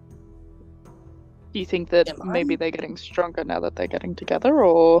 Do you think that Am maybe I- they're getting stronger now that they're getting together,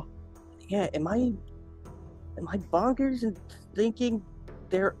 or Yeah, am I bonkers in thinking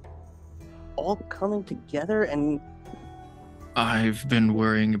they're all coming together and I've been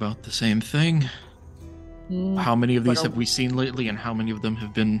worrying about the same thing. How many of these But, have we seen lately, and how many of them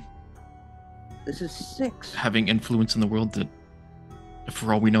have been this is 6? having influence in the world that,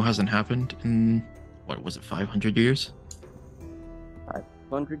 for all we know, hasn't happened in, what was it, 500 years?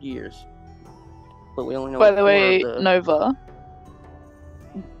 500 years. But we only know by the 4 way, of the... Nova,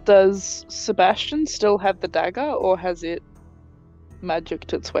 Does Sebastian still have the dagger, or has it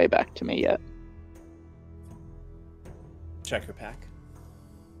magicked its way back to me yet? Check your pack.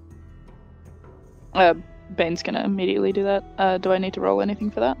 Bane's gonna immediately do that. Do I need to roll anything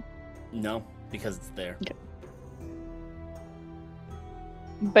for that? No, because it's there. Okay.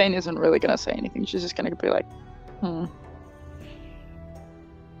 Bane isn't really gonna say anything. She's just gonna be like, I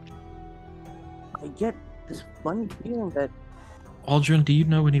get this funny feeling that... Áedgen, do you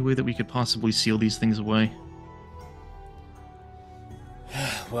know any way that we could possibly seal these things away?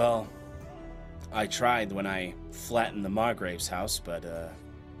 Well, I tried when I flattened the Margrave's house, but it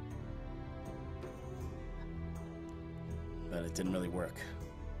didn't really work.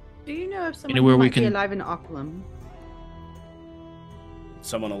 Do you know if someone Anywhere we might be can- alive in Auckland?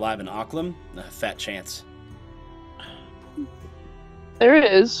 Someone alive in Auckland? Fat chance. there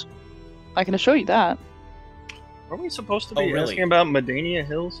is. I can assure you that. Are we supposed to Oh, be really? asking about Medania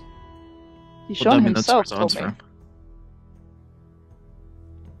Hills? Sean himself that's where told me. Zod's from.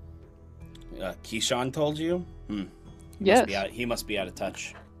 Keyshawn told you? Yes. He must be out of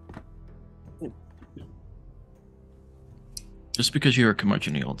touch. Just because you're a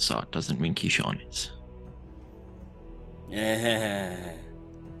curmudgeon old sot doesn't mean Keyshawn is.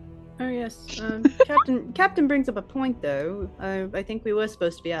 Oh yes, Captain brings up a point though. I think we were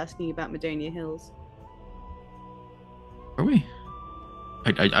supposed to be asking about Medania Hills. Are we?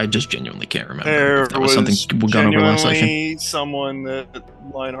 I just genuinely can't remember There if that was was something we got over last session. genuinely someone that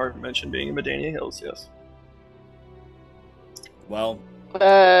Lionheart mentioned being in Medania Hills, yes. Well,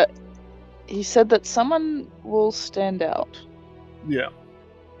 He said that someone will stand out. Yeah.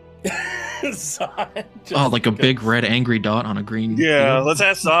 Zod just Oh, like a goes- big red angry dot on a green. Yeah, field? let's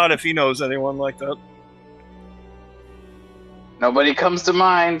ask Zod if he knows anyone like that. Nobody comes to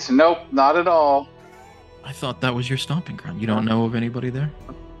mind. Nope, not at all. I thought that was your stomping ground. You don't know of anybody there?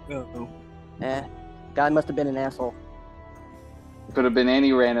 No. Guy must have been an asshole. Could have been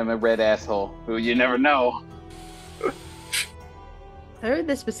any random red asshole who you never know. Oh,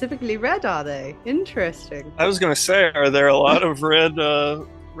 they're specifically red, are they? Interesting. I was gonna say, are there a lot of red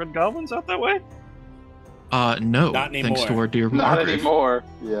goblins out that way? No. Not Thanks to anymore. our dear Not Margaret. anymore.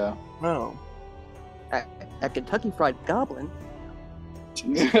 Yeah. No. At Kentucky Fried Goblin.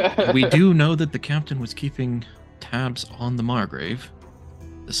 We do know that the captain was keeping tabs on the Margrave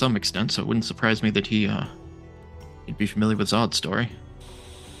to some extent, so it wouldn't surprise me that he'd be familiar with Zod's story.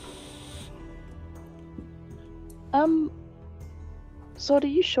 Zod, are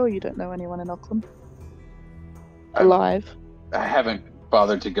you sure you don't know anyone in Auckland? Alive? I haven't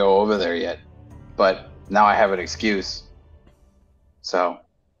bothered to go over there yet, but now I have an excuse. So,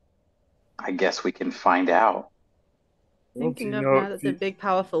 I guess we can find out. Thinking of You know, now that the big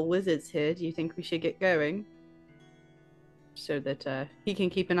powerful wizard's here, do you think we should get going? So that he can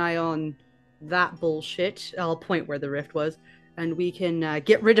keep an eye on that bullshit. I'll point where the rift was. And we can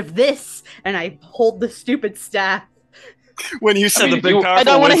get rid of this. And I hold the stupid staff. When you said mean, the if big you- powerful I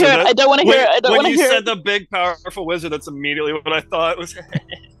don't want to wizard, hear it. that- I don't want to hear it. I don't when want to you hear said it. the big powerful wizard, that's immediately what I thought was.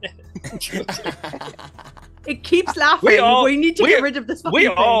 It keeps laughing. We all- we need to we- get rid of this fucking we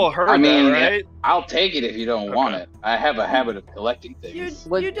thing. all heard I mean, that, right? I'll take it if you don't want Okay. it. I have a habit of collecting You, things.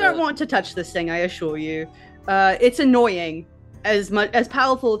 Was you don't the- want to touch this thing, I assure you. It's annoying. As much as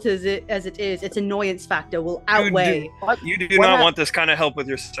powerful as it is, its annoyance factor will outweigh. You do What not hap- want this kind of help with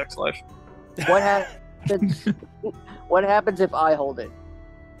your sex life. What happens? What happens if I hold it?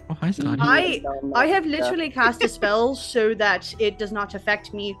 Oh, hi, Zod. I have literally cast a spell so that it does not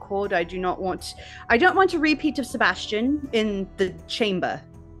affect me, Cord. I don't want a repeat of Sebastian in the chamber.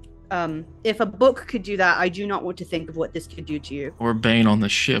 If a book could do that, I do not want to think of what this could do to you. Or Bane on the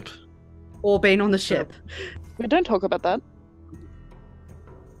ship. Or Bane on the ship. We don't talk about that.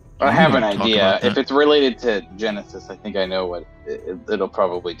 I have an Talk idea. about If that. it's related to Genesis, I think I know what it'll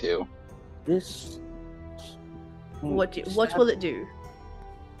probably do. This. What will it do?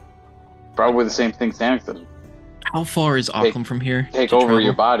 Probably the same thing Sam said. How far is Auckland from here? Take to over travel?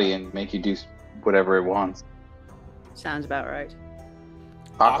 your body and make you do whatever it wants. Sounds about right.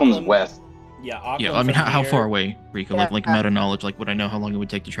 Auckland's Auckland- west. Yeah, Auckland Yeah, I mean, from how here, far away, Rico? Yeah. Like meta knowledge, like would I know how long it would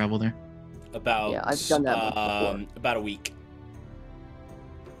take to travel there? About Yeah, I've done that before. about a week.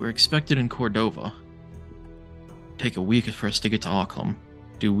 We're expected in Cordova. Take a week for us to get to Auckland.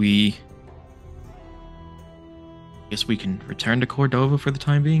 Do we... Guess we can return to Cordova for the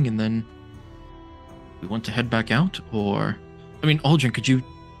time being, and then we want to head back out, or... I mean, Áedgen, could you...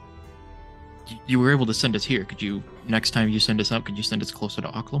 You were able to send us here. Could you, next time you send us out, could you send us closer to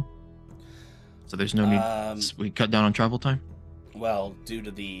Auckland? So there's no need... we cut down on travel time? Well, due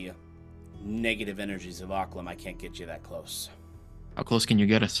to the negative energies of Auckland, I can't get you that close. How close can you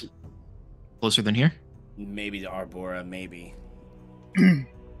get us? Closer than here? Maybe to Arbora, maybe.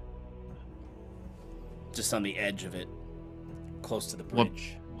 Just on the edge of it. Close to the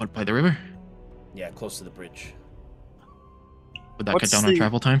bridge. What, by the river? Yeah, close to the bridge. Would that cut down on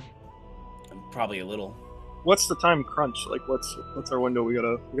travel time? Probably a little. What's the time crunch? Like, what's our window? We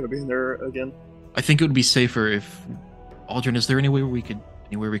gotta be in there again. I think it would be safer if Aldrin. Is there anywhere we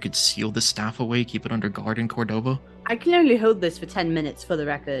could seal the staff away, keep it under guard in Cordova? I can only hold this for 10 minutes for the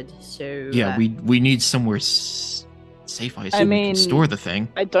record, so... Yeah, we need somewhere safe, I assume, we can store the thing.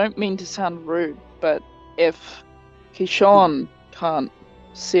 I don't mean to sound rude, but if Kishon can't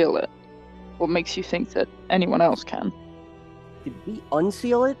seal it, what makes you think that anyone else can? Did we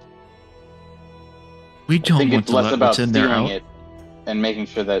unseal it? We I don't think want it's to less let about what's in there stealing out. it and making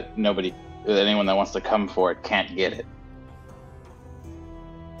sure that anyone that wants to come for it can't get it.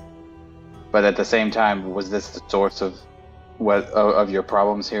 But at the same time, was this the source of your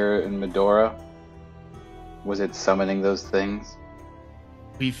problems here in Medora? Was it summoning those things?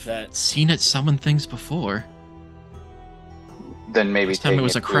 We've seen it summon things before. Then maybe Last time it taking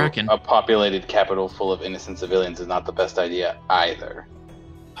was a to kraken. a populated capital full of innocent civilians is not the best idea either.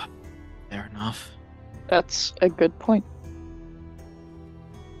 Fair enough. That's a good point.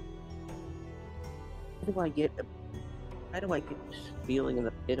 Why do I get this feeling in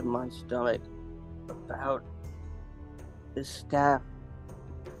the pit of my stomach about this staff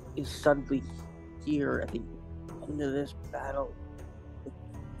is suddenly here at the end of this battle? It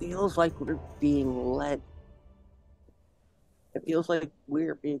feels like we're being led. It feels like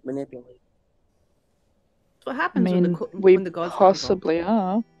we're being manipulated. That's what I happens mean, when we the gods possibly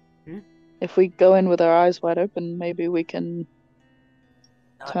are. Hmm? If we go in with our eyes wide open, maybe we can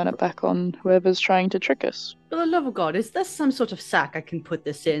turn it back on whoever's trying to trick us. For the love of God, is there some sort of sack I can put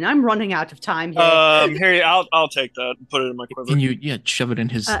this in? I'm running out of time here. Harry, I'll take that and put it in my quiver. Can you, shove it in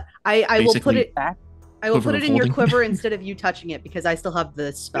his... I will put it... back. I will quiver put of it in your holding? quiver instead of you touching it because I still have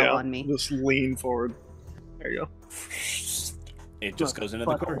the spell on me. Just lean forward. There you go. It just goes into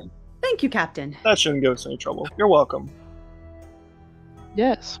the quiver. Thank you, Captain. That shouldn't give us any trouble. You're welcome.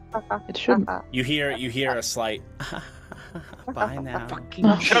 Yes, it shouldn't. You hear a slight bye now.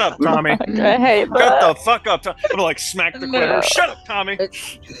 Shut up, Tommy. Hey, Shut the fuck up, Tommy. I'm gonna smack the quiver. No. Shut up, Tommy.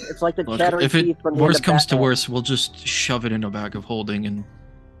 It's like the Look, chattering if it teeth from the worse end of comes to Batman. worse, we'll just shove it in a bag of holding, and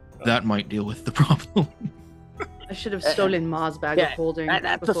that might deal with the problem. I should have stolen Ma's bag of holding.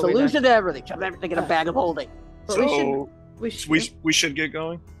 That's the before we solution left. to everything. Shove everything in a bag of holding. But So we should get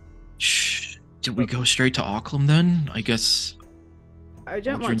going. Shh. Did we go straight to Auckland then? I guess I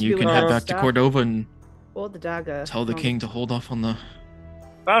don't want Aldrin, to you be can without head the back to staff Cordova and or the dagger. tell the king to hold off on the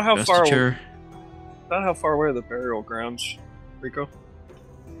About how far investiture. away are the burial grounds, Rico?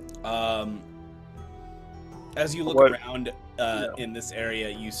 As you look What? around in this area,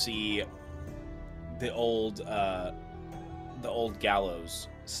 you see the old gallows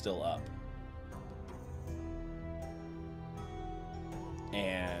still up,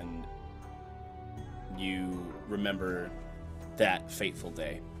 and you remember that fateful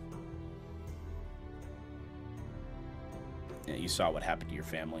day. Yeah, you saw what happened to your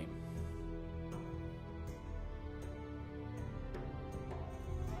family.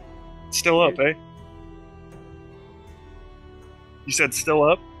 Still up, eh? You said still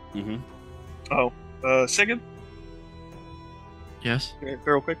up? Mm-hmm. Oh, Sigib? Yes. Okay,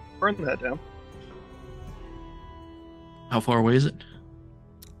 real quick, burn that down. How far away is it?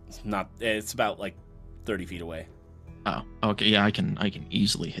 It's about like 30 feet away. Oh, okay. Yeah, I can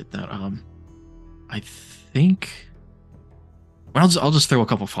easily hit that. I think. Well, I'll just throw a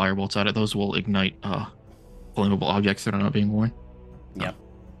couple firebolts at it. Those will ignite flammable objects that are not being worn. Yeah.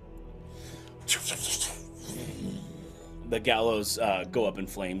 The gallows go up in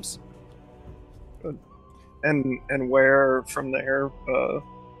flames. And where from there were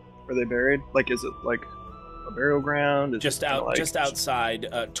they buried? Like, is it like a burial ground? Is Just it kinda just outside,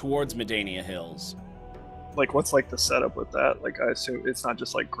 towards Medania Hills. Like, what's like the setup with that? Like, I assume it's not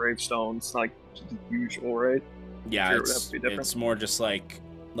just like gravestones, it's like the usual, right? Yeah, Sure, it would have to be different. it's more just like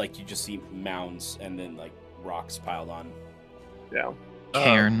you just see mounds and then like rocks piled on. Yeah.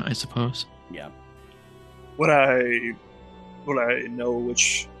 Cairn, I suppose. Yeah. Would I know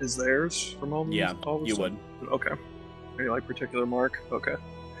which is theirs from all? Yeah, all this you stuff? would. Okay. Any like particular mark? Okay.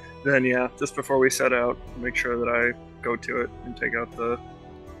 Then yeah, just before we set out, make sure that I go to it and take out the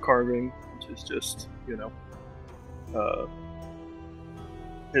carving, which is just,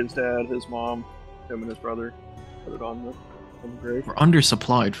 his dad, his mom, him and his brother. Put it on the grave. We're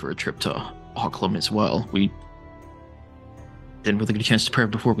undersupplied for a trip to Auckland as well. We didn't really get a chance to prepare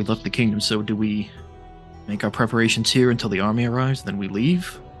before we left the kingdom, so do we make our preparations here until the army arrives, then we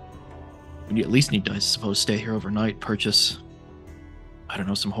leave. We at least need to, I suppose, stay here overnight, purchase, I don't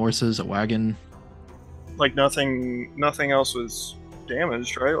know, some horses, a wagon. Like nothing else was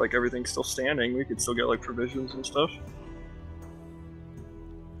damaged, right? Like everything's still standing. We could still get like provisions and stuff.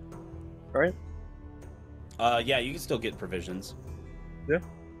 Right? Yeah, you can still get provisions. Yeah.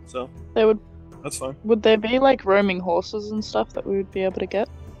 So They would. that's fine. Would there be like roaming horses and stuff that we would be able to get?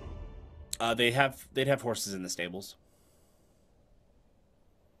 They'd have horses in the stables.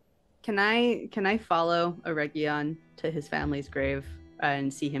 Can I follow Aregion to his family's grave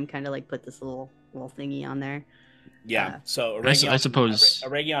and see him kind of like put this little thingy on there? Yeah. So I suppose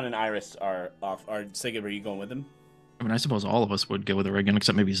Aregion and Iris are off. Are Sigib, are you going with them? I mean, I suppose all of us would go with Aregion,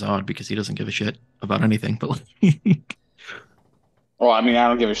 except maybe Zod, because he doesn't give a shit about anything. But like, Well, I mean, I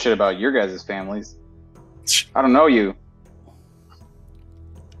don't give a shit about your guys' families. I don't know you.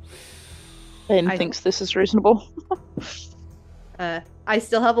 Ben I- thinks this is reasonable. I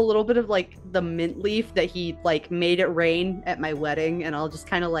still have a little bit of like the mint leaf that he like made it rain at my wedding, and I'll just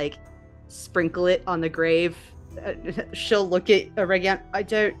kind of like sprinkle it on the grave. She'll look at Aregion. I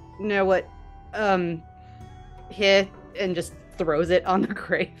don't know what here, and just throws it on the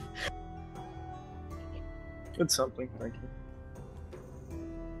grave. It's something. Thank you.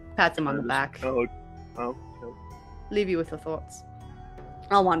 Pats him on the back. Oh, okay. Leave you with the thoughts.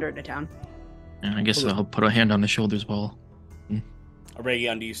 I'll wander into town. and I guess I'll put a hand on his shoulders while.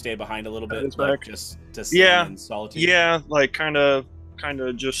 Aregion, do you stay behind a little bit, his like back. just to stand in solitude? Yeah, like kind of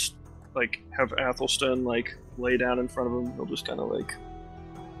just like have Athelstan like lay down in front of him. He'll just kind of like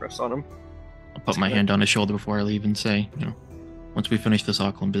press on him. I'll put my hand on his shoulder before I leave and say, once we finish this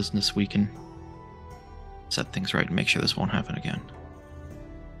Auckland business, we can set things right and make sure this won't happen again.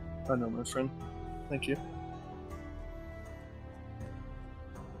 I know, my friend. Thank you.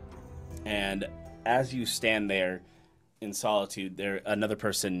 And as you stand there in solitude, another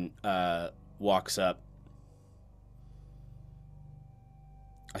person walks up.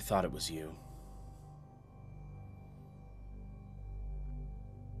 I thought it was you.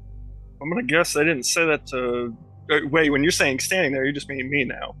 I'm gonna guess they didn't say that to. Wait, when you're saying standing there, you just mean me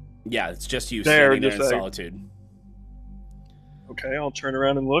now. Yeah, it's just you There, standing there in just like- solitude. Okay, I'll turn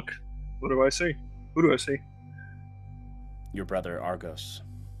around and look. What do I see? Who do I see? Your brother Argos.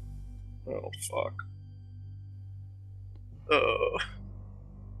 Oh fuck.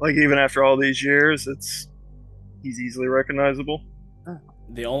 Like even after all these years, he's easily recognizable.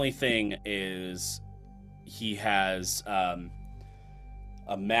 The only thing is he has a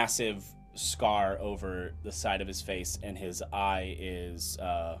massive scar over the side of his face, and his eye is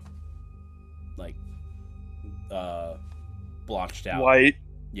blotched out. White.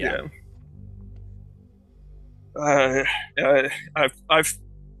 Yeah.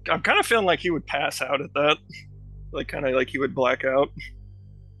 I'm kind of feeling like he would pass out at that, like kind of like he would black out.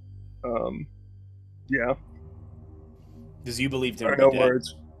 Yeah. Because you believed him There to are be no dead.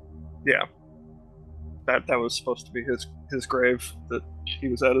 words. Yeah. That was supposed to be his grave that he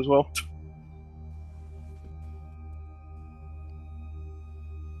was at as well.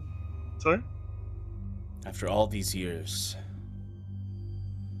 Sorry? After all these years,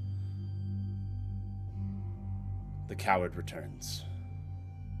 the coward returns.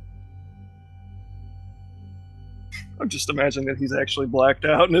 I'm just imagining that he's actually blacked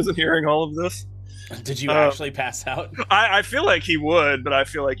out and isn't hearing all of this. Did you actually pass out? I feel like he would, but I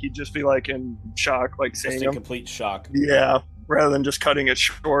feel like he'd just be like in shock, like Just seeing in him. complete shock. Yeah, rather than just cutting it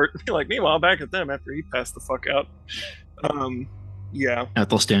short. Like, meanwhile, back at them after he passed the fuck out. Yeah.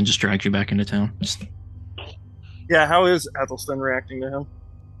 Athelstan just dragged you back into town. Yeah, how is Athelstan reacting to him?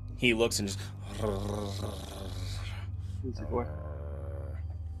 He looks and just. Easy boy.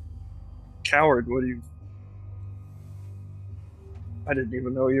 Coward, what do you... I didn't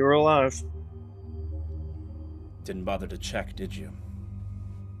even know you were alive. Didn't bother to check, did you?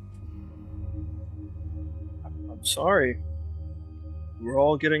 I'm sorry. We were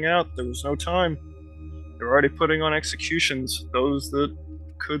all getting out. There was no time. They were already putting on executions. Those that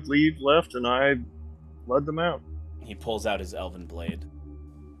could leave left, and I led them out. He pulls out his elven blade.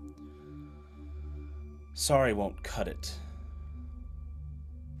 Sorry won't cut it.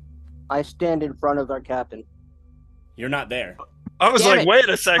 I stand in front of our captain. You're not there. I was Damn like, it. wait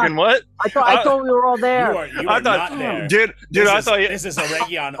a second, what? I thought we were all there. You I are thought, not there. dude, I thought this is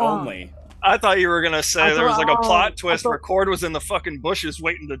Aregion only. I thought you were gonna say I there was like a thought- plot I twist thought- where Cord was in the fucking bushes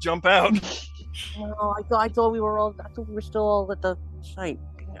waiting to jump out. No, I thought we were still all at the site.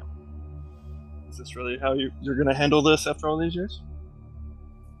 Damn. Is this really how you're gonna handle this after all these years?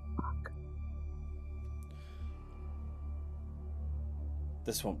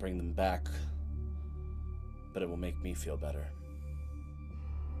 This won't bring them back. but it will make me feel better.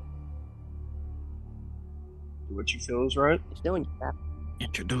 Do what you feel is right. He's doing that.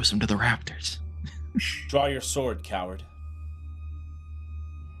 Introduce him to the raptors. Draw your sword, coward.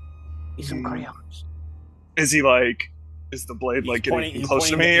 He's some crayons. Is he like? Is the blade like getting close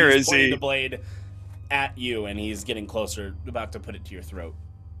to me, or is he? The blade at you, and he's getting closer, about to put it to your throat.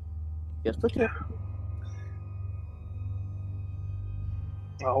 Yes, look here.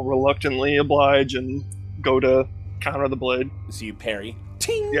 I'll reluctantly oblige and go to counter the blade. So you parry.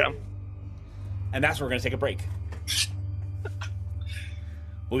 Ting! Yeah. And that's where we're going to take a break.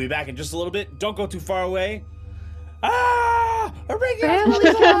 We'll be back in just a little bit. Don't go too far away. Ah!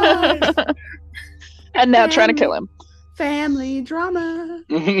 Aregion! And now trying to kill him. Family drama.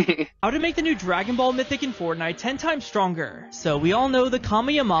 How to make the new Dragon Ball Mythic in Fortnite 10 times stronger. So we all know the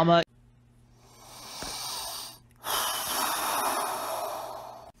Kamiyamama.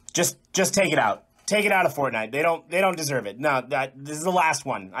 Just take it out. Take it out of Fortnite. They don't deserve it. No, this is the last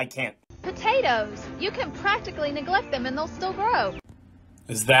one. I can't. Potatoes. You can practically neglect them and they'll still grow.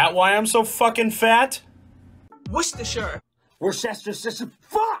 Is that why I'm so fucking fat? Worcestershire. Worcestershire.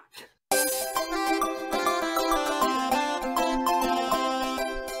 Fuck!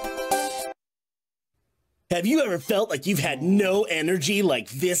 Have you ever felt like you've had no energy like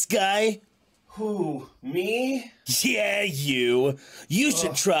this guy? Who, me? Yeah, you. You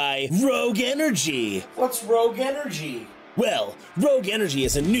should try Rogue Energy. What's Rogue Energy? Well, Rogue Energy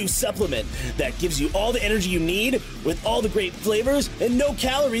is a new supplement that gives you all the energy you need with all the great flavors and no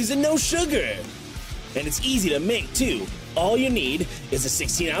calories and no sugar. And it's easy to make, too. All you need is a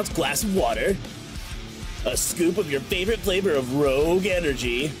 16-ounce glass of water, a scoop of your favorite flavor of Rogue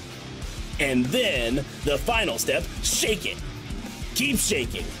Energy, and then the final step, shake it. Keep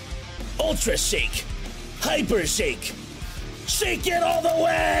shaking. Ultra shake. Hyper shake. Shake it all the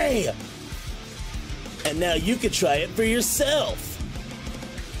way! And now you can try it for yourself.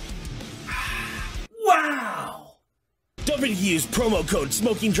 Wow! Don't forget to use promo code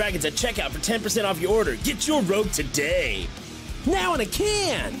Smoking Dragons at checkout for 10% off your order. Get your Rogue today. Now in a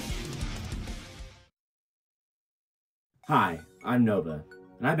can! Hi, I'm Nova,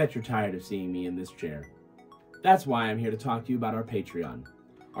 and I bet you're tired of seeing me in this chair. That's why I'm here to talk to you about our Patreon.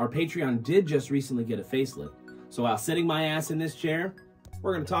 Our Patreon did just recently get a facelift, so while sitting my ass in this chair,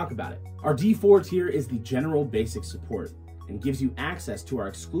 we're going to talk about it. Our D4 tier is the general basic support and gives you access to our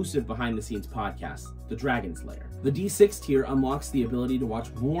exclusive behind-the-scenes podcast, The Dragon's Lair. The D6 tier unlocks the ability to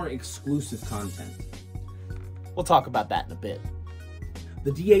watch more exclusive content. We'll talk about that in a bit.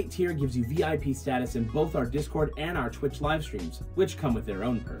 The D8 tier gives you VIP status in both our Discord and our Twitch live streams, which come with their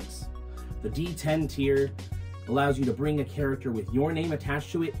own perks. The D10 tier allows you to bring a character with your name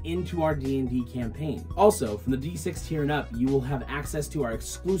attached to it into our D&D campaign. Also, from the D6 tier and up, you will have access to our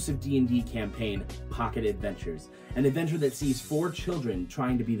exclusive D&D campaign, Pocket Adventures, an adventure that sees 4 children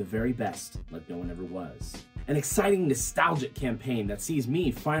trying to be the very best, like no one ever was. An exciting, nostalgic campaign that sees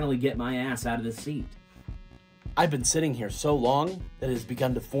me finally get my ass out of the seat. I've been sitting here so long that it has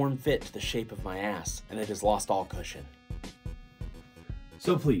begun to form fit to the shape of my ass, and it has lost all cushion.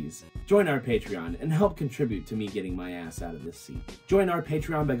 So please, join our Patreon and help contribute to me getting my ass out of this seat. Join our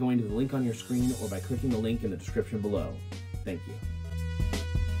Patreon by going to the link on your screen or by clicking the link in the description below. Thank you.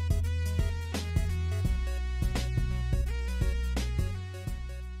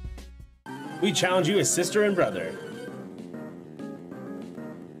 We challenge you as sister and brother.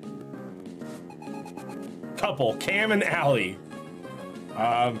 Couple, Cam and Allie.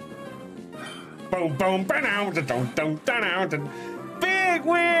 Boom, boom, big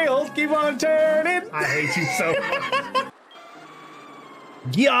wheels keep on turning. I hate you so much.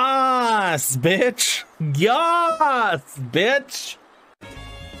 Yas, bitch. Yas, bitch.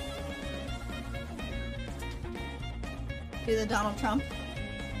 Do the Donald Trump.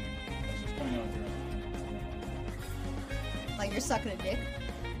 Like you're sucking a dick.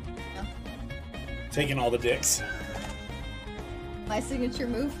 No. Taking all the dicks. My signature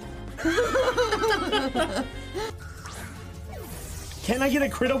move. Can I get a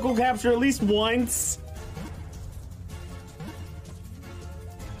critical capture at least once?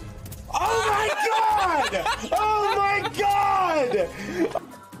 Oh my god! Oh my god!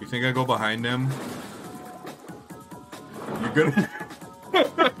 You think I go behind him? You're gonna...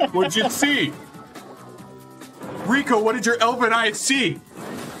 What'd you see? Rico, what did your elven eyes see?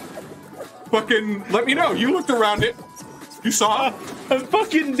 Fucking let me know. You looked around it. You saw? I'm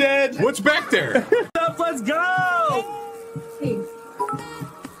fucking dead. What's back there? Let's go!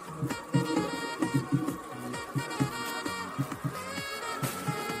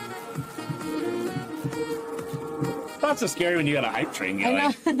 Not so scary when you got a hype train going.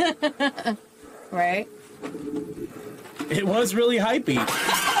 I know. Right? It was really hypey.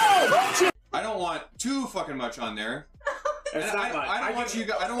 I don't want too fucking much on there. That's not much. I don't want you.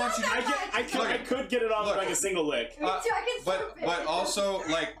 I don't want you. I could get it off with like a single lick. But also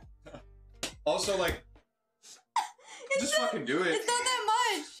like, just fucking do it. It's not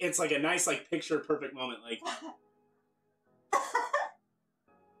that much. It's like a nice like picture perfect moment. Like.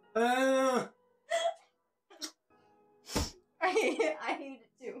 I hate it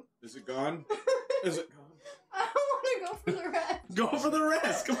too. Is it gone? Is it gone? I don't want to go for the rest. Go for the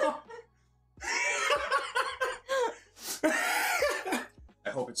rest. Come on. I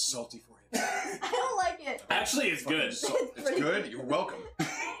hope it's salty for you. I don't like it. Actually, it's good. It's good. You're welcome.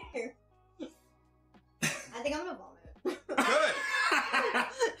 I think I'm gonna vomit. Good.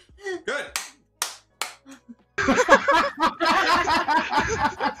 Good.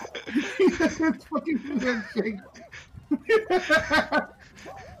 It's fucking milkshake.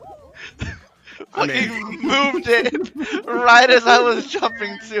 Fucking moved it right as I was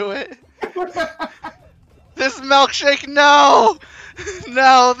jumping to it. This milkshake, no!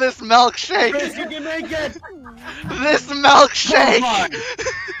 No, this milkshake! Chris, you can make it! This milkshake!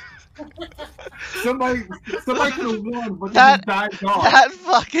 Somebody could have won, but that, they just died off. That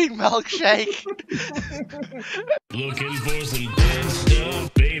fucking milkshake! Looking for some dead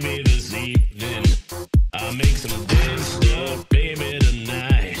stuff, baby, this evening. I'll make some dead stuff, baby,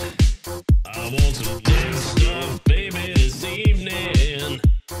 tonight. I want some dead stuff, baby, this evening.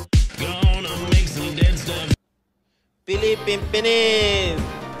 Gonna make some dead stuff. Billy Pimpinin!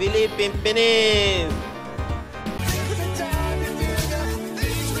 Billy Pimpinin!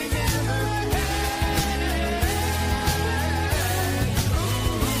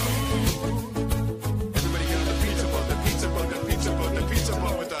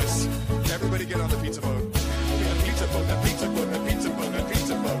 Everybody get on the pizza boat. The pizza boat, the pizza boat, the pizza boat, the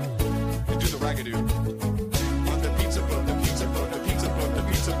pizza boat. You do the ragadoo. On the pizza boat, the pizza boat, the pizza boat, the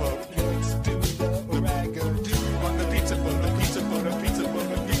pizza boat. Let's do the ragadoo. On the pizza boat, the pizza boat, the pizza boat,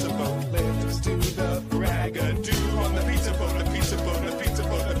 the pizza boat. Let's do the ragadoo. On the pizza boat, the pizza boat, the pizza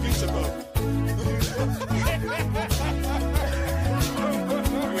boat, the pizza boat.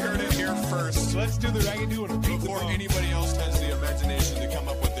 We heard it here first. Let's do the ragadoo on a pizza boat. Before anybody else has the imagination to come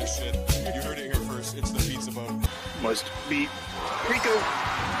up with this shit. You heard it here first. It's the pizza boat. Must be Rico.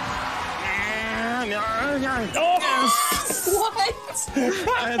 What?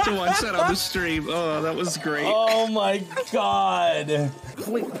 I had to watch that on the stream. Oh, that was great. Oh my god.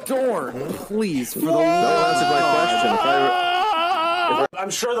 Dorn, please, for the love. That's a great question. I'm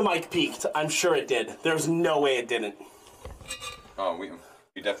sure the mic peaked. I'm sure it did. There's no way it didn't. Oh, we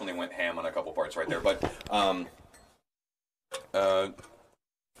definitely went ham on a couple parts right there, but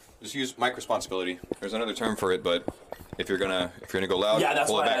just use mic responsibility. There's another term for it, but if you're gonna go loud, Yeah, that's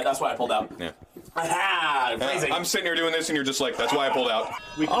pull it back. that's why I pulled out. Yeah. Aha! Phrasing. I'm sitting here doing this, and you're just like, that's why I pulled out.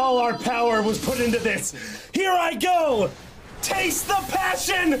 All our power was put into this. Here I go! Taste the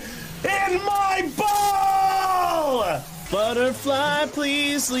passion in my ball! Butterfly,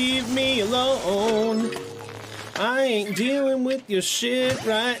 please leave me alone. I ain't dealing with your shit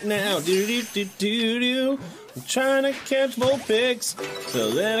right now. Do-do-do-do-do. I'm trying to catch more picks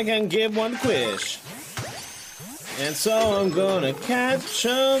so that I can give one quish. And so I'm gonna catch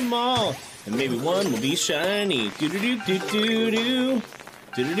them all. And maybe one will be shiny. Do-do-do-do-do-do.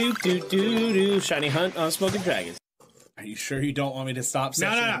 Do-do-do-do-do-do. Shiny hunt on smoking dragons. Are you sure you don't want me to stop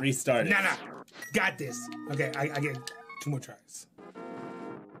session and restart it? No. Got this. Okay, I get 2 more tries.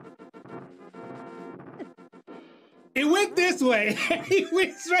 It went this way. He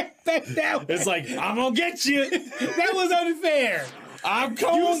went straight back down. It's like, I'm gonna get you. That was unfair. I'm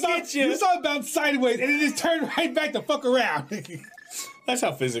gonna get you. You saw it bounce sideways and it just turned right back the fuck around. That's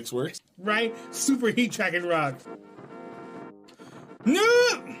how physics works. Right? Super heat tracking rock. No!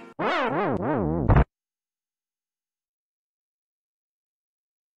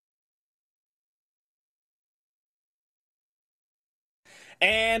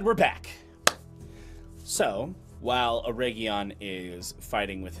 And we're back. So, while Aregion is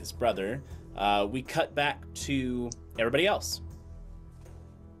fighting with his brother, we cut back to everybody else.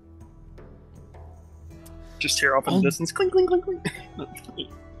 Just hear off in the distance. Clink, clink, clink, clink.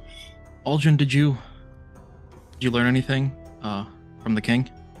 Áedgen, did you learn anything from the king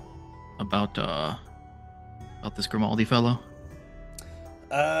about this Grimaldi fellow?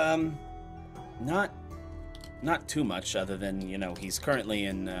 Not too much, other than, you know, he's currently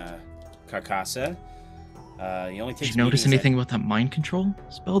in Carcassa. He only takes. Did you notice anything about that mind control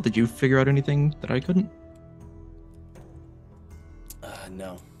spell? Did you figure out anything that I couldn't?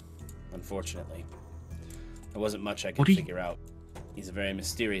 No, unfortunately. There wasn't much I could figure out. He's a very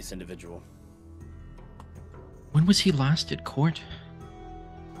mysterious individual. When was he last at court?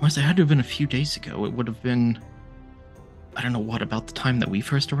 Unless it had to have been a few days ago. It would have been... I don't know what, about the time that we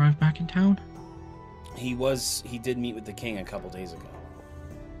first arrived back in town? He did meet with the king a couple days ago.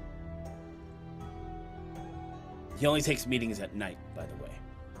 He only takes meetings at night, by the way.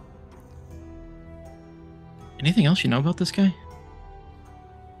 Anything else you know about this guy?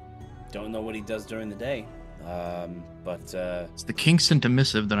 Don't know what he does during the day. But the king sent a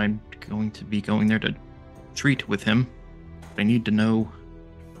missive that I'm going to be going there to treat with him. But I need to know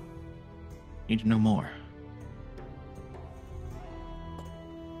more.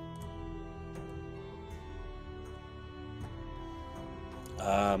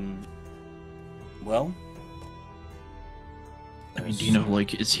 Well, I mean, do you know,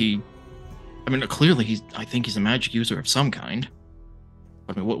 like, is he... I mean, clearly I think he's a magic user of some kind.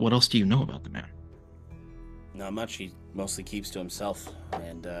 I mean, what else do you know about the man? Not much. He mostly keeps to himself,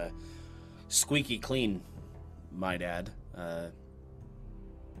 and squeaky clean, might add. There's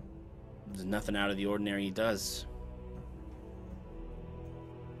nothing out of the ordinary he does.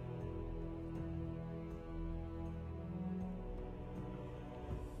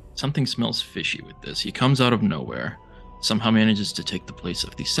 Something smells fishy with this. He comes out of nowhere, somehow manages to take the place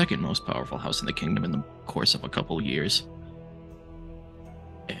of the second most powerful house in the kingdom in the course of a couple years.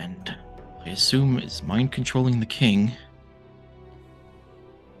 And I assume is mind controlling the king.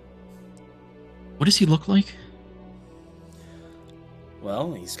 What does he look like?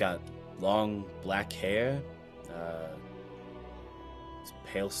 Well, he's got long black hair,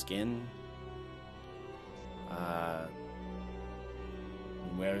 pale skin,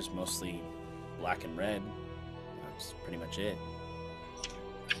 he wears mostly black and red. That's pretty much it.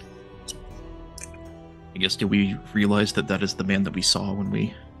 I guess, did we realize that that is the man that we saw when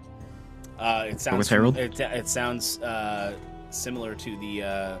we It sounds with Harold? It sounds similar to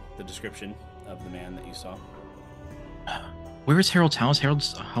the description of the man that you saw. Where is Harold's house?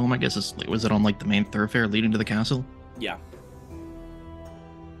 Harold's home, I guess, was it on like the main thoroughfare leading to the castle? Yeah.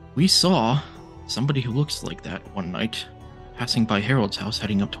 We saw somebody who looks like that one night passing by Harold's house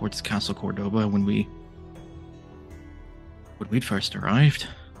heading up towards Castle Cordoba when we'd first arrived.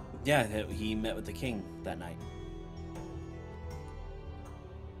 Yeah, he met with the king that night.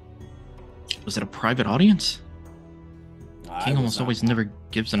 Was it a private audience? King almost not- always never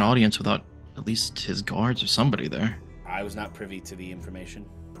gives an audience without at least his guards or somebody there. I was not privy to the information.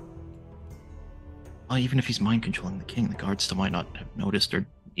 Well, even if he's mind controlling the king, the guards still might not have noticed or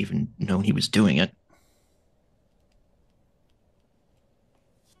even known he was doing it.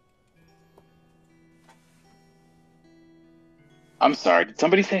 I'm sorry, did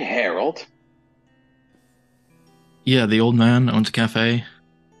somebody say Harold? Yeah, the old man owns a cafe.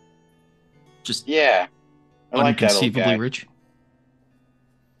 Just Yeah. I like that old unconceivably guy. rich.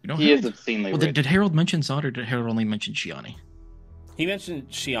 You know, He is Harold? obscenely Well, rich. did Harold mention Zod or did Harold only mention Gianni? He mentioned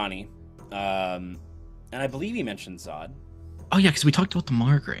Shiani, and I believe he mentioned Zod. Oh yeah, because we talked about the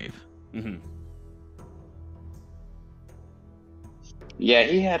Margrave. Mm-hmm. Yeah,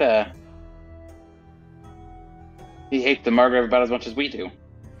 he had a... He hates the Margrave about as much as we do.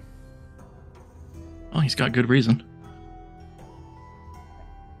 Oh, he's got good reason.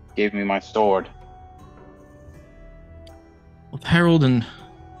 Gave me my sword. Well, if Harold and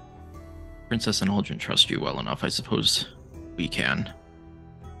Princess and Áedgen trust you well enough, I suppose we can.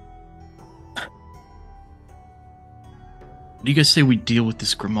 Do you guys say we deal with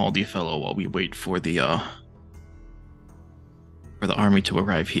this Grimaldi fellow while we wait for the army to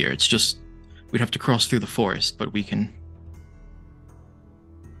arrive here? It's just we'd have to cross through the forest, but we can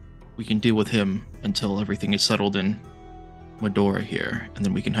deal with him until everything is settled in Medora here, and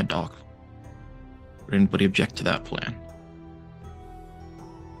then we can head off. Would anybody object to that plan?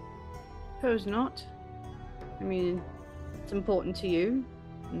 Suppose not. I mean, it's important to you.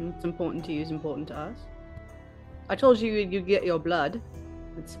 And it's important to you is important to us. I told you you'd get your blood.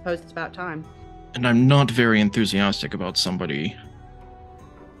 I suppose it's about time. And I'm not very enthusiastic about somebody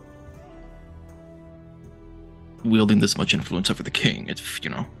wielding this much influence over the king. It's, you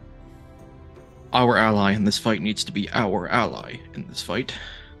know, our ally in this fight needs to be our ally in this fight.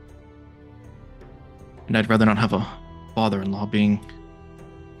 And I'd rather not have a father-in-law being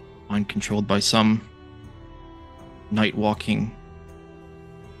mind-controlled by some night-walking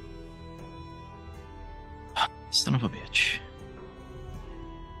son of a bitch.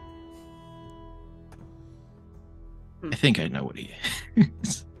 I think I know what he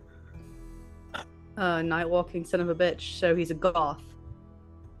is. Night walking son of a bitch, so he's a goth.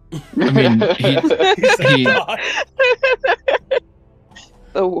 I mean, he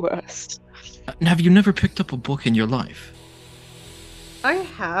The worst. Have you never picked up a book in your life? I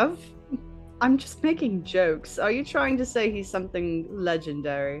have. I'm just making jokes. Are you trying to say he's something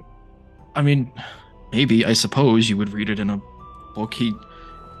legendary? I mean, maybe, I suppose you would read it in a book. He...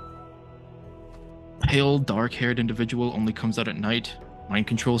 Pale, dark-haired individual, only comes out at night, mind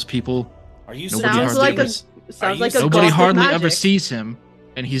controls people. Are you Nobody sounds like a Nobody god of hardly magic. ever sees him,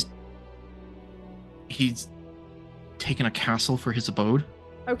 and he's taken a castle for his abode.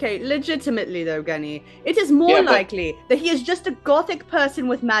 Okay, legitimately though, Gunny, it is more Yeah, but- likely that he is just a gothic person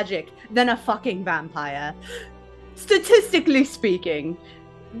with magic than a fucking vampire. Statistically speaking,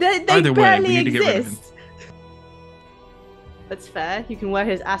 they Either way, we barely need to get rid of him. exist. That's fair. You can wear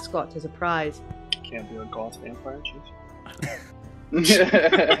his ascot as a prize. Can't be a goth vampire,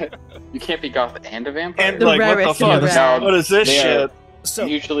 jeez. You can't be goth and a vampire. And like, what the fuck? What is this They are shit? So,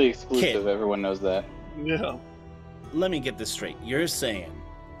 mutually exclusive. Kid. Everyone knows that. Yeah. Let me get this straight. You're saying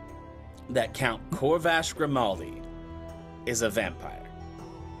that Count Corvash Grimaldi is a vampire?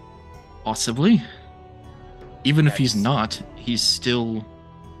 Possibly. Even if he's not, he's still...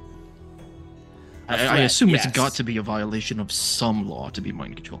 I threat, assume yes. it's got to be a violation of some law to be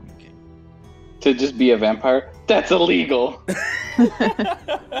mind controlling the king. To just be a vampire, that's illegal.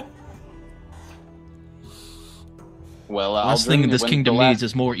 Well, Last thing this kingdom needs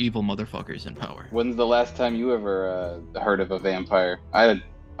is more evil motherfuckers in power. When's the last time you ever heard of a vampire? I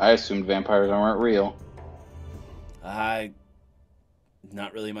assumed vampires weren't real. Not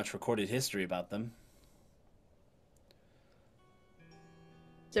really much recorded history about them.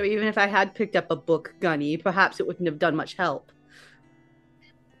 So even if I had picked up a book, Gunny, perhaps it wouldn't have done much help.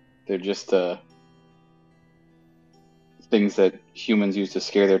 They're just things that humans use to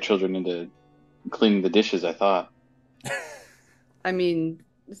scare their children into cleaning the dishes, I thought. I mean,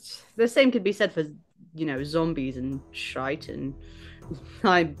 the same could be said for, zombies and shite, and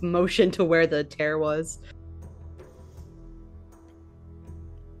I motioned to where the tear was.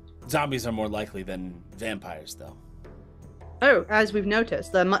 Zombies are more likely than vampires, though. Oh, as we've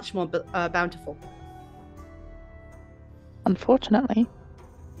noticed, they're much more bountiful. Unfortunately.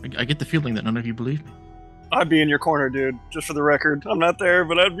 I get the feeling that none of you believe me. I'd be in your corner, dude. Just for the record, I'm not there,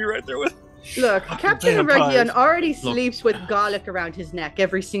 but I'd be right there with. Look, Captain vampires. Aregion already sleeps with garlic around his neck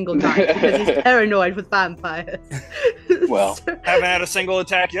every single night because he's paranoid with vampires. Well, haven't had a single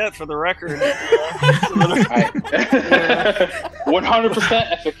attack yet, for the record.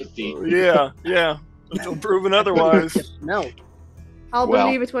 100% efficacy. Yeah. Until proven otherwise. No. I'll Well.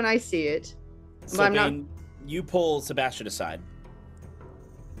 believe it when I see it. So, But I'm not. Bane, you pull Sebastian aside.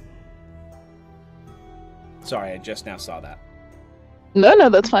 Sorry, I just now saw that. No,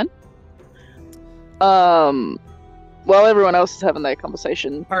 that's fine. While everyone else is having their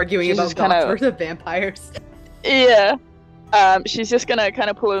conversation, Arguing she's about just kinda- gods versus vampires. Yeah. She's just gonna kind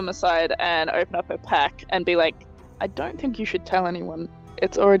of pull him aside and open up her pack and be like, I don't think you should tell anyone.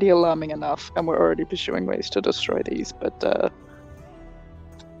 It's already alarming enough, and we're already pursuing ways to destroy these, but,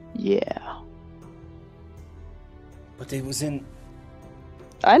 yeah. But it was in...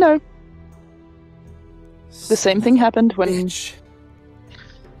 I know. The same thing happened when Bitch.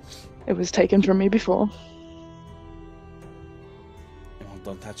 it was taken from me before. Well,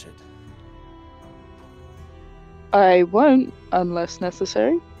 don't touch it. I won't, unless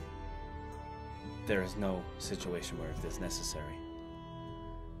necessary. There is no situation where it is necessary.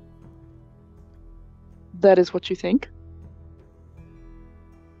 That is what you think?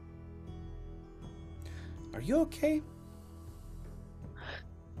 Are you okay?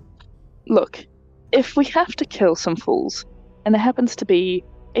 Look, if we have to kill some fools, and there happens to be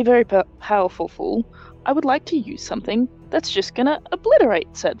a very powerful fool, I would like to use something that's just gonna obliterate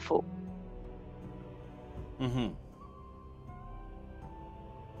said fool. Mm-hmm.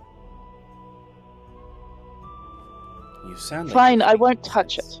 You sound like... Fine, you're I making won't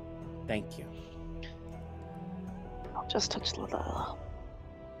touch sense. it. Thank you. I'll just touch the leather.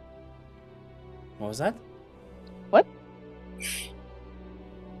 What was that? What?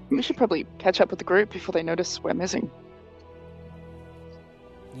 We should probably catch up with the group before they notice we're missing.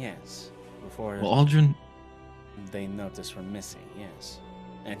 Yes. Before Well, Aldrin, they notice we're missing, yes.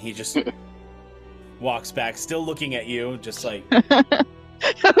 And he just walks back, still looking at you, just like... Like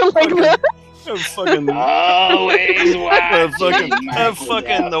that? Fucking Always that fucking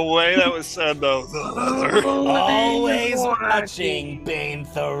the way that was said though. Always watching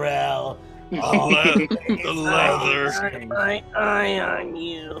Bainthaurel. The leather. Eye on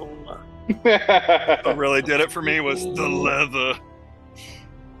you. What really did it for me was the leather.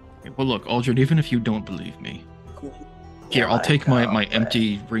 well, look, Aldrin, even if you don't believe me, here, I'll take my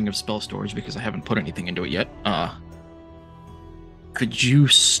empty ring of spell storage because I haven't put anything into it yet. Could you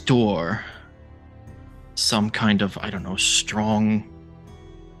store some kind of, I don't know, strong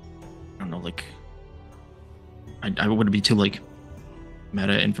don't know, like, I wouldn't be too, like,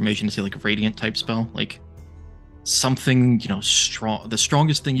 meta information to say, like, a radiant type spell. Like, something, you know, strong, the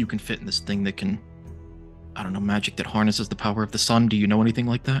strongest thing you can fit in this thing that can, I don't know, magic that harnesses the power of the sun. Do you know anything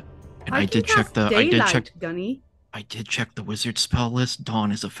like that? And I did check the, Gunny. I did check the wizard spell list.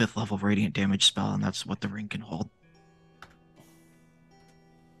 Dawn is a 5th level radiant damage spell, and that's what the ring can hold.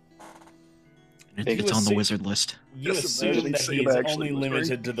 It's on the wizard list. You assume that he's only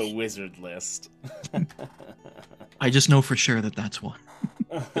limited to the wizard list. I just know for sure that that's one.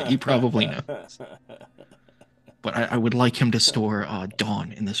 He probably knows. But I would like him to store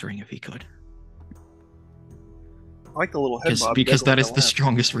Dawn in this ring if he could. I like the little head bob. Because that is the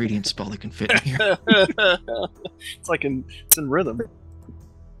strongest radiant spell that can fit in here. It's like it's in rhythm.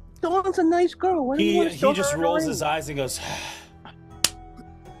 Dawn's a nice girl. Why do you want to He just rolls his eyes and goes,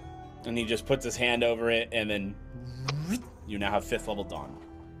 and he just puts his hand over it, and then you now have 5th level Dawn.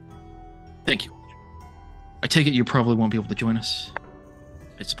 Thank you. I take it you probably won't be able to join us.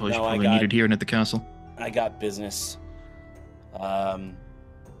 I suppose you're probably needed here and at the castle. I got business.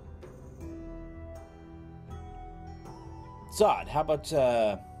 Zod, how about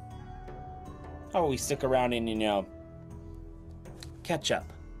we stick around and, you know, catch up?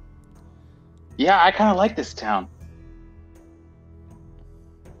 Yeah, I kind of like this town.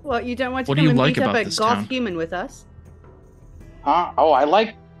 What, you don't want to What do come you and like beat up about a this goth town? human with us? Huh? Oh, I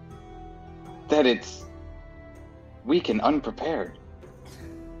like that it's weak and unprepared.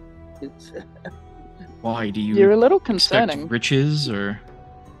 Why do you? You're a little expect concerning. Riches or?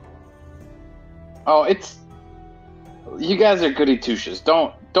 Oh, it's you guys are goody two shoes.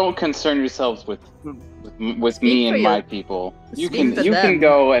 Don't concern yourselves with me and my people. You can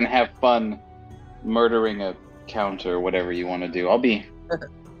go and have fun murdering a count or whatever you want to do. I'll be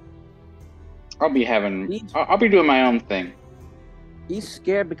doing my own thing. He's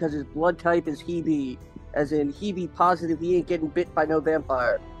scared because his blood type is Hebe, as in Hebe positive he ain't getting bit by no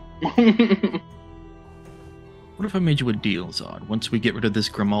vampire. What if I made you a deal, Zod? Once we get rid of this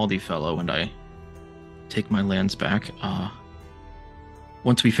Grimaldi fellow and I take my lands back,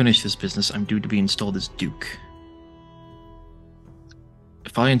 once we finish this business, I'm due to be installed as Duke.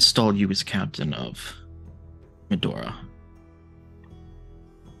 If I install you as captain of Medora,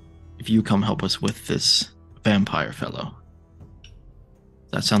 if you come help us with this vampire fellow,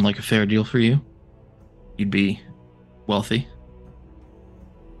 does that sound like a fair deal for you? You'd be wealthy.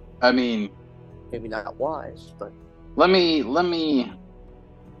 I mean, maybe not wise, but let me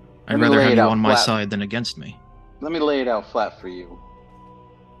I'd rather have you on my side than against me. Let me lay it out flat for you.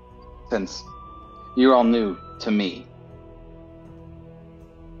 Since you're all new to me.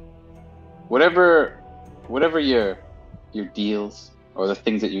 Whatever your deals or the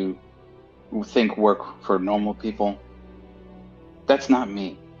things that you think work for normal people, that's not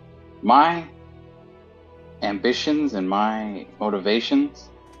me. My ambitions and my motivations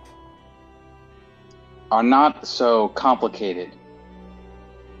are not so complicated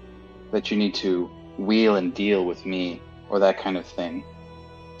that you need to wheel and deal with me or that kind of thing.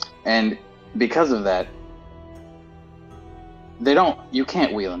 And because of that, you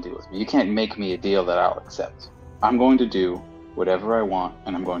can't wheel and deal with me. You can't make me a deal that I'll accept. I'm going to do whatever I want,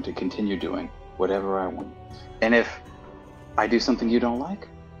 and I'm going to continue doing whatever I want. And if I do something you don't like,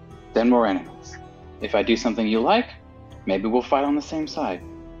 then we're enemies. If I do something you like, maybe we'll fight on the same side.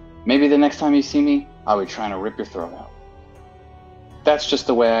 Maybe the next time you see me, I'll be trying to rip your throat out. That's just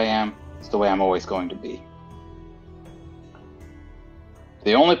the way I am. It's the way I'm always going to be.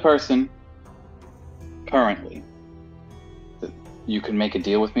 The only person currently that you can make a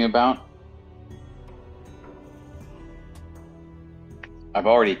deal with me about, I've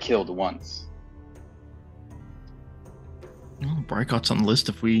already killed once. Well, Brykot's on the list.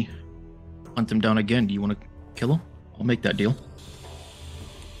 If we hunt him down again, do you want to kill him? I'll make that deal.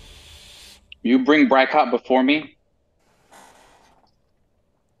 You bring Brykot before me,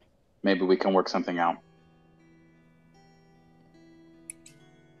 maybe we can work something out.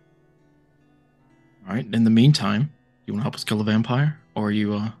 Alright, in the meantime, you want to help us kill a vampire? Or are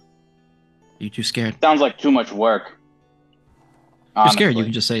you too scared? Sounds like too much work. If you're scared, honestly. you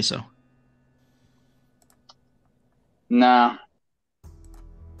can just say so. Nah.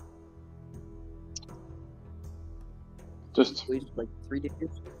 Just like 3 days.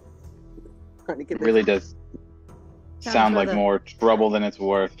 Trying to get it really does sound like more trouble than it's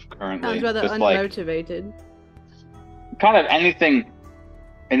worth currently. Sounds rather Just unmotivated. kind of anything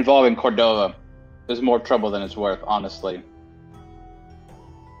involving Cordova is more trouble than it's worth, honestly.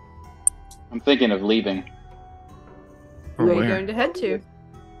 I'm thinking of leaving. Where are you going to head to?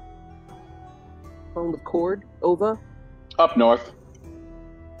 Home with Cord, Ova. Up north.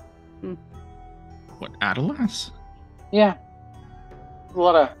 What, Adelas? Yeah. A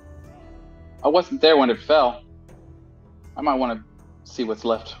lot of. I wasn't there when it fell. I might want to see what's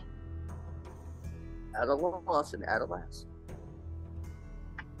left. Adelas and Adelas.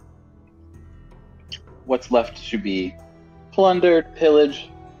 What's left should be plundered, pillaged,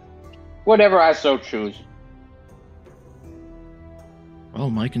 whatever I so choose. Well,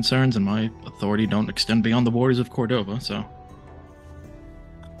 my concerns and my authority don't extend beyond the borders of Cordova, so...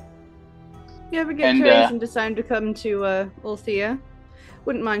 You ever get curious and decide to come to Althea?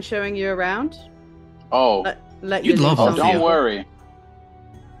 Wouldn't mind showing you around. Oh, let you love oh, Althea. don't worry.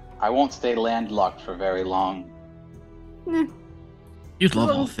 I won't stay landlocked for very long. Nah. You'd love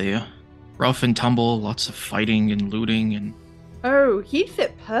Well- Althea. Rough and tumble, lots of fighting and looting, and... Oh, he'd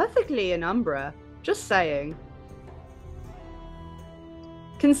fit perfectly in Umbra. Just saying.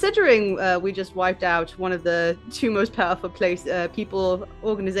 Considering we just wiped out one of the two most powerful people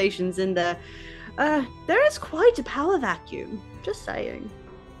organizations in there, there is quite a power vacuum. Just saying.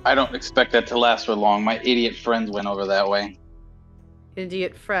 I don't expect that to last for long. My idiot friends went over that way.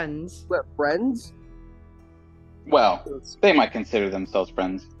 Idiot friends. We're friends? Well, they might consider themselves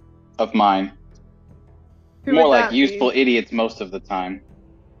friends of mine. Who More would like that be? useful idiots most of the time.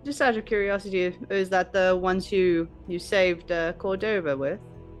 Just out of curiosity, is that the ones who you saved Cordova with?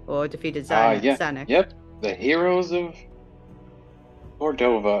 Or defeated Yeah. Zanuck? Yep. The heroes of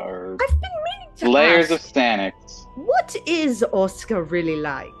Cordova are I've been meaning to layers ask, of Stanix. what is Oscar really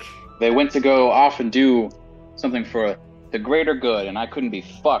like? They went to go off and do something for the greater good, and I couldn't be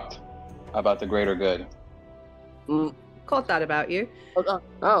fucked about the greater good. Caught that about you.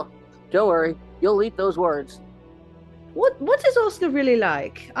 Oh, don't worry. You'll eat those words. What is Oscar really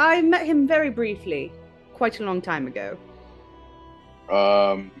like? I met him very briefly, quite a long time ago.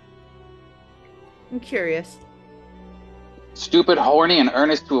 I'm curious. Stupid, horny, and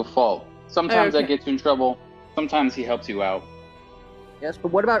earnest to a fault. Sometimes that Okay. gets you in trouble. Sometimes he helps you out. Yes,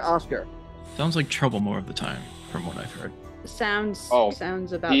 but what about Oscar? Sounds like trouble more of the time, from what I've heard. Sounds Oh,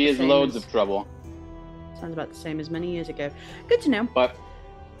 about he the is same loads as, of trouble, Sounds about the same as many years ago. Good to know. but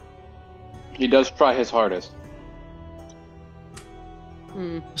he does try his hardest.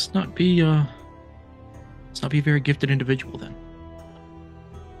 Let's not be a very gifted individual then.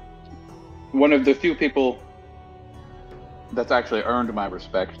 One of the few people that's actually earned my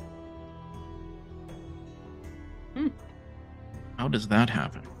respect. How does that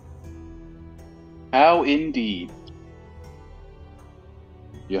happen? How indeed.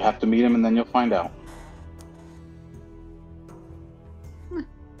 You'll have to meet him and then you'll find out.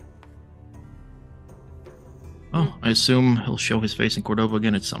 Oh, I assume he'll show his face in Cordova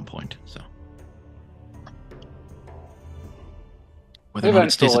again at some point, so. Whether or not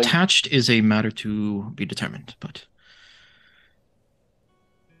it stays Eventually. attached is a matter to be determined, but...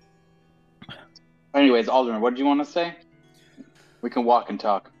 Anyways, Alderman, what did you want to say? We can walk and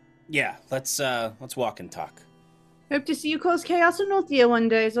talk. Yeah, let's walk and talk. Hope to see you cause chaos in Althea one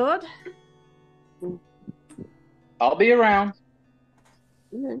day, Zord. I'll be around.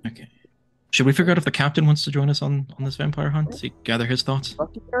 Okay. Should we figure out if the captain wants to join us on this vampire hunt? See, gather his thoughts?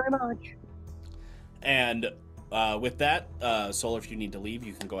 Thank you very much. And with that, Solar, if you need to leave,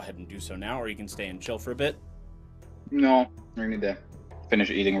 you can go ahead and do so now, or you can stay and chill for a bit. No, we need to finish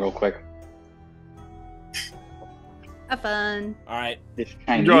eating real quick. Have fun. All right.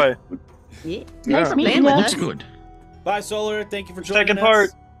 Enjoy. Yeah. Yeah. Thanks for playing with Looks us. good. Bye, Solar. Thank you for joining Second us.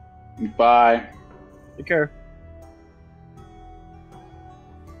 part. Bye. Take care.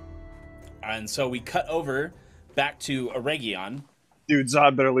 And so we cut over back to Aregion. Dude,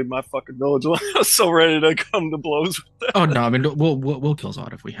 Zod better leave my fucking village alone. I was so ready to come to blows with that. Oh no, I mean we'll kill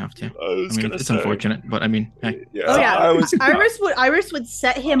Zod if we have to. I mean gonna it's say. unfortunate, but I mean hey. Yeah, Oh yeah, I Iris would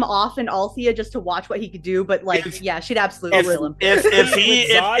set him off in Althea just to watch what he could do, but like, yeah, she'd absolutely kill him.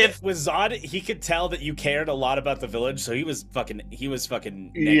 if with Zod, he could tell that you cared a lot about the village, so he was fucking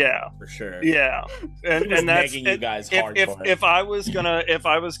negging Yeah, for sure. Yeah, and He was that's negging you guys if, hardcore. if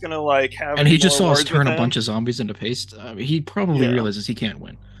I was gonna like have And he any just more saw us words turn with a him- bunch of zombies into paste. He probably Yeah. realizes he can't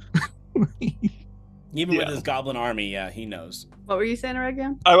win. Even with his goblin army, yeah, he knows. What were you saying,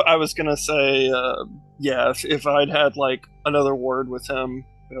 Aregion? I was gonna say, yeah, if I'd had like another word with him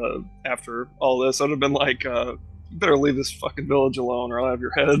after all this, I'd have been like, you better leave this fucking village alone, or I'll have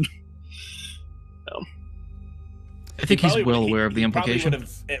your head. I think he's well aware of the Probably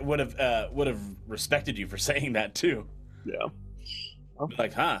implication. would have respected you for saying that too. Yeah.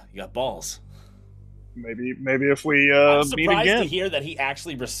 Like, you got balls. Maybe if we I'm meet surprised again. to hear that he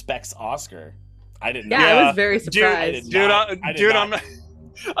actually respects Oscar. I didn't. Yeah, know. I was very Dude, surprised. dude, I did dude, not. I'm not.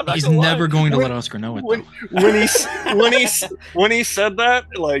 I'm not He's gonna lie. never going to let Oscar know it, though. When he said that,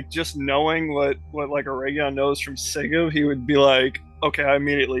 like just knowing what like Aregion knows from Sigib, he would be like, okay, I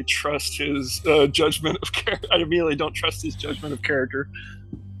immediately trust his judgment of character. I immediately don't trust his judgment of character.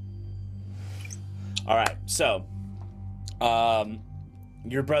 All right, so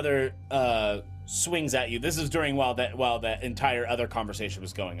your brother swings at you. This is during while that entire other conversation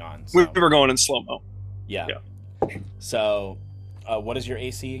was going on. So. We were going in slow mo. Yeah. So, what is your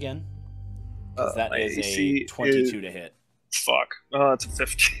AC again? That is a 22 to hit. Fuck. It's a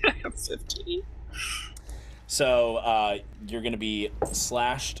 15. I have 15. So, you're going to be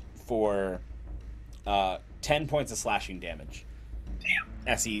slashed for 10 points of slashing damage. Damn.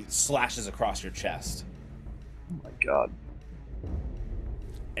 As he slashes across your chest. Oh my god.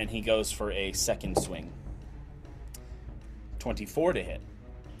 And he goes for a second swing. 24 to hit.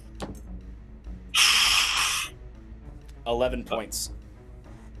 11 points.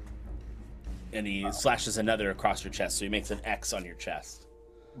 And he slashes another across your chest, so he makes an X on your chest.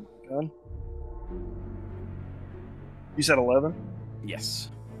 Oh my god. You said 11? Yes.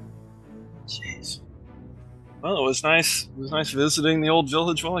 Jeez. Well, it was nice. It was nice visiting the old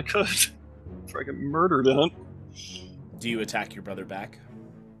village while I could. Before I get murdered in it. Do you attack your brother back?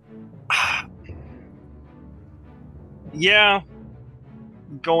 Yeah.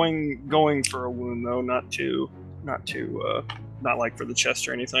 Going for a wound though, not like for the chest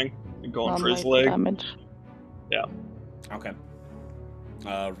or anything. Going for his leg. Damage. Yeah. Okay.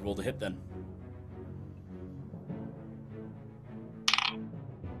 Roll to hit then.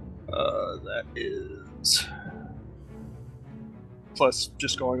 That is plus,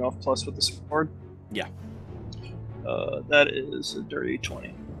 just going off plus with the sword. Yeah. That is a dirty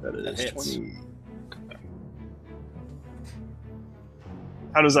 20. That is 20. Okay.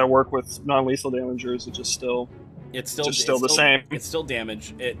 How does that work with non-lethal damage, or is it just still? It's still the same. It's still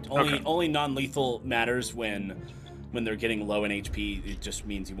damage. It only non-lethal matters when they're getting low in HP. It just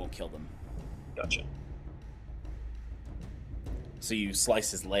means you won't kill them. Gotcha. So you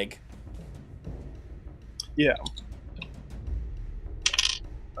slice his leg. Yeah.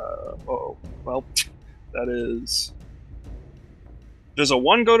 Well, that is. Does a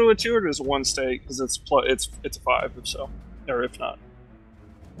 1 go to a 2, or does a 1 stay? Because it's a 5 if so, or if not.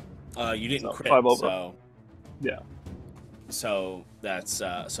 You didn't So, crit, 5 over. so Yeah. so that's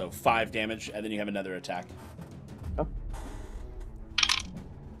 5 damage, and then you have another attack.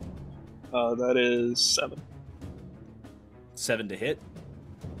 That is 7. 7 to hit.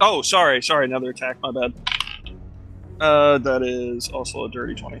 Oh, sorry, another attack. My bad. That is also a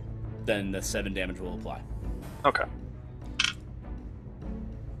dirty 20. Then the 7 damage will apply. Okay.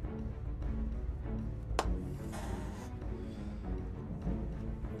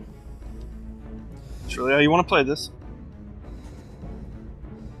 That's really how you want to play this.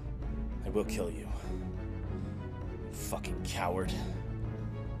 I will kill you. Fucking coward.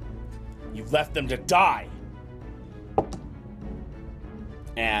 You left them to die!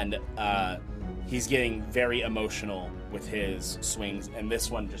 And he's getting very emotional with his swings, and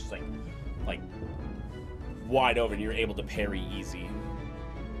this one just like wide open. You're able to parry easy.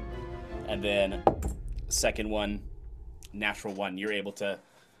 And then second one, natural 1, you're able to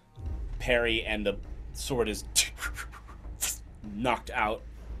parry, and the sword is knocked out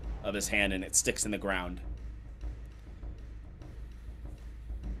of his hand, and it sticks in the ground.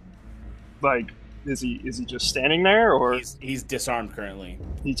 Like, is he just standing there, or he's disarmed currently?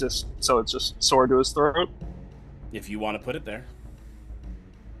 It's just sword to his throat. If you want to put it there.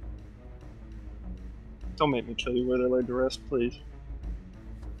 Don't make me kill you where they're laid to rest, please.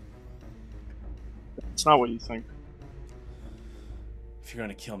 It's not what you think. If you're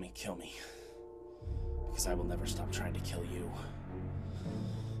gonna kill me, kill me. Because I will never stop trying to kill you.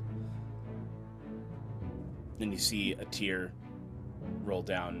 Then you see a tear roll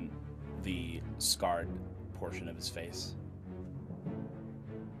down the scarred portion of his face.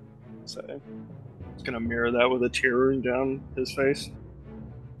 So, it's gonna mirror that with a tear running down his face.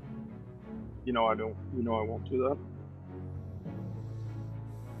 You know I won't do that.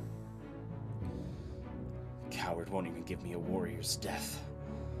 Coward won't even give me a warrior's death.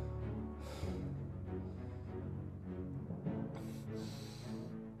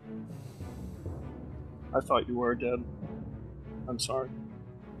 I thought you were dead. I'm sorry.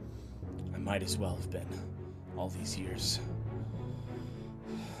 I might as well have been all these years.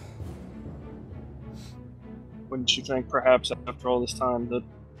 Wouldn't you think perhaps after all this time that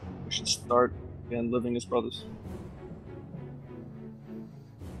we should start again living as brothers?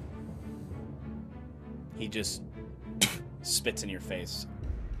 He just spits in your face.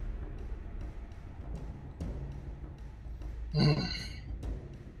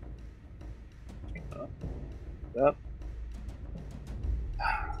 That.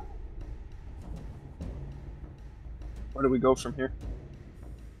 Where do we go from here?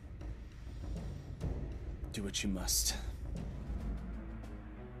 Do what you must.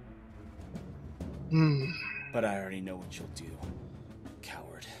 But I already know what you'll do,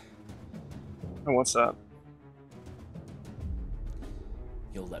 coward. And what's that?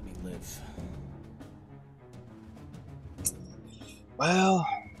 You'll let me live. Well,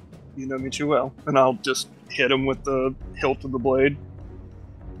 you know me too well. And I'll just hit him with the hilt of the blade.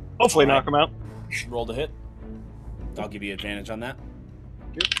 Hopefully knock him out. Roll to hit. I'll give you advantage on that.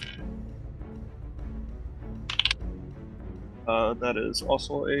 That is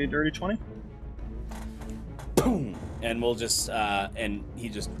also a dirty 20. Boom! And we'll just, and he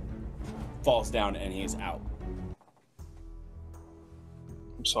just falls down and he's out.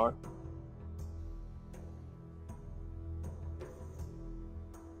 I'm sorry.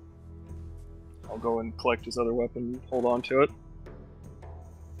 I'll go and collect his other weapon, hold on to it.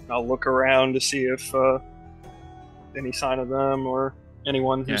 I'll look around to see if any sign of them or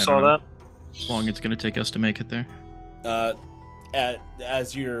anyone who saw that. How long it's going to take us to make it there?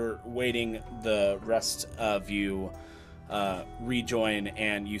 As you're waiting, the rest of you rejoin,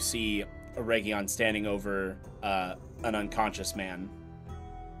 and you see Aregion standing over an unconscious man.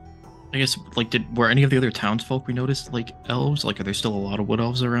 I guess, like, were any of the other townsfolk we noticed, like, elves? Like, are there still a lot of wood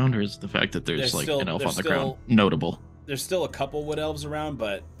elves around, or is the fact that there's like, an elf on the ground notable? There's still a couple wood elves around,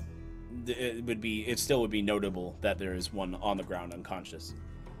 but it still would be notable that there is one on the ground unconscious.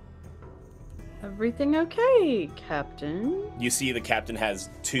 Everything okay, Captain? You see the captain has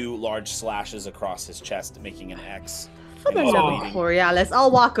 2 large slashes across his chest, making an X. For the love of Borealis, I'll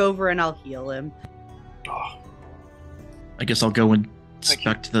walk over and I'll heal him. I guess I'll go and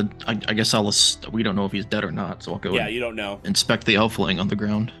inspect the. I guess we don't know if he's dead or not, so I'll go. Yeah, you don't know. Inspect the elf laying on the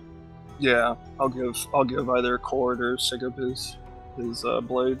ground. Yeah, I'll give either Cord or Sigib his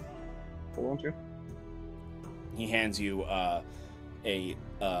blade. Hold on to. He hands you a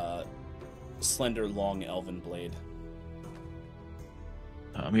slender, long elven blade.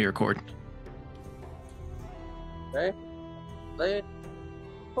 Here, Cord. Okay. Blade.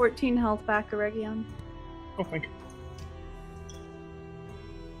 14 health back, Aregion. Oh, thank you.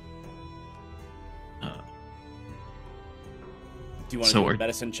 Do you want to do a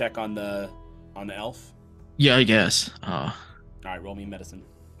medicine check on the elf? Yeah, I guess. All right, roll me medicine.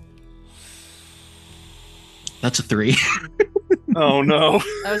 That's a 3. Oh no!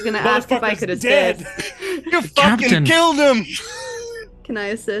 I was gonna ask if I could assist. You fucking killed him! Can I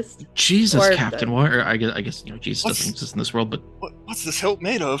assist? Jesus, Captain. Why? Or I guess Jesus doesn't exist in this world, but what's this hilt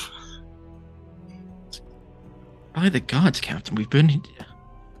made of? By the gods, Captain, we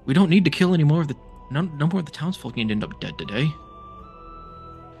don't need to kill any more of the. No more of the townsfolk need to end up dead today.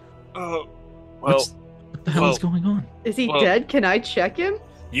 Well, what the hell is going on? Is he dead? Can I check him?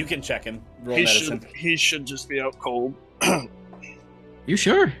 You can check him. Roll medicine. He should just be out cold. You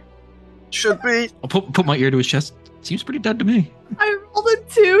sure? Should be. I'll put my ear to his chest. Seems pretty dead to me. I rolled a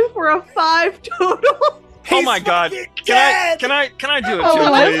 2 for a 5 total. Oh my god! Can I do it too,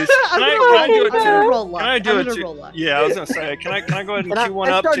 please? Can I do it too? Can I do it too? Yeah, I was gonna say, can I go ahead and cue one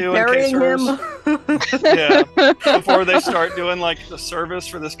up too in case hers? Yeah, before they start doing like the service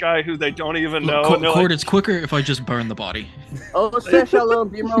for this guy who they don't even know. Cord, it's quicker if I just burn the body.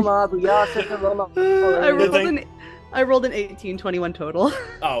 I rolled an 18, 21 total.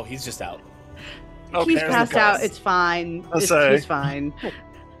 Oh, he's just out. Okay. He's passed out. It's fine. He's fine.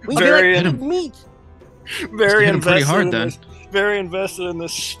 Very invested in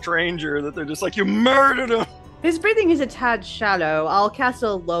this stranger that they're just like, you murdered him. His breathing is a tad shallow. I'll cast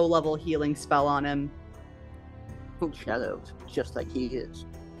a low-level healing spell on him. Shallow, just like he is.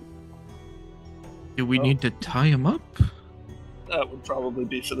 Do we need to tie him up? That would probably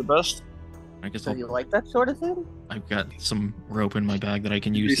be for the best. I guess Do you like that sort of thing? I've got some rope in my bag that I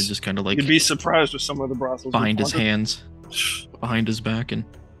can use to just kind of like. You'd be surprised with some of the brothels behind his hands, behind his back, and.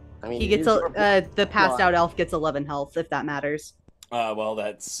 I mean, he gets the passed out elf gets 11 health, if that matters. Well,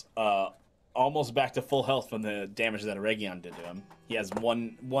 that's almost back to full health from the damage that Aregion did to him. He has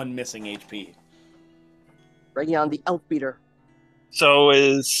one missing HP. Aregion, the elf beater. So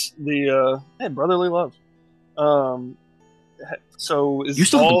is the brotherly love. So is you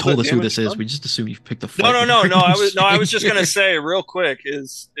still haven't told us who this is. We just assume you picked the fight. No. I was just gonna say real quick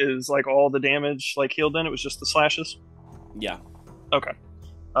is like all the damage like healed in? It was just the slashes. Yeah. Okay.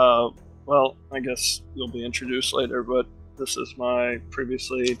 Well, I guess you'll be introduced later, but this is my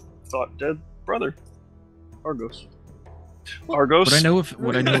previously thought dead brother, Argos. Would I know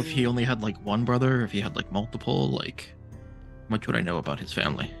if he only had like one brother, or if he had like multiple? Like, how much would I know about his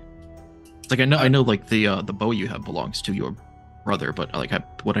family? Like I know, like the bow you have belongs to your brother, but like,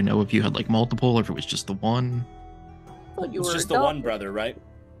 would I know if you had like multiple, or if it was just the one? It's just the one brother, right?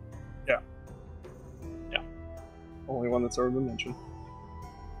 Yeah. Only one that's already been mentioned.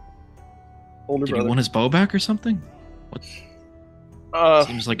 Older Did brother. he want his bow back or something? What?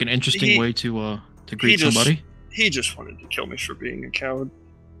 Seems like an interesting way to greet somebody. He just wanted to kill me for being a coward.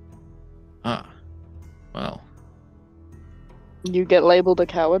 Ah, well. You get labeled a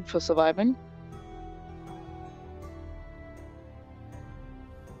coward for surviving.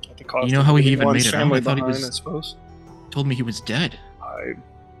 At the cost You know of how he leaving even one's made it out? family I thought he behind, was. I suppose. Told me he was dead. I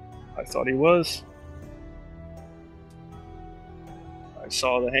thought he was. I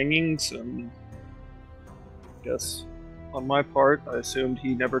saw the hangings, and I guess on my part, I assumed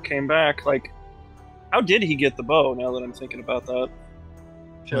he never came back. Like, how did he get the bow? Now that I'm thinking about that,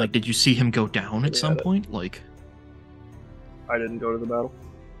 Like, did you see him go down at some point? Like, I didn't go to the battle.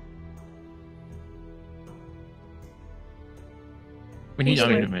 when he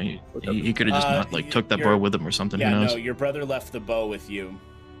could have just not like took that bow with him or something. Yeah, Who knows? no, your brother left the bow with you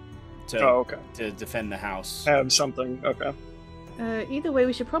to okay. to defend the house. Have something. Okay. Either way,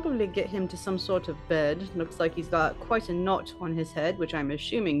 we should probably get him to some sort of bed. Looks like he's got quite a knot on his head, which I'm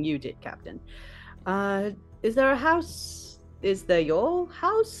assuming you did, Captain. Is there a house? Is there your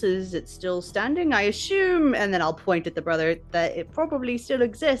house? Is it still standing? I assume, and then I'll point at the brother, that it probably still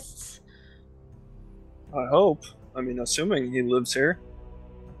exists. I hope. I mean, assuming he lives here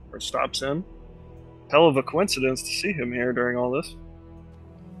or stops in. Hell of a coincidence to see him here during all this.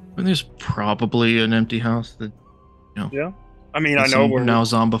 I mean, there's probably an empty house that, you know. Yeah. I mean, I know we're now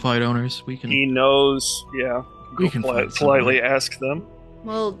zombified owners. We can. He knows. Yeah. We can find politely somewhere. ask them.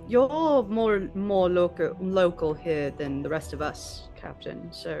 Well, you're more local here than the rest of us, Captain.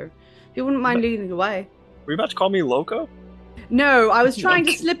 So, if you wouldn't mind leading the way. Were you about to call me loco? No, I was trying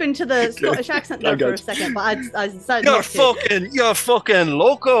to slip into the Scottish accent there for a second, but I decided not to. You're fucking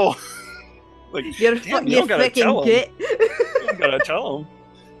loco. Like, You're damn, you fucking git. You gotta tell him.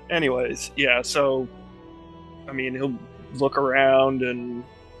 Anyways, yeah. So, I mean, he'll look around and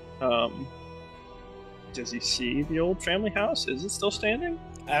does he see the old family house? Is it still standing?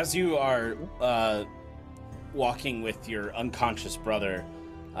 As you are walking with your unconscious brother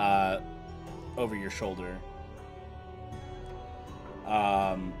over your shoulder,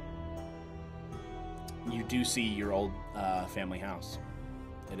 you do see your old family house.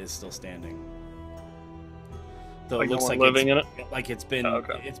 It is still standing. Though Like it looks no one like living in it? Like it's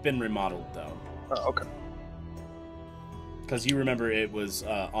been remodeled though. Oh, okay. Because you remember it was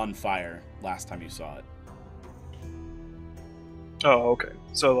on fire last time you saw it. Oh, okay.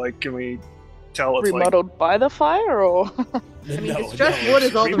 So, like, can we tell it's Remodeled by the fire, or? I mean, it's just wood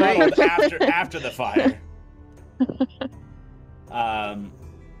is all the remodeled rage. after the fire.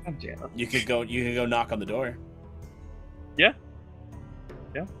 Gianna. You could go knock on the door. Yeah.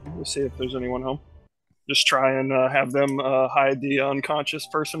 We'll see if there's anyone home. Just try and have them hide the unconscious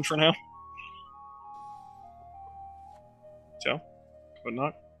person for now. So, but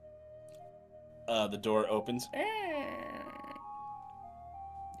not. The door opens.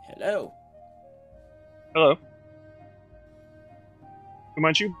 Hello. Hello. Who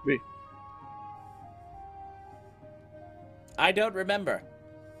might you be? I don't remember.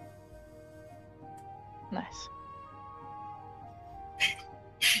 Nice. I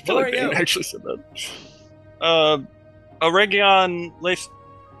feel like they actually said that. Aregion Leifson.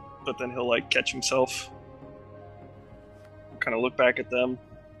 But then he'll like catch himself, kind of look back at them,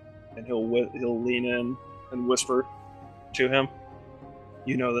 and he'll lean in and whisper to him.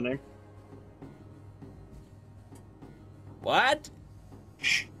 You know the name. What?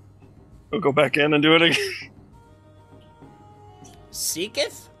 He'll go back in and do it again.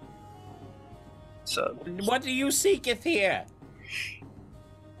 Seeketh? So, what do you seeketh here?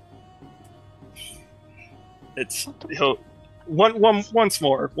 He'll once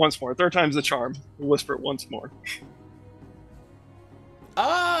more. Third time's the charm. He'll whisper it once more.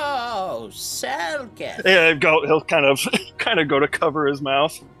 Oh, Selketh. Yeah, he'll kind of go to cover his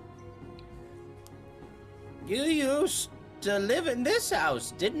mouth. You used to live in this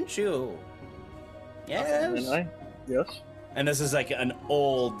house, didn't you? Yes. Yes. And this is like an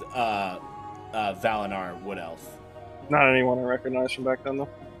old Valinar wood elf. Not anyone I recognize from back then,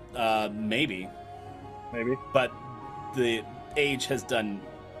 though. Maybe. Maybe. But the age has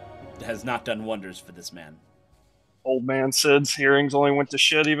not done wonders for this man. Old man Sid's hearings only went to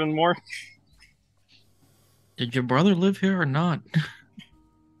shit even more. Did your brother live here or not?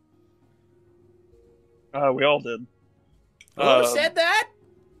 We all did. Who said that?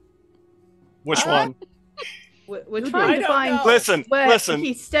 Which one? We're trying to find Listen, where listen.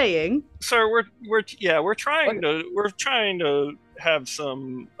 he's staying. Sir, we're trying to have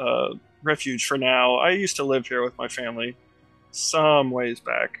some refuge for now. I used to live here with my family some ways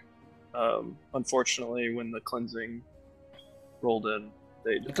back. Unfortunately, when the cleansing rolled in,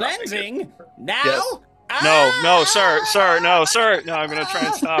 they did cleansing now. Yes. No, sir, no, sir. No, I'm gonna try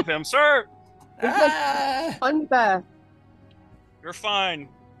and stop him, sir. Fun bath. You're fine.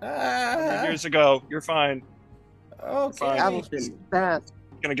 100 years ago, you're fine. Okay. Allison, bath.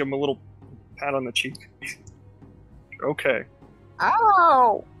 Gonna give him a little pat on the cheek. Okay.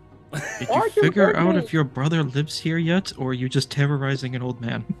 Ow! Did you figure out if your brother lives here yet, or are you just terrorizing an old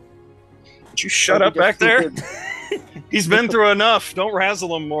man? Would you shut up back there? He's been through enough. Don't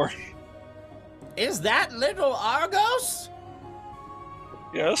razzle him more. Is that little Argos?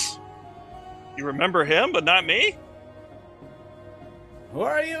 Yes. You remember him, but not me? Who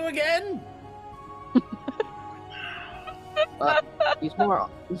are you again? He's more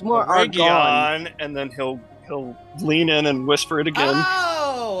Aregion, and then he'll lean in and whisper it again.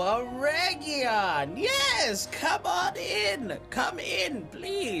 Oh, Aregion! Yes, come on in. Come in,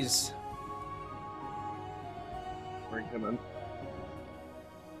 please. Bring him in.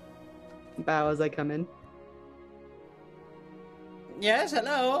 Bow as I come in. Yes,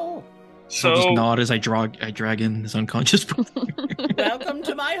 hello. So I'll just nod as I drag in his unconscious brother. Welcome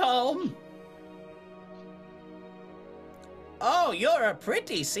to my home. Oh, you're a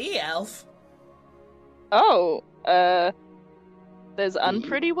pretty sea elf. Oh, there's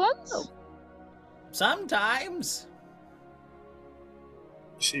unpretty ones? Sometimes.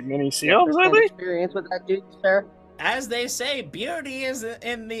 You see many sea elves lately? Experience with that dude, sir? As they say, beauty is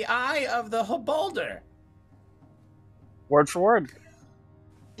in the eye of the beholder. Word for word.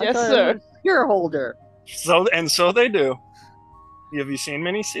 Yes, sir. Spear holder. So they do. Have you seen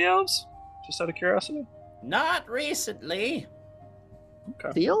many sea elves? Just out of curiosity. Not recently.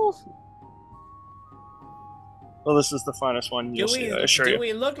 Okay. Seals? Well, this is the finest one you'll see, I assure you. Do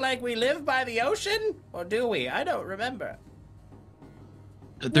we look like we live by the ocean? Or do we? I don't remember.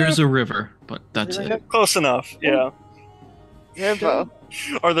 There's a river, but that's it. Close enough, yeah. River.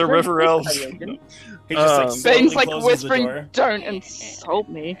 Are there river elves? He just Bane's like closes whispering, the door. "Don't insult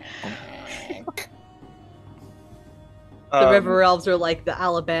me." The river elves are like the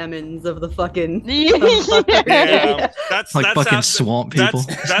Alabamans of the fucking. Yeah. That's like fucking how, swamp people.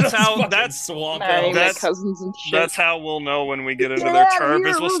 That's how swamp Marrying their cousins and shit. That's how we'll know when we get into their term,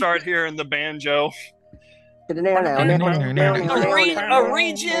 is we'll start hearing the banjo. Aregion,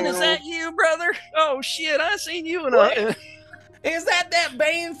 is that you, brother? Oh shit, I seen you in a. Is that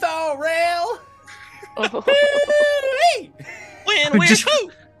Bainthaurel? When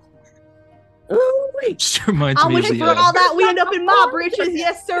Just reminds I me of wish the. for all that we end up in my britches,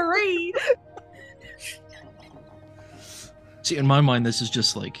 yes sirree. See, in my mind, this is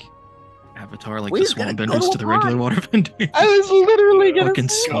just like Avatar, like We've the swamp gotta go benders to to the a regular pond. water benders. I was literally gonna Fucking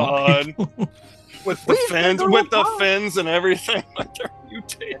say swamp God. people. with the fins, fins and everything. Like they're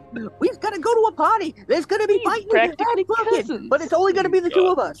mutated. We've got to go to a party. There's going to be fighting and fucking, but it's only going to be the two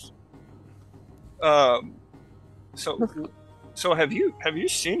of us. So have you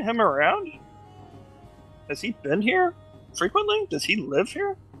seen him around? Has he been here frequently? Does he live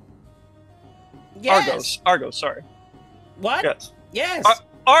here? Yes. Argos, sorry. What? Yes. Yes.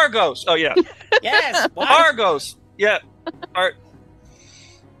 Argos. Oh yeah. Yes. What? Argos. Yeah.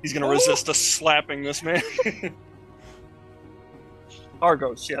 He's gonna resist us slapping this man.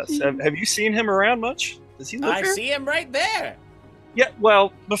 Argos. Yes. Have you seen him around much? Does he live I here? see him right there. Yeah.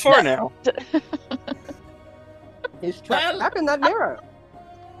 Well, before now. He's trapped in that mirror.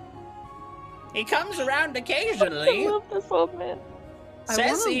 He comes around I occasionally. love this old man.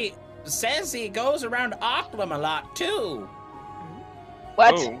 Says he goes around Auckland a lot too.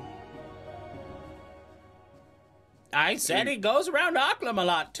 What? Oh. I said he goes around Auckland a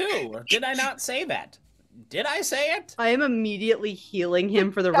lot too. Or did I not say that? Did I say it? I am immediately healing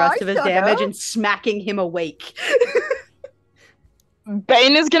him for the rest of his damage and smacking him awake.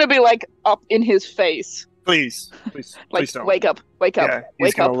 Bane is gonna be like up in his face. Please Like, don't. wake up, wake up, Yeah, he's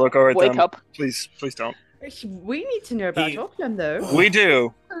wake gonna up, look over at wake them. up. Please don't. We need to know about Auckland, though. We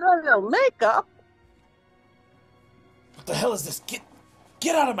do. No, makeup. What the hell is this?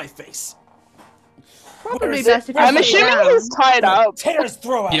 Get out of my face. Probably best if I'm assuming he's tied up. Tear his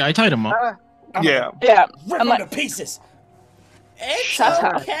throat out. Yeah, I tied him up. Yeah. Yeah. Rip I'm him like, to pieces. It's Shut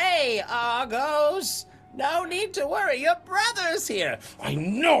up. okay, Argos. No need to worry. Your brother's here. I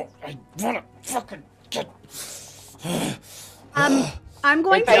know. I wanna fucking get. I'm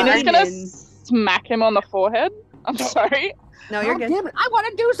going to Bane is gonna onion. smack him on the forehead. I'm sorry. No, you're good. Damn it! I want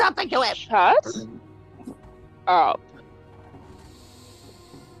to do something to him. Shut up.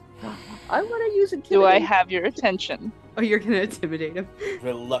 I want to use it. Do I have your attention? Oh, you're gonna intimidate him.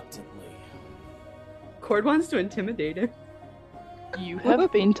 Reluctantly. Cord wants to intimidate him. You have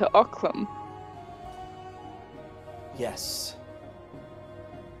been to Auckland. Yes.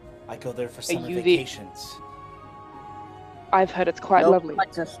 I go there for Are summer you the- vacations. I've heard it's quite lovely.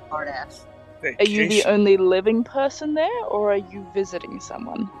 That's a smart ass. Are you the only living person there, or are you visiting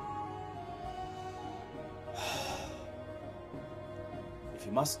someone? If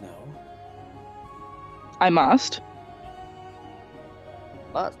you must know. I must.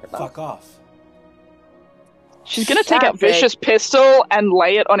 Fuck off. She's gonna take out Okay. Vicious Pistol and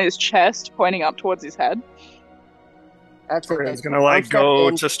lay it on his chest, pointing up towards his head. That's it. He's gonna like go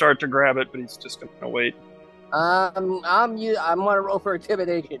to start to grab it, but he's just gonna wait. I'm gonna roll for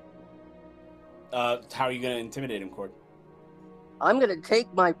intimidation. How are you gonna intimidate him, Cord? I'm gonna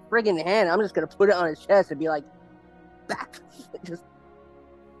take my friggin' hand. I'm just gonna put it on his chest and be like, back.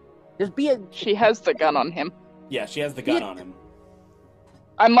 just be a. She has the gun on him. Yeah, she has the gun on him.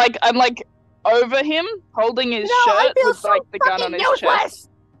 I'm like over him, holding his shirt with like the gun on his chest.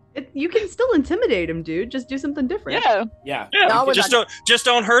 You can still intimidate him, dude. Just do something different. Yeah. Yeah. No, we're Just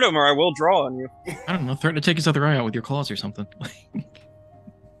don't hurt him, or I will draw on you. I don't know. Threaten to take his other eye out with your claws or something.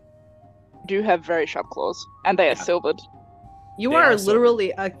 Do have very sharp claws, and they are silvered. You They are are silver.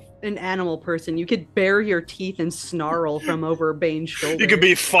 literally an animal person. You could bare your teeth and snarl from over Bane's shoulder. You could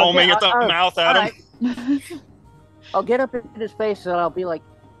be foaming at the mouth at him. I'll get up in his face and I'll be like,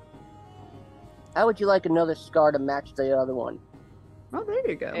 how would you like another scar to match the other one? Oh, there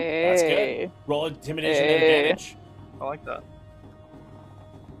you go. That's good. Roll intimidation and advantage. I like that.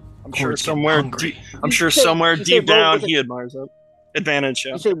 I'm Cord's sure getting somewhere hungry. deep. I'm sure You say- somewhere you say deep roll down with he admires that. Advantage,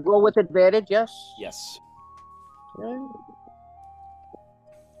 yeah. You say roll with advantage, yes? Yes.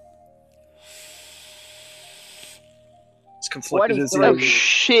 It's conflicted as he Oh is.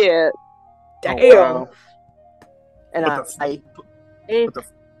 shit! Damn. wow. And Put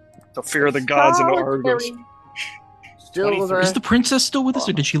the fear of the gods into Argos. Silver. Is the princess still with us,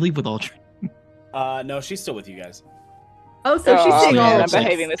 or did she leave with Aldrin? No, she's still with you guys. Oh, so she's Oh, saying man, all I'm of this.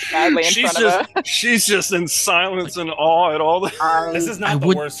 behaving this badly in She's front of her. she's just in silence and awe at all the. This is not I the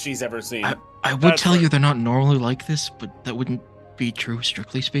would- worst she's ever seen. I would That's tell right. you they're not normally like this, but that wouldn't be true,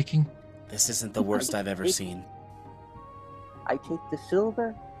 strictly speaking. This isn't the worst I've ever seen. I take the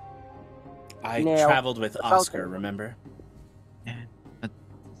silver. I Now, traveled with the Oscar, Falcon. remember?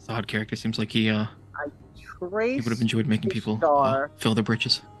 It's an odd character. Seems like he Trace would have enjoyed making people star, fill their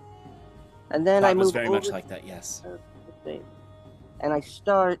britches. and then I That was move very over much like that, yes. and I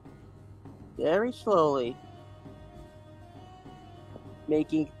start very slowly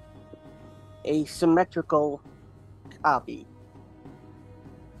making a symmetrical copy.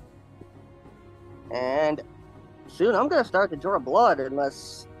 And soon I'm gonna start to draw blood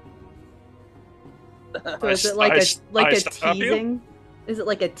unless. So is it like a teasing? Is it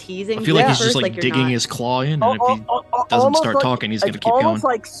like a teasing? I feel like he's first, just like you're digging not- his claw in, and if he doesn't almost start like- talking, he's gonna it's keep going. almost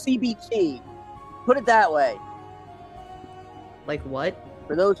like CBT. Put it that way. Like what?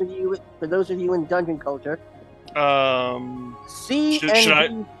 For those of you in dungeon culture, C Should and I-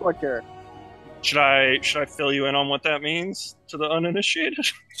 D torture. Should I fill you in on what that means to the uninitiated?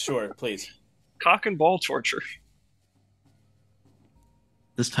 Sure, please. Cock and ball torture.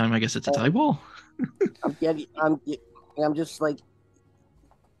 This time, I guess it's a tie ball. I'm just like.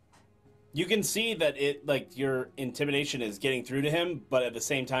 You can see that it, like, your intimidation is getting through to him, but at the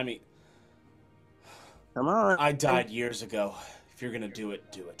same time, Come on. I died years ago. If you're gonna do it,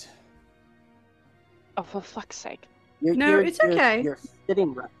 do it. Oh, for fuck's sake. No, it's okay. You're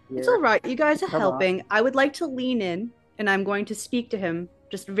sitting right here. It's all right. You guys are Come on. helping. I would like to lean in, and I'm going to speak to him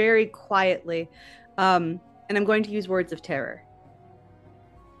just very quietly, and I'm going to use words of terror.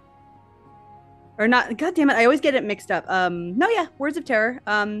 Or not? God damn it! I always get it mixed up. No, yeah, words of terror.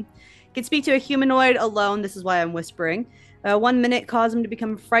 Can speak to a humanoid alone. This is why I'm whispering. 1 minute, cause him to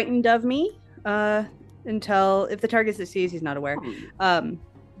become frightened of me. Until if the target succeeds, he's not aware.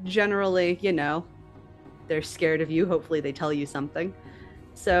 Generally, you know, they're scared of you. Hopefully, they tell you something.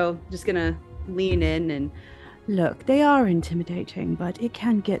 So, just gonna lean in and look. They are intimidating, but it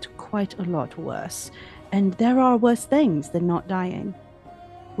can get quite a lot worse. And there are worse things than not dying.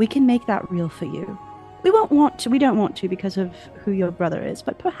 We can make that real for you. We don't want to because of who your brother is,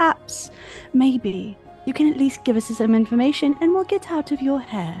 but perhaps, maybe, you can at least give us some information and we'll get out of your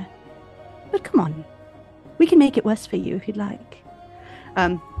hair. But come on. We can make it worse for you if you'd like.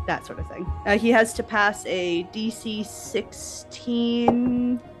 That sort of thing. He has to pass a DC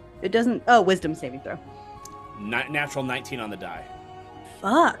 16. It doesn't. Oh, wisdom saving throw. Natural 19 on the die.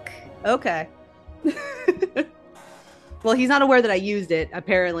 Fuck. Okay. Well, he's not aware that I used it.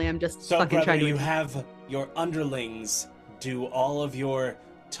 Apparently, I'm just So, fucking brother, trying to. you have your underlings do all of your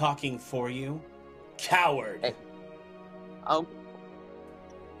talking for you? Coward. Hey. Oh.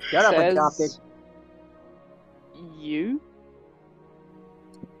 Shut up, Says adopted.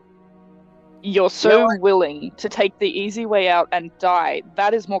 You're so You know what? willing to take the easy way out and die.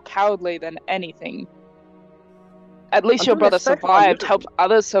 That is more cowardly than anything. At least I'm your doing a brother special survived, on helped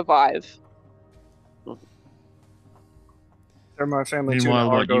others survive. They're my family too. Meanwhile,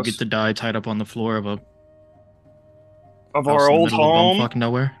 now, what, you Argos. get to die tied up on the floor of a Of house our in the old middle of home? bumfuck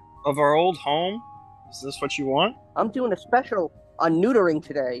nowhere? Of our old home? Is this what you want? I'm doing a special on neutering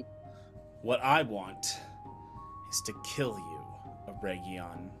today. What I want is to kill you,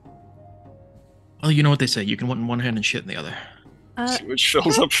 Aregion. Well, you know what they say. You can want in one hand and shit in the other. See which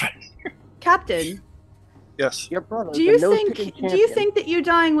fills up. Captain, Yes. Your brother. do you think that you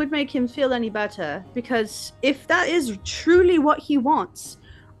dying would make him feel any better? Because if that is truly what he wants,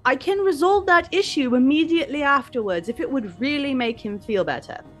 I can resolve that issue immediately afterwards if it would really make him feel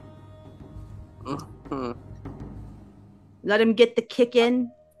better. Mm-hmm. Let him get the kick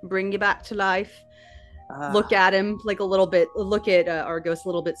in, bring you back to life. Look at him like a little bit. Look at Argos a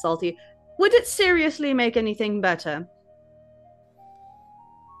little bit salty. Would it seriously make anything better?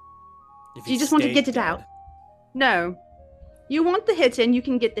 If Do you just want to get it out? No. You want the hit in, you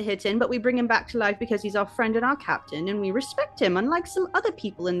can get the hit in, but we bring him back to life because he's our friend and our captain, and we respect him, unlike some other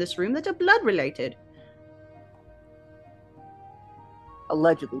people in this room that are blood related.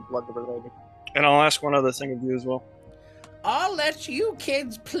 Allegedly blood related. And I'll ask one other thing of you as well. I'll let you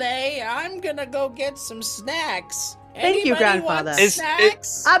kids play. I'm gonna go get some snacks. Thank you, Anybody grandfather. want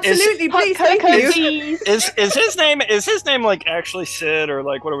snacks? Absolutely, please, thank you. Is his name like actually Sid, or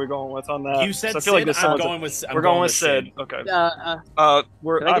like what are we going with on that? You said 'Cause I feel like Sid, this I'm sounds- going with- I'm we're going going with with Sid. Sid. Okay. Can I I'm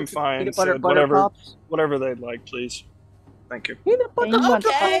get fine. peanut butter Sid. butter Whatever, pops? whatever they'd like, please. Thank you. Peanut butter Anyone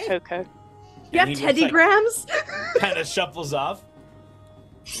Okay. want cocoa? You have And he Teddy looks like- Grams? Kind of shuffles off.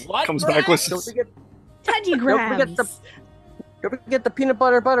 What? Comes back with Don't forget, Teddy don't Grams. don't forget the peanut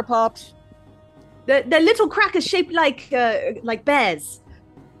butter pops. The little crackers shaped like bears.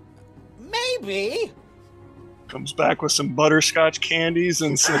 Maybe. Comes back with some butterscotch candies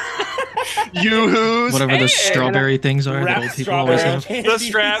and some yoo-hoos. Whatever those Hey! strawberry things are that Wrapped old people always have. strawberry The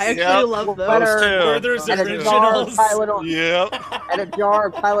strap. I actually Yep. love those. Those two. Werther's And a jar of Originals. Tylenol. Yep. And a jar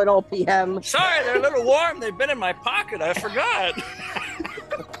of Tylenol PM. Sorry, they're a little warm. They've been in my pocket. I forgot.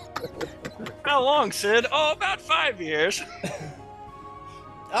 How long, Sid? Oh, about 5 years.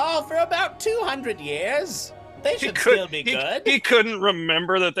 Oh, for about 200 years. They should still be good. He couldn't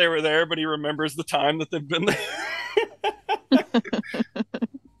remember that they were there, but he remembers the time that they've been there.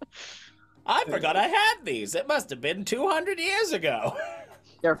 I forgot I had these. It must have been 200 years ago.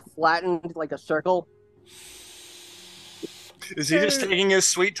 They're flattened like a circle. Is he just taking his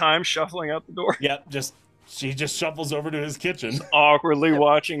sweet time shuffling out the door? Yep, she just shuffles over to his kitchen. Awkwardly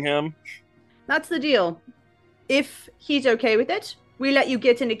watching him. That's the deal. If he's okay with it, we let you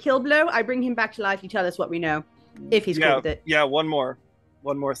get in a kill blow. I bring him back to life. You tell us what we know. If he's cool with it. Yeah, one more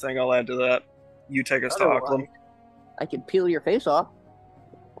thing I'll add to that. You take us to Auckland. I can peel your face off.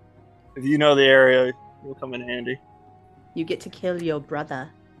 If you know the area, you'll come in handy. You get to kill your brother.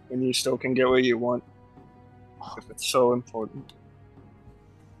 And you still can get what you want. If it's so important.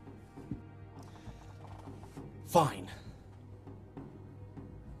 Fine.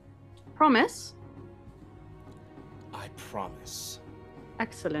 Promise? I promise.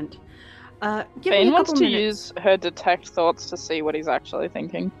 Excellent. Give Bane me a wants couple to minutes. use her detect thoughts to see what he's actually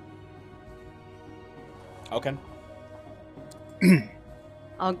thinking. Okay.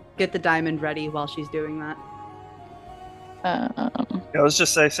 I'll get the diamond ready while she's doing that. Yeah, let's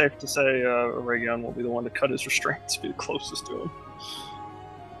just say, safe to say, Aregion will be the one to cut his restraints, be the closest to him.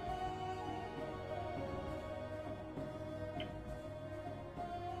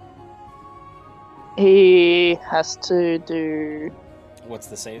 He has to do What's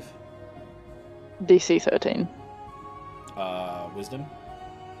the save? DC 13. Wisdom?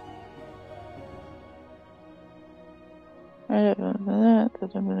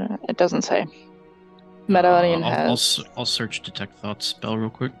 It doesn't say. Medallion has. I'll search detect thoughts spell real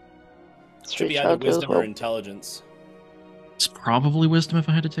quick. Should be either wisdom or intelligence. It's probably wisdom if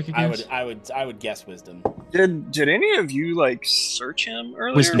I had to take a guess. I would guess wisdom. Did any of you like search him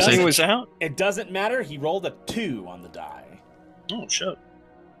earlier? Wisdom when he save. was out? It doesn't matter. He rolled a 2 on the die. Oh shit!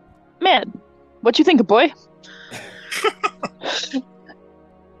 Man, what you think, boy?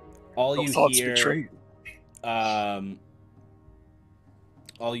 All No you thoughts hear, betrayed. all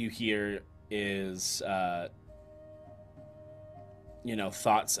you hear is,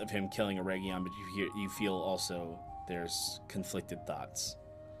 thoughts of him killing Aregion, but you feel also there's conflicted thoughts.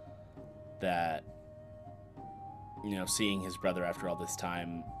 That, you know, seeing his brother after all this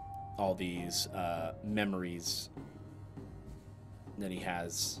time, all these memories that he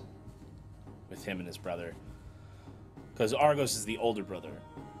has with him and his brother. Because Argos is the older brother.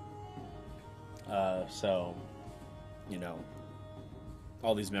 So, you know,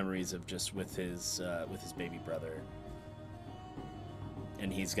 all these memories of just with his baby brother.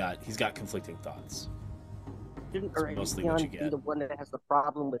 And he's got conflicting thoughts. Didn't That's mostly what you Aregion be get. the one that has the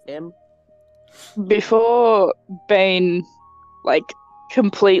problem with him? Before Bane, like,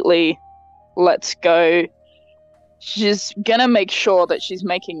 completely lets go, she's gonna make sure that she's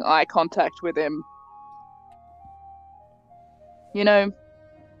making eye contact with him. You know,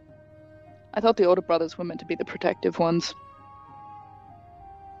 I thought the older brothers were meant to be the protective ones.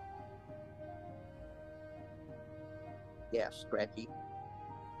 Yeah, Scratchy.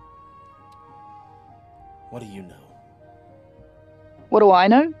 What do you know? What do I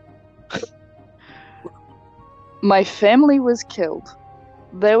know? My family was killed.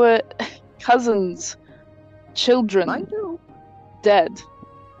 There were cousins, children, dead.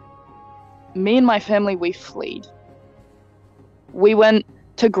 Me and my family, we fled. We went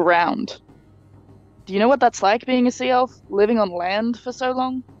to ground. Do you know what that's like, being a sea elf, living on land for so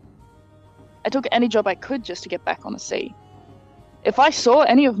long? I took any job I could just to get back on the sea. If I saw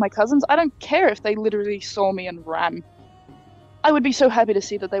any of my cousins, I don't care if they literally saw me and ran. I would be so happy to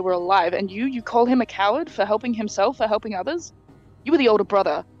see that they were alive. And you call him a coward for helping himself, for helping others? You were the older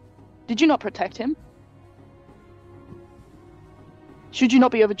brother. Did you not protect him? Should you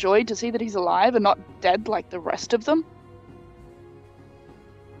not be overjoyed to see that he's alive and not dead like the rest of them?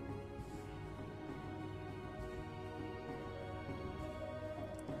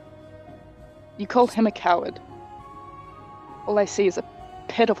 You called him a coward. All I see is a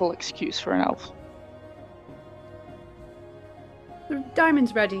pitiful excuse for an elf. The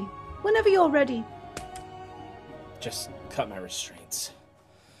diamond's ready. Whenever you're ready. Just cut my restraints.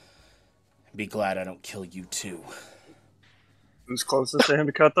 Be glad I don't kill you too. Who's closest to him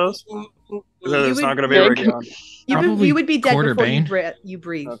to cut those? It's would- not going to be Aregion. You would be dead Quarter before Bane. you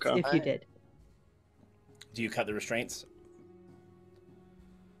breathed Okay. if you did. Do you cut the restraints?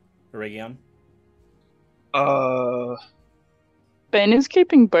 Aregion? Bane is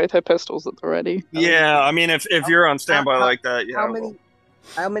keeping both her pistols at the ready. Yeah, I mean, if you're on standby like that, yeah.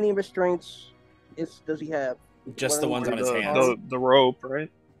 How many restraints does he have? Just the ones on his hands. The rope, right?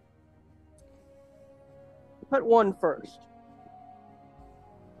 Put one first.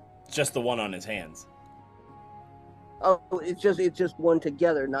 Just the one on his hands. Oh, it's just one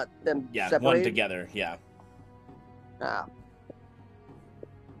together, not them Yeah, separated? one together, yeah. Ah.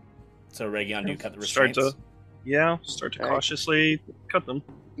 So, Aregion, do you cut the Start restraints? to cautiously cut them.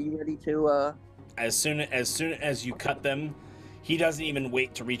 Be ready to As soon as you cut them, he doesn't even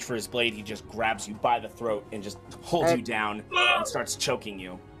wait to reach for his blade. He just grabs you by the throat and just holds you down and starts choking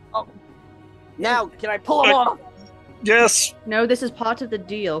you. Oh. Now, can I pull him off? Yes. No, this is part of the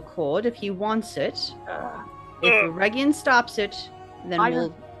deal, Cord. If he wants it, if Aregion stops it, then I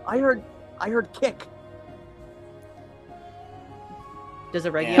heard kick. Does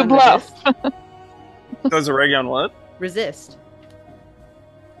Good Aregion bluff. resist? Does Aregion what? Resist.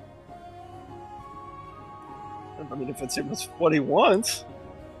 I mean, if it's what he wants,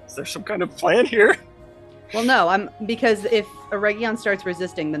 is there some kind of plan here? Well, no, because if Aregion starts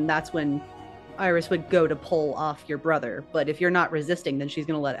resisting, then that's when Iris would go to pull off your brother. But if you're not resisting, then she's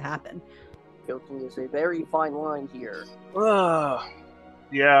going to let it happen. Joking is a very fine line here.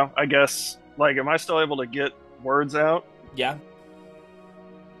 Yeah, I guess. Like, am I still able to get words out? Yeah.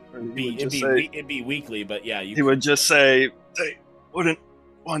 It'd be weekly, but yeah, He would just say, "They wouldn't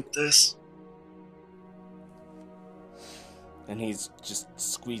want this." And he's just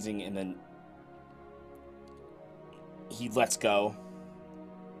squeezing, and then he lets go,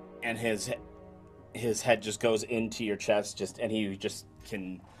 and his head just goes into your chest, and he just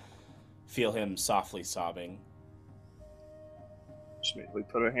can feel him softly sobbing. Just immediately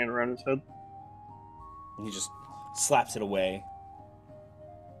put a hand around his head. And he just slaps it away.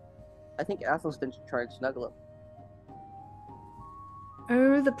 I think Athelstan should try and snuggle him.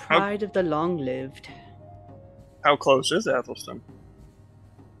 Oh, the pride of the long-lived. How close is Athelstan?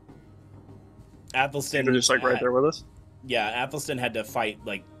 Athelstan They're just like right there with us. Yeah, Athelstan had to fight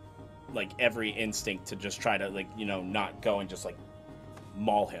like every instinct to just try to not go and just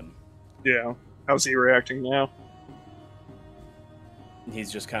maul him. Yeah. How's he reacting now?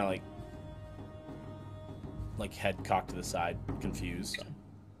 He's just kind of like head cocked to the side, confused. Okay.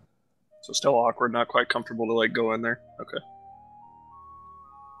 So still awkward, not quite comfortable to go in there. Okay.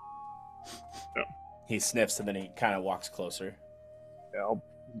 Yeah. He sniffs and then he kind of walks closer. Yeah, I'll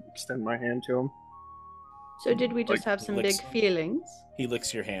extend my hand to him. So did we just have some big feelings? He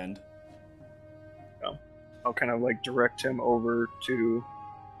licks your hand. Yeah. I'll kind of like direct him over to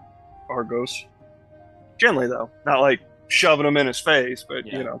Argos. Gently though, not like shoving him in his face, but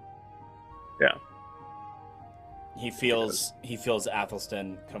you know, yeah. He feels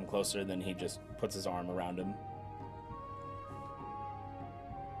Athelstan come closer, and then he just puts his arm around him.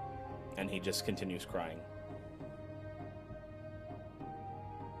 And he just continues crying.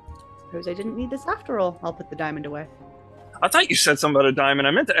 Suppose I didn't need this after all. I'll put the diamond away. I thought you said something about a diamond.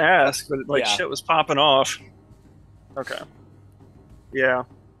 I meant to ask, but like Yeah. shit was popping off. Okay. Yeah.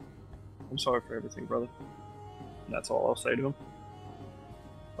 I'm sorry for everything, brother. And that's all I'll say to him.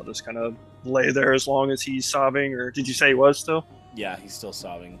 I'll just kind of lay there as long as he's sobbing, or did you say he was still? Yeah, he's still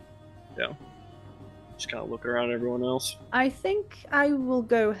sobbing. Yeah. Just kind of look around at everyone else. I think I will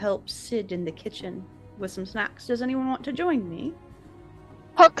go help Sid in the kitchen with some snacks. Does anyone want to join me?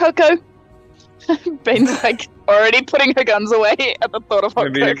 Hot cocoa. Bane's like already putting her guns away at the thought of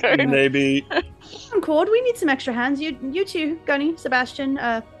hot cocoa. Maybe. Come Cord, we need some extra hands. You too, Gunny, Sebastian,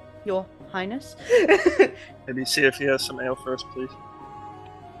 Your Highness. Maybe see if he has some ale first, please.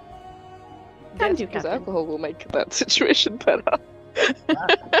 Yes, because alcohol will make that situation better.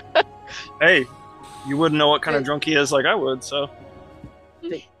 Hey, you wouldn't know what kind of drunk he is like I would, so.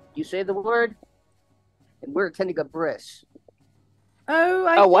 You say the word, and we're attending a bris. Oh,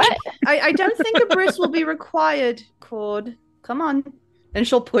 I don't think a bris will be required, Cord. Come on. And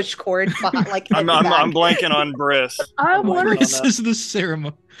she'll push Cord like I'm blanking on bris. This is the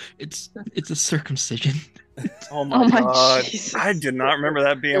ceremony. It's a circumcision. Oh my god! Jesus. I did not remember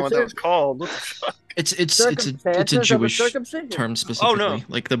that being what that was called. What the fuck? It's a Jewish term specifically.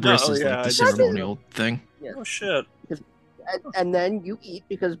 Like the bris is like the ceremonial thing. Yes. Oh shit! And then you eat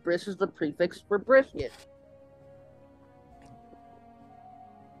because bris is the prefix for brisket.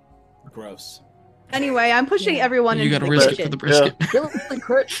 Gross. Anyway, I'm pushing everyone You into gotta the risk kitchen. it for the brisket.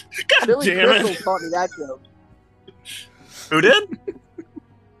 Billy damn it. Crystal taught me that joke. Who did?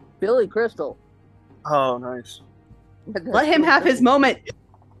 Billy Crystal. Oh, nice. Let him have his moment.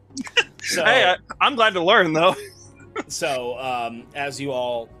 So, Hey, I'm glad to learn though. So, as you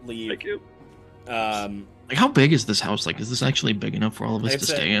all leave, thank you. Like, how big is this house? Like, is this actually big enough for all of us to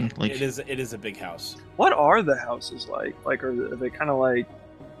stay in? Like, it is a big house. What are the houses like? Like, are they kind of like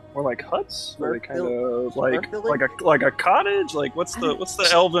more like huts? Are they kind of like a cottage? Like, what's the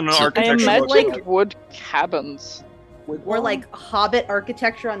elven I architecture look imagine like? wood cabins. Or like Hobbit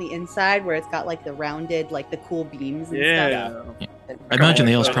architecture on the inside, where it's got like the rounded, like the cool beams and Yeah. stuff. I imagine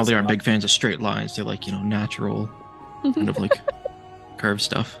the elves probably aren't big fans of straight lines. They like, natural, kind of like curved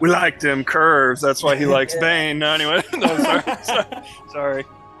stuff. We like them curves. That's why he likes Bane. No, anyway. No, sorry.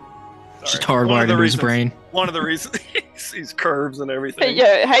 Just hardwired into his brain. One of the reasons he's curves and everything.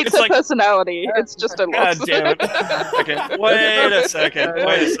 Yeah, hates It's her like, personality. It's just a God loss. damn it. Okay, wait a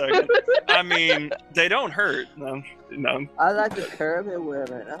second. I mean, they don't hurt. No. I like the curve in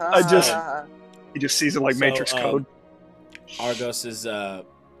women. He just sees it like Matrix code. Argos is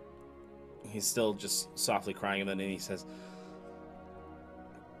he's still just softly crying, and then he says,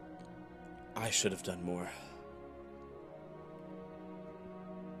 I should have done more.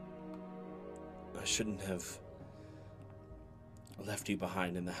 I shouldn't have left you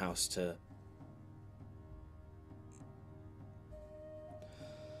behind in the house to...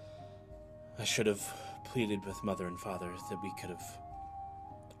 I should have pleaded with Mother and Father that we could have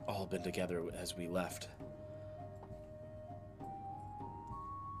all been together as we left.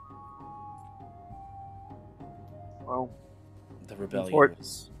 Well, the rebellion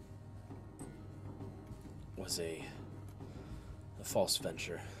was a false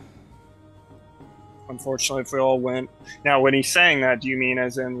venture. Unfortunately, if we all went... Now, when he's saying that, do you mean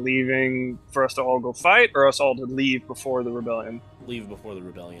as in leaving for us to all go fight, or us all to leave before the rebellion? Leave before the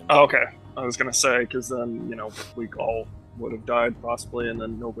rebellion. Oh, okay. I was going to say, because then, we all would have died, possibly, and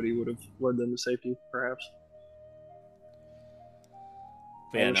then nobody would have led them to safety, perhaps.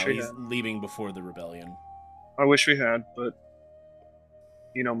 But yeah, no, he's leaving before the rebellion. I wish we had, but...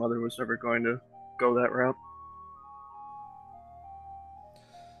 Mother was never going to go that route.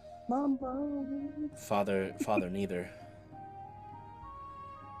 Father neither.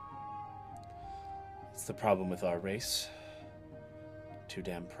 It's the problem with our race. Too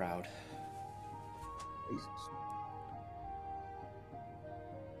damn proud.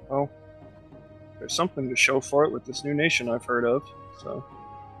 Well, there's something to show for it with this new nation I've heard of, so...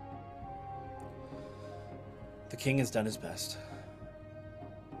 The king has done his best.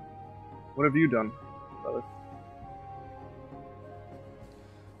 What have you done, brother?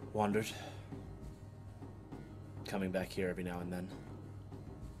 Wandered. coming back here every now and then.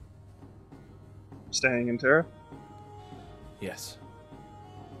 Staying in Terra? Yes.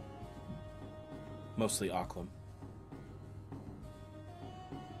 Mostly Auckland.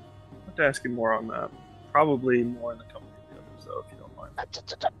 I'll have to ask you more on that. Probably more in the company of the others, though, if you don't mind.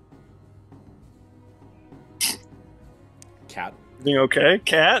 Cat. Everything okay?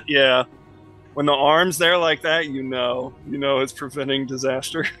 Cat? Yeah. When the arm's there like that, you know it's preventing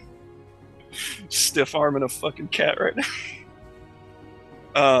disaster. Stiff arming a fucking cat right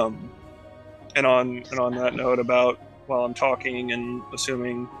now. And on that note about while I'm talking and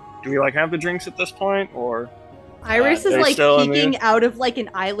assuming, do we like have the drinks at this point, or Iris is they like still in peeking the- out of like an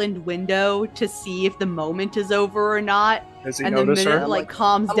island window to see if the moment is over or not. Has he And the noticed minute her? it like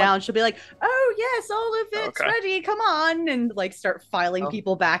calms down, she'll be like, "Oh yes, all of it's Okay. ready. Come on!" and like start filing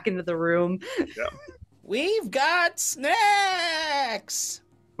people back into the room. Yeah. We've got snacks.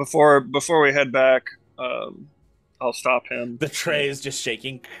 Before we head back, I'll stop him. The tray is just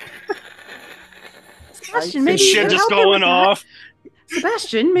shaking. Sebastian, maybe you Shit could just help him going with off. that.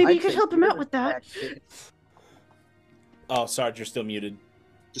 Sebastian, maybe you could help him out with that. Oh, Sarge, you're still muted.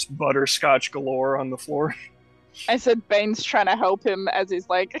 Just butterscotch galore on the floor. I said Bane's trying to help him as he's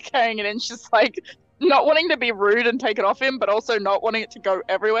like carrying it in. She's like not wanting to be rude and take it off him, but also not wanting it to go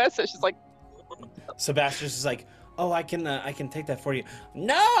everywhere. So she's like, Sebastian's just like, oh, I can take that for you.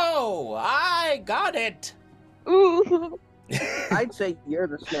 No, I got it. Ooh. I'd say you're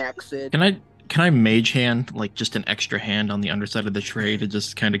the snack, Sid. Can I mage hand like just an extra hand on the underside of the tray to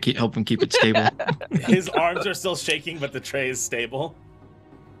just kind of help him keep it stable? His arms are still shaking, but the tray is stable.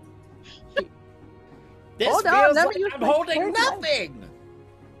 This Hold on, feels let like me use I'm my holding third nothing.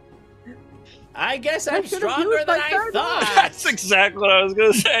 I guess I I'm should've stronger used than my I third thought. That's exactly what I was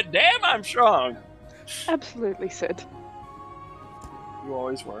gonna say. Damn, I'm strong. absolutely, Sid. You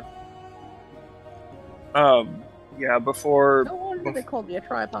always were. Yeah. Before No wonder they called me a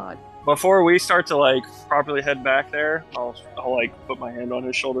tripod. we start to like properly head back there, I'll like put my hand on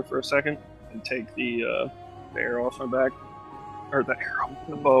his shoulder for a second and take the arrow off my back, or the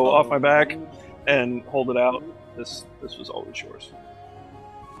bow off my back, and hold it out. This was always yours.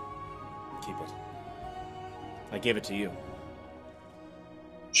 Keep it. I gave it to you.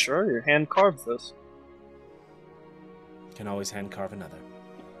 Sure, your hand carved this. Can always hand carve another.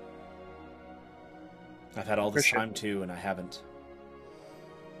 I've had all this Appreciate time too, and I haven't.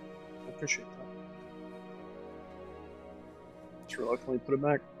 I appreciate that. Just reluctantly put it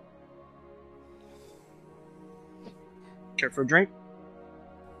back. Care for a drink?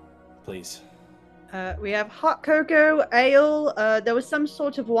 Please. We have hot cocoa, ale. There was some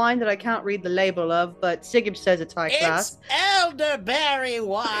sort of wine that I can't read the label of, but Sigib says it's high class. It's elderberry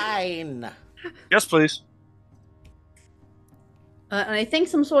wine. Yes, please. And I think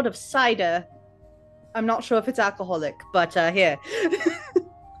some sort of cider. I'm not sure if it's alcoholic, but here.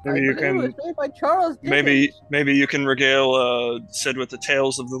 Maybe you It can. was made by Charles Dickens. Maybe you can regale Sid with the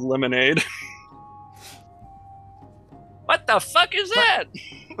tales of the lemonade. What the fuck is that?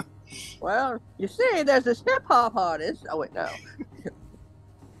 Well, you see, there's a hip hop artist. Oh wait, no.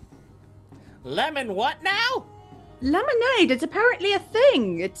 Lemon what now? Lemonade. It's apparently a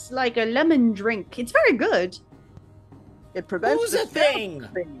thing. It's like a lemon drink. It's very good. It prevents Who's the a thing?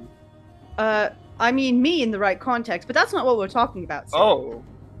 thing. I mean me in the right context, but that's not what we're talking about. Sid. Oh.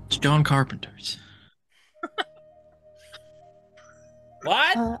 It's John Carpenter's.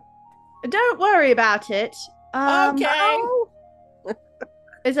 What? Don't worry about it. Okay. Oh.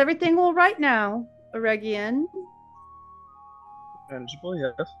 Is everything all right now, Aregion? Manageable,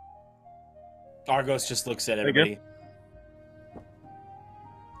 yes. Argos just looks at There you go. everybody.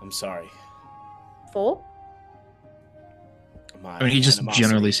 I'm sorry. For? I mean, he just animosity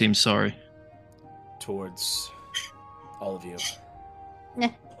generally seems sorry. towards all of you.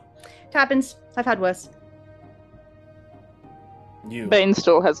 It happens. I've had worse. You. Bane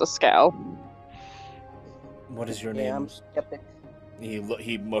still has a scowl. What is your Yeah, name? I'm skeptic.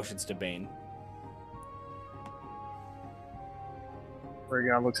 He motions to Bane.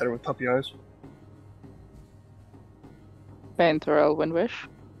 Aregion looks at her with puppy eyes. Bainthaurel, Windwish.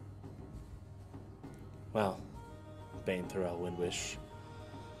 Well, Bainthaurel, Windwish.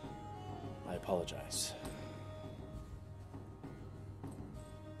 I apologize.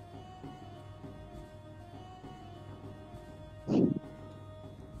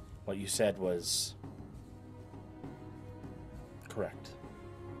 What you said was correct.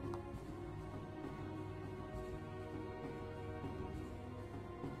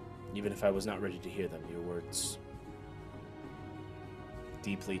 Even if I was not ready to hear them, your words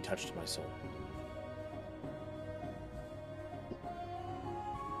deeply touched my soul.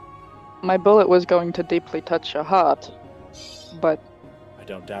 My bullet was going to deeply touch your heart, but I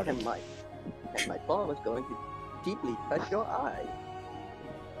don't doubt it. And my ball was going to deeply touch your eye.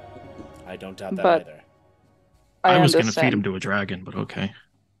 I don't doubt that But- either. I was going to understand. feed him to a dragon, but okay.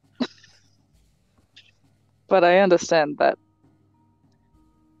 But I understand that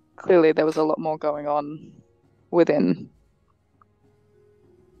clearly there was a lot more going on within.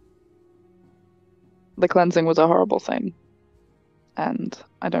 The cleansing was a horrible thing, and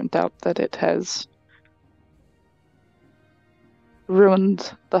I don't doubt that it has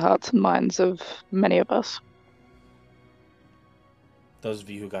ruined the hearts and minds of many of us. Those of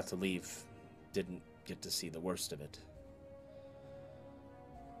you who got to leave didn't get to see the worst of it.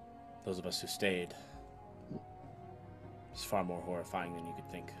 Those of us who stayed, it's far more horrifying than you could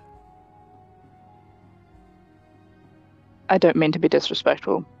think. I don't mean to be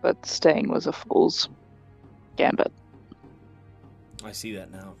disrespectful, but staying was a fool's gambit. I see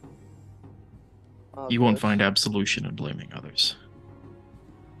that now. You won't find absolution in blaming others.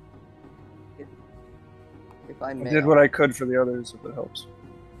 If I I may, did what I could for the others, if it helps.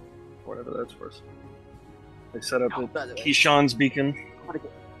 Whatever that's worth. They set up at Keyshawn's Beacon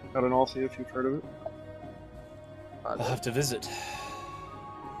out in Althea, if you've heard of it. I'll have to visit.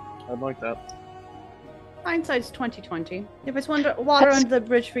 I'd like that. Hindsight's 20/20. If it's water under the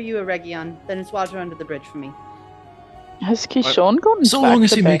bridge for you, Aregion, then it's water under the bridge for me. Has Keyshawn gone So back long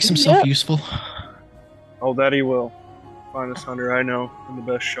as to he makes bed himself yet? useful. Oh, that he will. Finest hunter I know, and the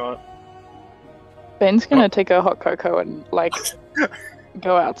best shot. Bane's gonna take a hot cocoa and, like,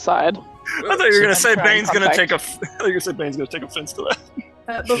 go outside. I thought you were gonna say Try and Bane's gonna come take I thought you were gonna say Bane's gonna take offense to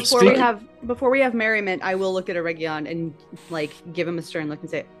that. Before we have merriment, I will look at Aregion and like give him a stern look and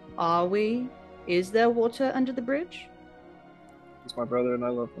say, "Are we? Is there water under the bridge?" He's my brother, and I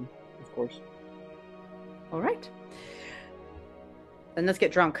love him, of course. All right. Then let's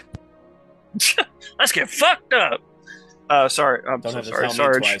get drunk. Let's get fucked up. Sorry, I'm Don't so have to sorry, tell me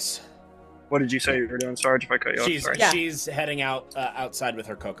Sarge. twice. What did you say you were doing, Sarge? If I cut you She's off, sorry. she's heading out outside with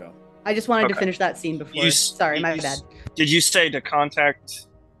her cocoa. I just wanted to Okay. finish that scene before. Sorry, my bad. Did you say to contact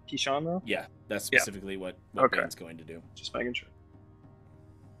Keyshawn though? Yeah, that's Yeah. specifically what Okay. Bane's going to do. Just making sure.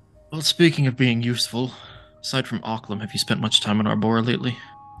 Well, speaking of being useful, aside from Auckland, have you spent much time in Arbora lately?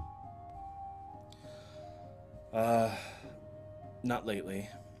 Not lately,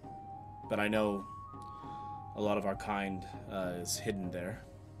 but I know a lot of our kind is hidden there.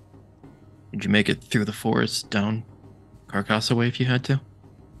 Did you make it through the forest down Carcass way if you had to?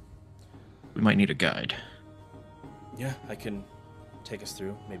 We might need a guide. Yeah, I can take us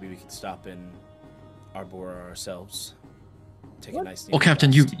through. Maybe we could stop in Arbora ourselves. Take a nice. Well,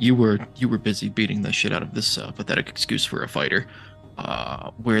 Captain, you were busy beating the shit out of this pathetic excuse for a fighter.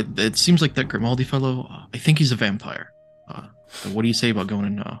 Where it seems like that Grimaldi fellow, I think he's a vampire. What do you say about going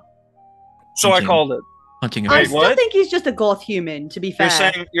and So I called it. hunting? I a still think he's just a goth human. To be fair,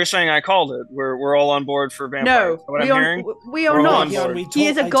 You're saying I called it. We're all on board for vampires. no, What we I'm are. hearing? We are We're all not. on board. He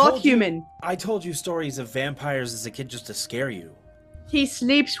is a goth human. I told you stories of vampires as a kid just to scare you. He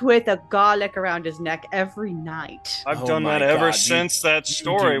sleeps with a garlic around his neck every night. I've Oh done my that ever God, since that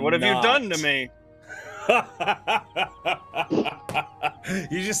story. do What have you not. done to me?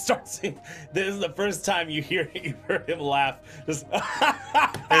 You just start saying, this is the first time you heard him laugh. Just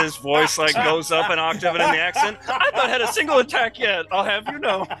His voice like goes up an octave and in the accent. I've not had a single attack yet. I'll have you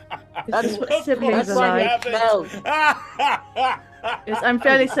know. That's what siblings That's are what like. happens. Yes, I'm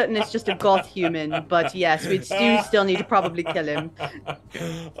fairly certain it's just a goth human, but yes, we do still need to probably kill him.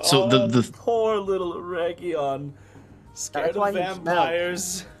 So the poor little Aregion, scared That's why of he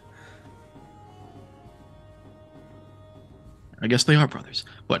vampires. I guess they are brothers,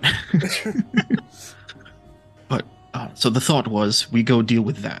 but so the thought was we go deal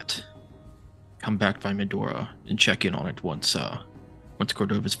with that, come back by Medora and check in on it once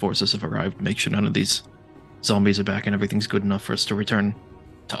Cordova's forces have arrived. Make sure none of these zombies are back and everything's good enough for us to return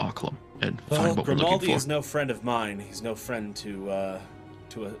to Auckland and Well, find what we're looking Grimaldi for. is no friend of mine. He's no friend to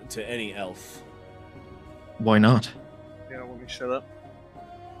any elf. Why not? Yeah, let me shut up.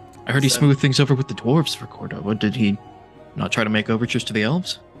 I heard he Then- smoothed things over with the dwarves for Cordova. Did he not try to make overtures to the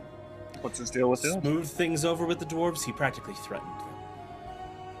elves? What's his deal with it? Smooth things over with the dwarves. He practically threatened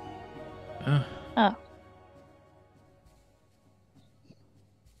them. Oh.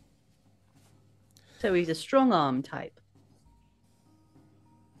 So he's a strong arm type.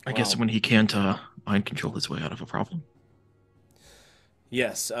 I guess when he can't mind control his way out of a problem.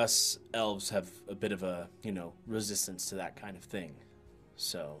 Yes, us elves have a bit of a, resistance to that kind of thing.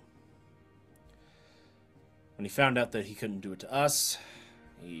 So, when he found out that he couldn't do it to us,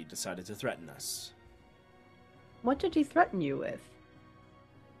 he decided to threaten us. What did he threaten you with?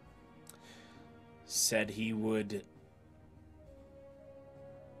 said he would,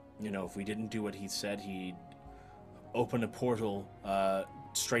 if we didn't do what he said, he'd open a portal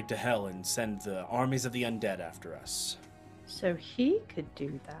straight to hell and send the armies of the undead after us. So he could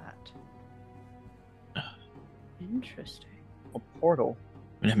do that. Interesting. A portal.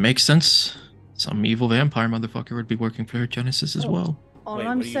 And it makes sense. Some evil vampire motherfucker would be working for Genesis as well. All Wait,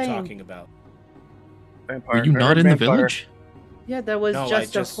 I'm what are you saying, talking about? Vampire. Were you not in the village? yeah, there was No,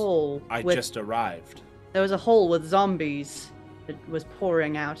 just a hole. I with, just arrived. There was a hole with zombies that was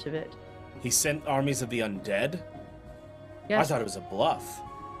pouring out of it. He sent armies of the undead? Yes. I thought it was a bluff.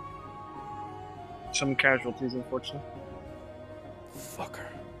 Some casualties, unfortunately. Fucker.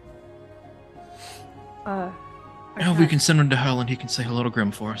 Oh, we can send him to hell and he can say hello to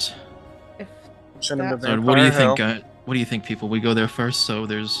Grim for us. Send him to So vampire what do you hell. think? What do you think, people? We go there first, so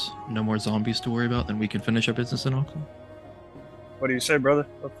there's no more zombies to worry about. Then we can finish our business in Auckland. What do you say, brother?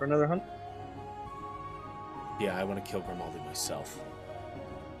 Up for another hunt? Yeah, I want to kill Grimaldi myself.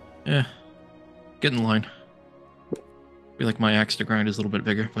 Yeah, get in line. Feel like my axe to grind is a little bit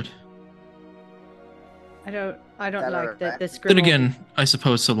bigger, but I don't like that this then Grimaldi. again, I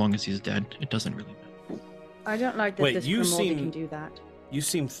suppose so long as he's dead, it doesn't really matter. I don't like that Wait, this you Grimaldi seem- can do that. You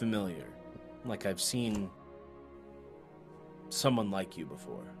seem familiar. Like I've seen someone like you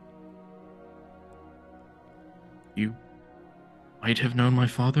before. You might have known my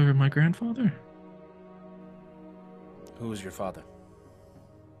father or my grandfather. Who was your father?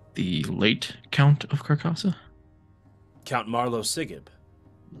 The late Count of Carcassa? Count Marlowe Sigib.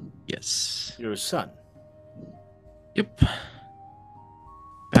 Yes. You're his son. Yep.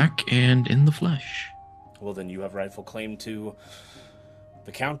 Back and in the flesh. Well, then you have rightful claim to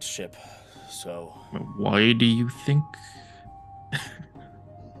the countship. So Why do you think?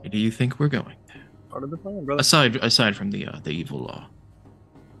 Why do you think we're going? Part of the plan, brother. Aside from the evil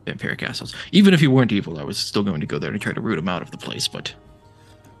vampiric castles, even if he weren't evil, I was still going to go there and try to root him out of the place. But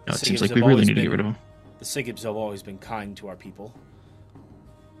it seems Sigibs like have we really always need to get been- rid of him. The Sigibs have always been kind to our people.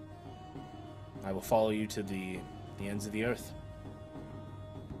 I will follow you to the ends of the earth.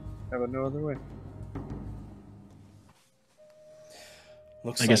 Have it no other way.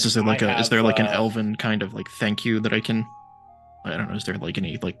 Looks I guess is there like I is there have, like an elven kind of like thank you that I can? I don't know. Is there like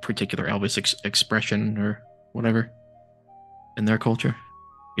any like particular Elvis expression or whatever in their culture?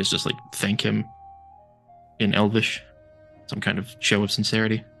 It's just like thank him in Elvish, some kind of show of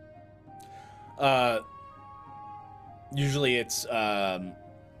sincerity. Usually it's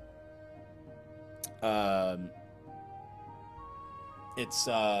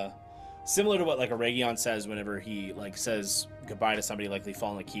similar to what like Aregion says whenever he like says goodbye to somebody, like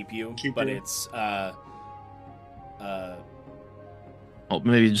Leifson keep you, but you. it's Oh,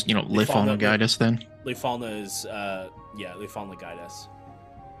 maybe just Leifson guide us then. Leifson is Leifson guide us.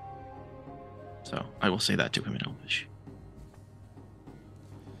 So I will say that to him in Elvish.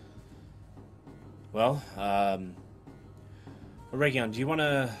 Well, Aregion, do you want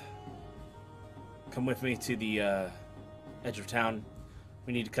to come with me to the edge of town?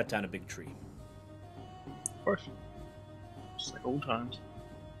 We need to cut down a big tree. Of course. Just like old times.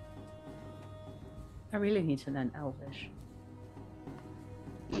 I really need to learn Elvish.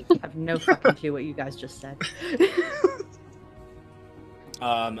 I have no fucking clue what you guys just said.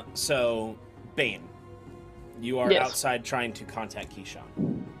 So, Bane, you are Yes. outside trying to contact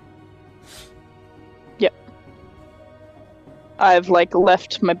Keyshawn. Yep. I've like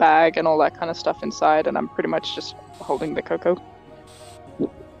left my bag and all that kind of stuff inside, and I'm pretty much just holding the cocoa.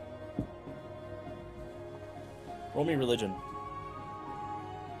 Roll me religion.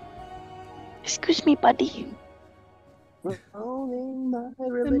 Excuse me, buddy. Them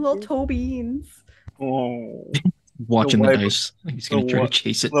little toe beans. Oh. Watching the wipe- dice. He's gonna try to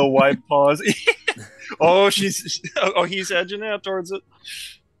chase it. The white paws. Oh, he's edging out towards it.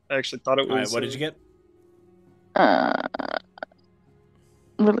 I actually thought it was. All right, what did you get?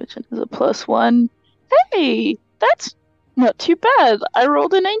 Religion is a +1. Hey, that's not too bad. I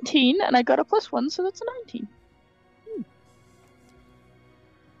rolled a 19 and I got a +1, so that's a 19.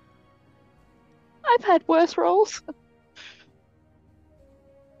 I've had worse rolls.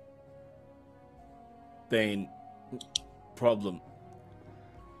 Bane, problem.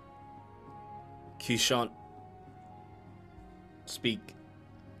 Keyshawn, speak.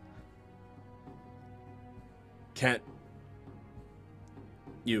 Can't.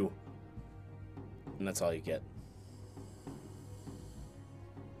 You. And that's all you get.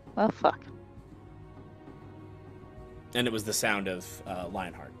 Well, fuck. And it was the sound of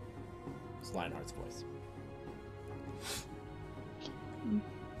Lionheart. It was Lionheart's voice.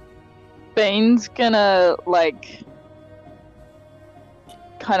 Bane's gonna, like,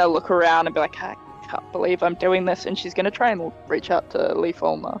 kind of look around and be like, I can't believe I'm doing this, and she's gonna try and reach out to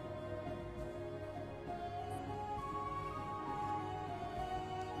Leifson.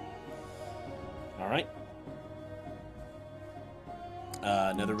 All right.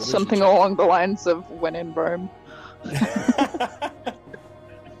 Another religion Something check. along the lines of when in Rome. I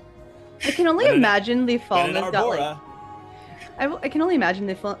can only When in- imagine when in Leifana's got like. Arbora. I can only imagine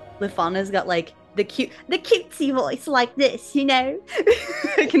Leifana's got like the cutesy voice like this, you know.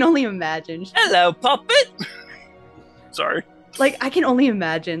 I can only imagine. Hello, puppet. Sorry. Like I can only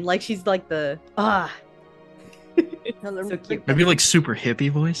imagine. Like she's like the so cute. Maybe like super hippie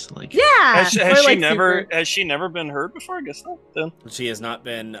voice, like Yeah. Has or, she like, never? super- Has she never been heard before? I guess not. Then. She has not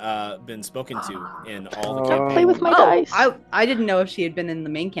been spoken to in all the Oh. campaigns. Play with my Oh, dice. I didn't know if she had been in the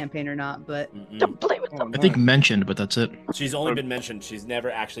main campaign or not, but Don't play with them. I think mentioned, but that's it. She's only been mentioned. She's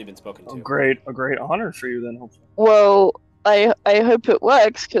never actually been spoken to. A great honor for you then. Hopefully. Well, I hope it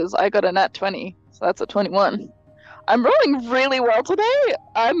works because I got a nat 20, so that's a 21. I'm rolling really well today.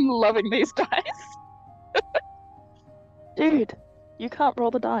 I'm loving these dice. Dude, you can't roll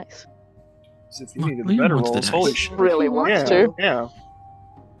the dice. So if you needed Leon better wants the rolls, dice. holy shit. Really wants Yeah, to. yeah.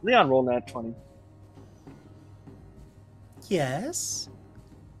 Leon rolled nat 20. Yes.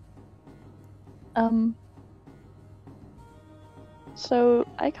 So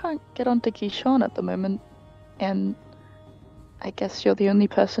I can't get onto Keyshawn at the moment, and I guess you're the only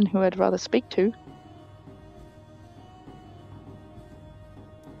person who I'd rather speak to.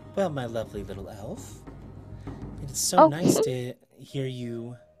 Well, my lovely little elf, it is so Oh. nice to hear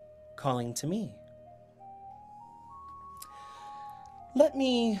you calling to me. Let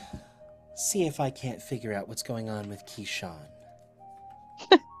me see if I can't figure out what's going on with Keyshawn.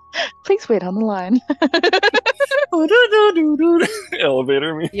 Please wait on the line.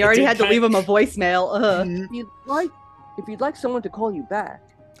 Elevator me. you already had to leave him a voicemail. If you'd like someone to call you back.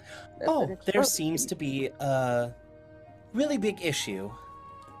 Oh, that's there perfect. seems to be a really big issue.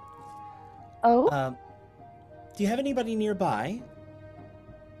 Oh? Do you have anybody nearby?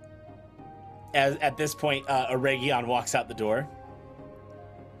 At this point, Aregion walks out the door.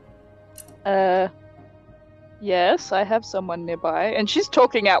 Yes, I have someone nearby, and she's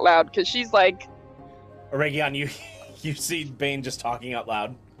talking out loud because she's like, Aregion, you see Bane just talking out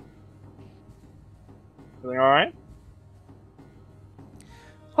loud. Everything all right?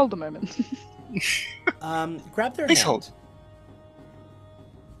 hold a moment. Grab their Please hand. hold.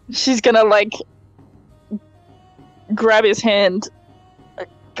 She's gonna like grab his hand.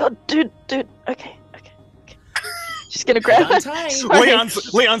 God, dude, okay. She's gonna grab Hold on tight.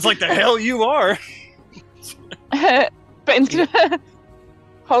 Leon's like, the hell you are. Bane's gonna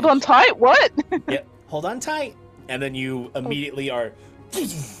hold on tight. What? Yep. Hold on tight, and then you immediately are.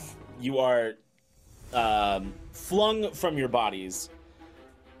 You are flung from your bodies,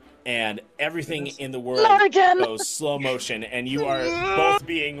 and everything in the world Not again. goes slow motion, and you are both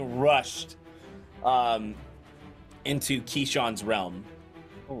being rushed into Keyshawn's realm.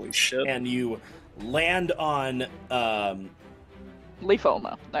 Holy shit! And you land on.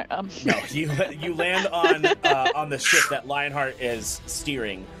 Leifona. No, you land on the ship that Lionheart is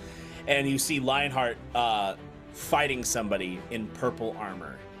steering, and you see Lionheart fighting somebody in purple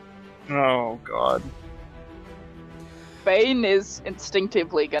armor. Oh god. Bane is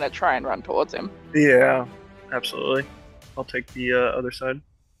instinctively gonna try and run towards him. Yeah, absolutely. I'll take the other side.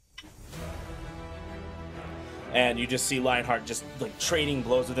 And you just see Lionheart just like trading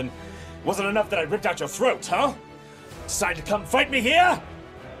blows with him. Wasn't enough that I ripped out your throat, huh? Decided to come fight me here?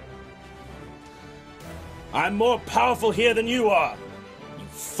 I'm more powerful here than you are, you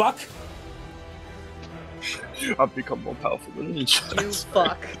fuck. I've become more powerful than you. You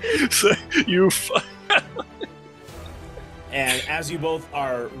fuck. You fuck. And as you both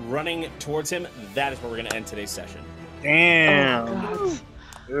are running towards him, that is where we're going to end today's session. Damn. Oh,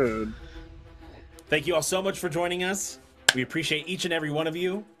 Dude. Thank you all so much for joining us. We appreciate each and every one of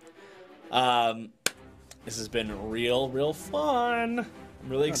you. This has been real fun. I'm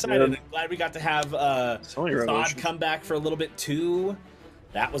really excited. Dude. I'm glad we got to have So many Thod revelations. come back for a little bit too.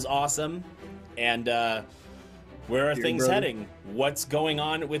 That was awesome. And where are Dear things brother. heading? What's going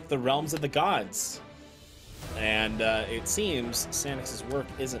on with the realms of the gods? And it seems Sanix's work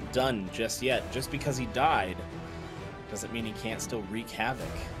isn't done just yet. Just because he died doesn't mean he can't still wreak havoc.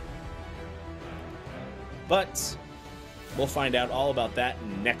 But we'll find out all about that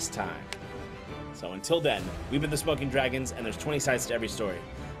next time. So until then, we've been the Smoking Dragons, and there's 20 sides to every story.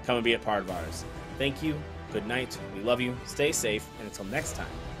 Come and be a part of ours. Thank you, good night, we love you, stay safe, and until next time,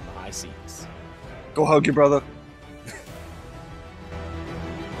 on the high seas. Go hug your brother.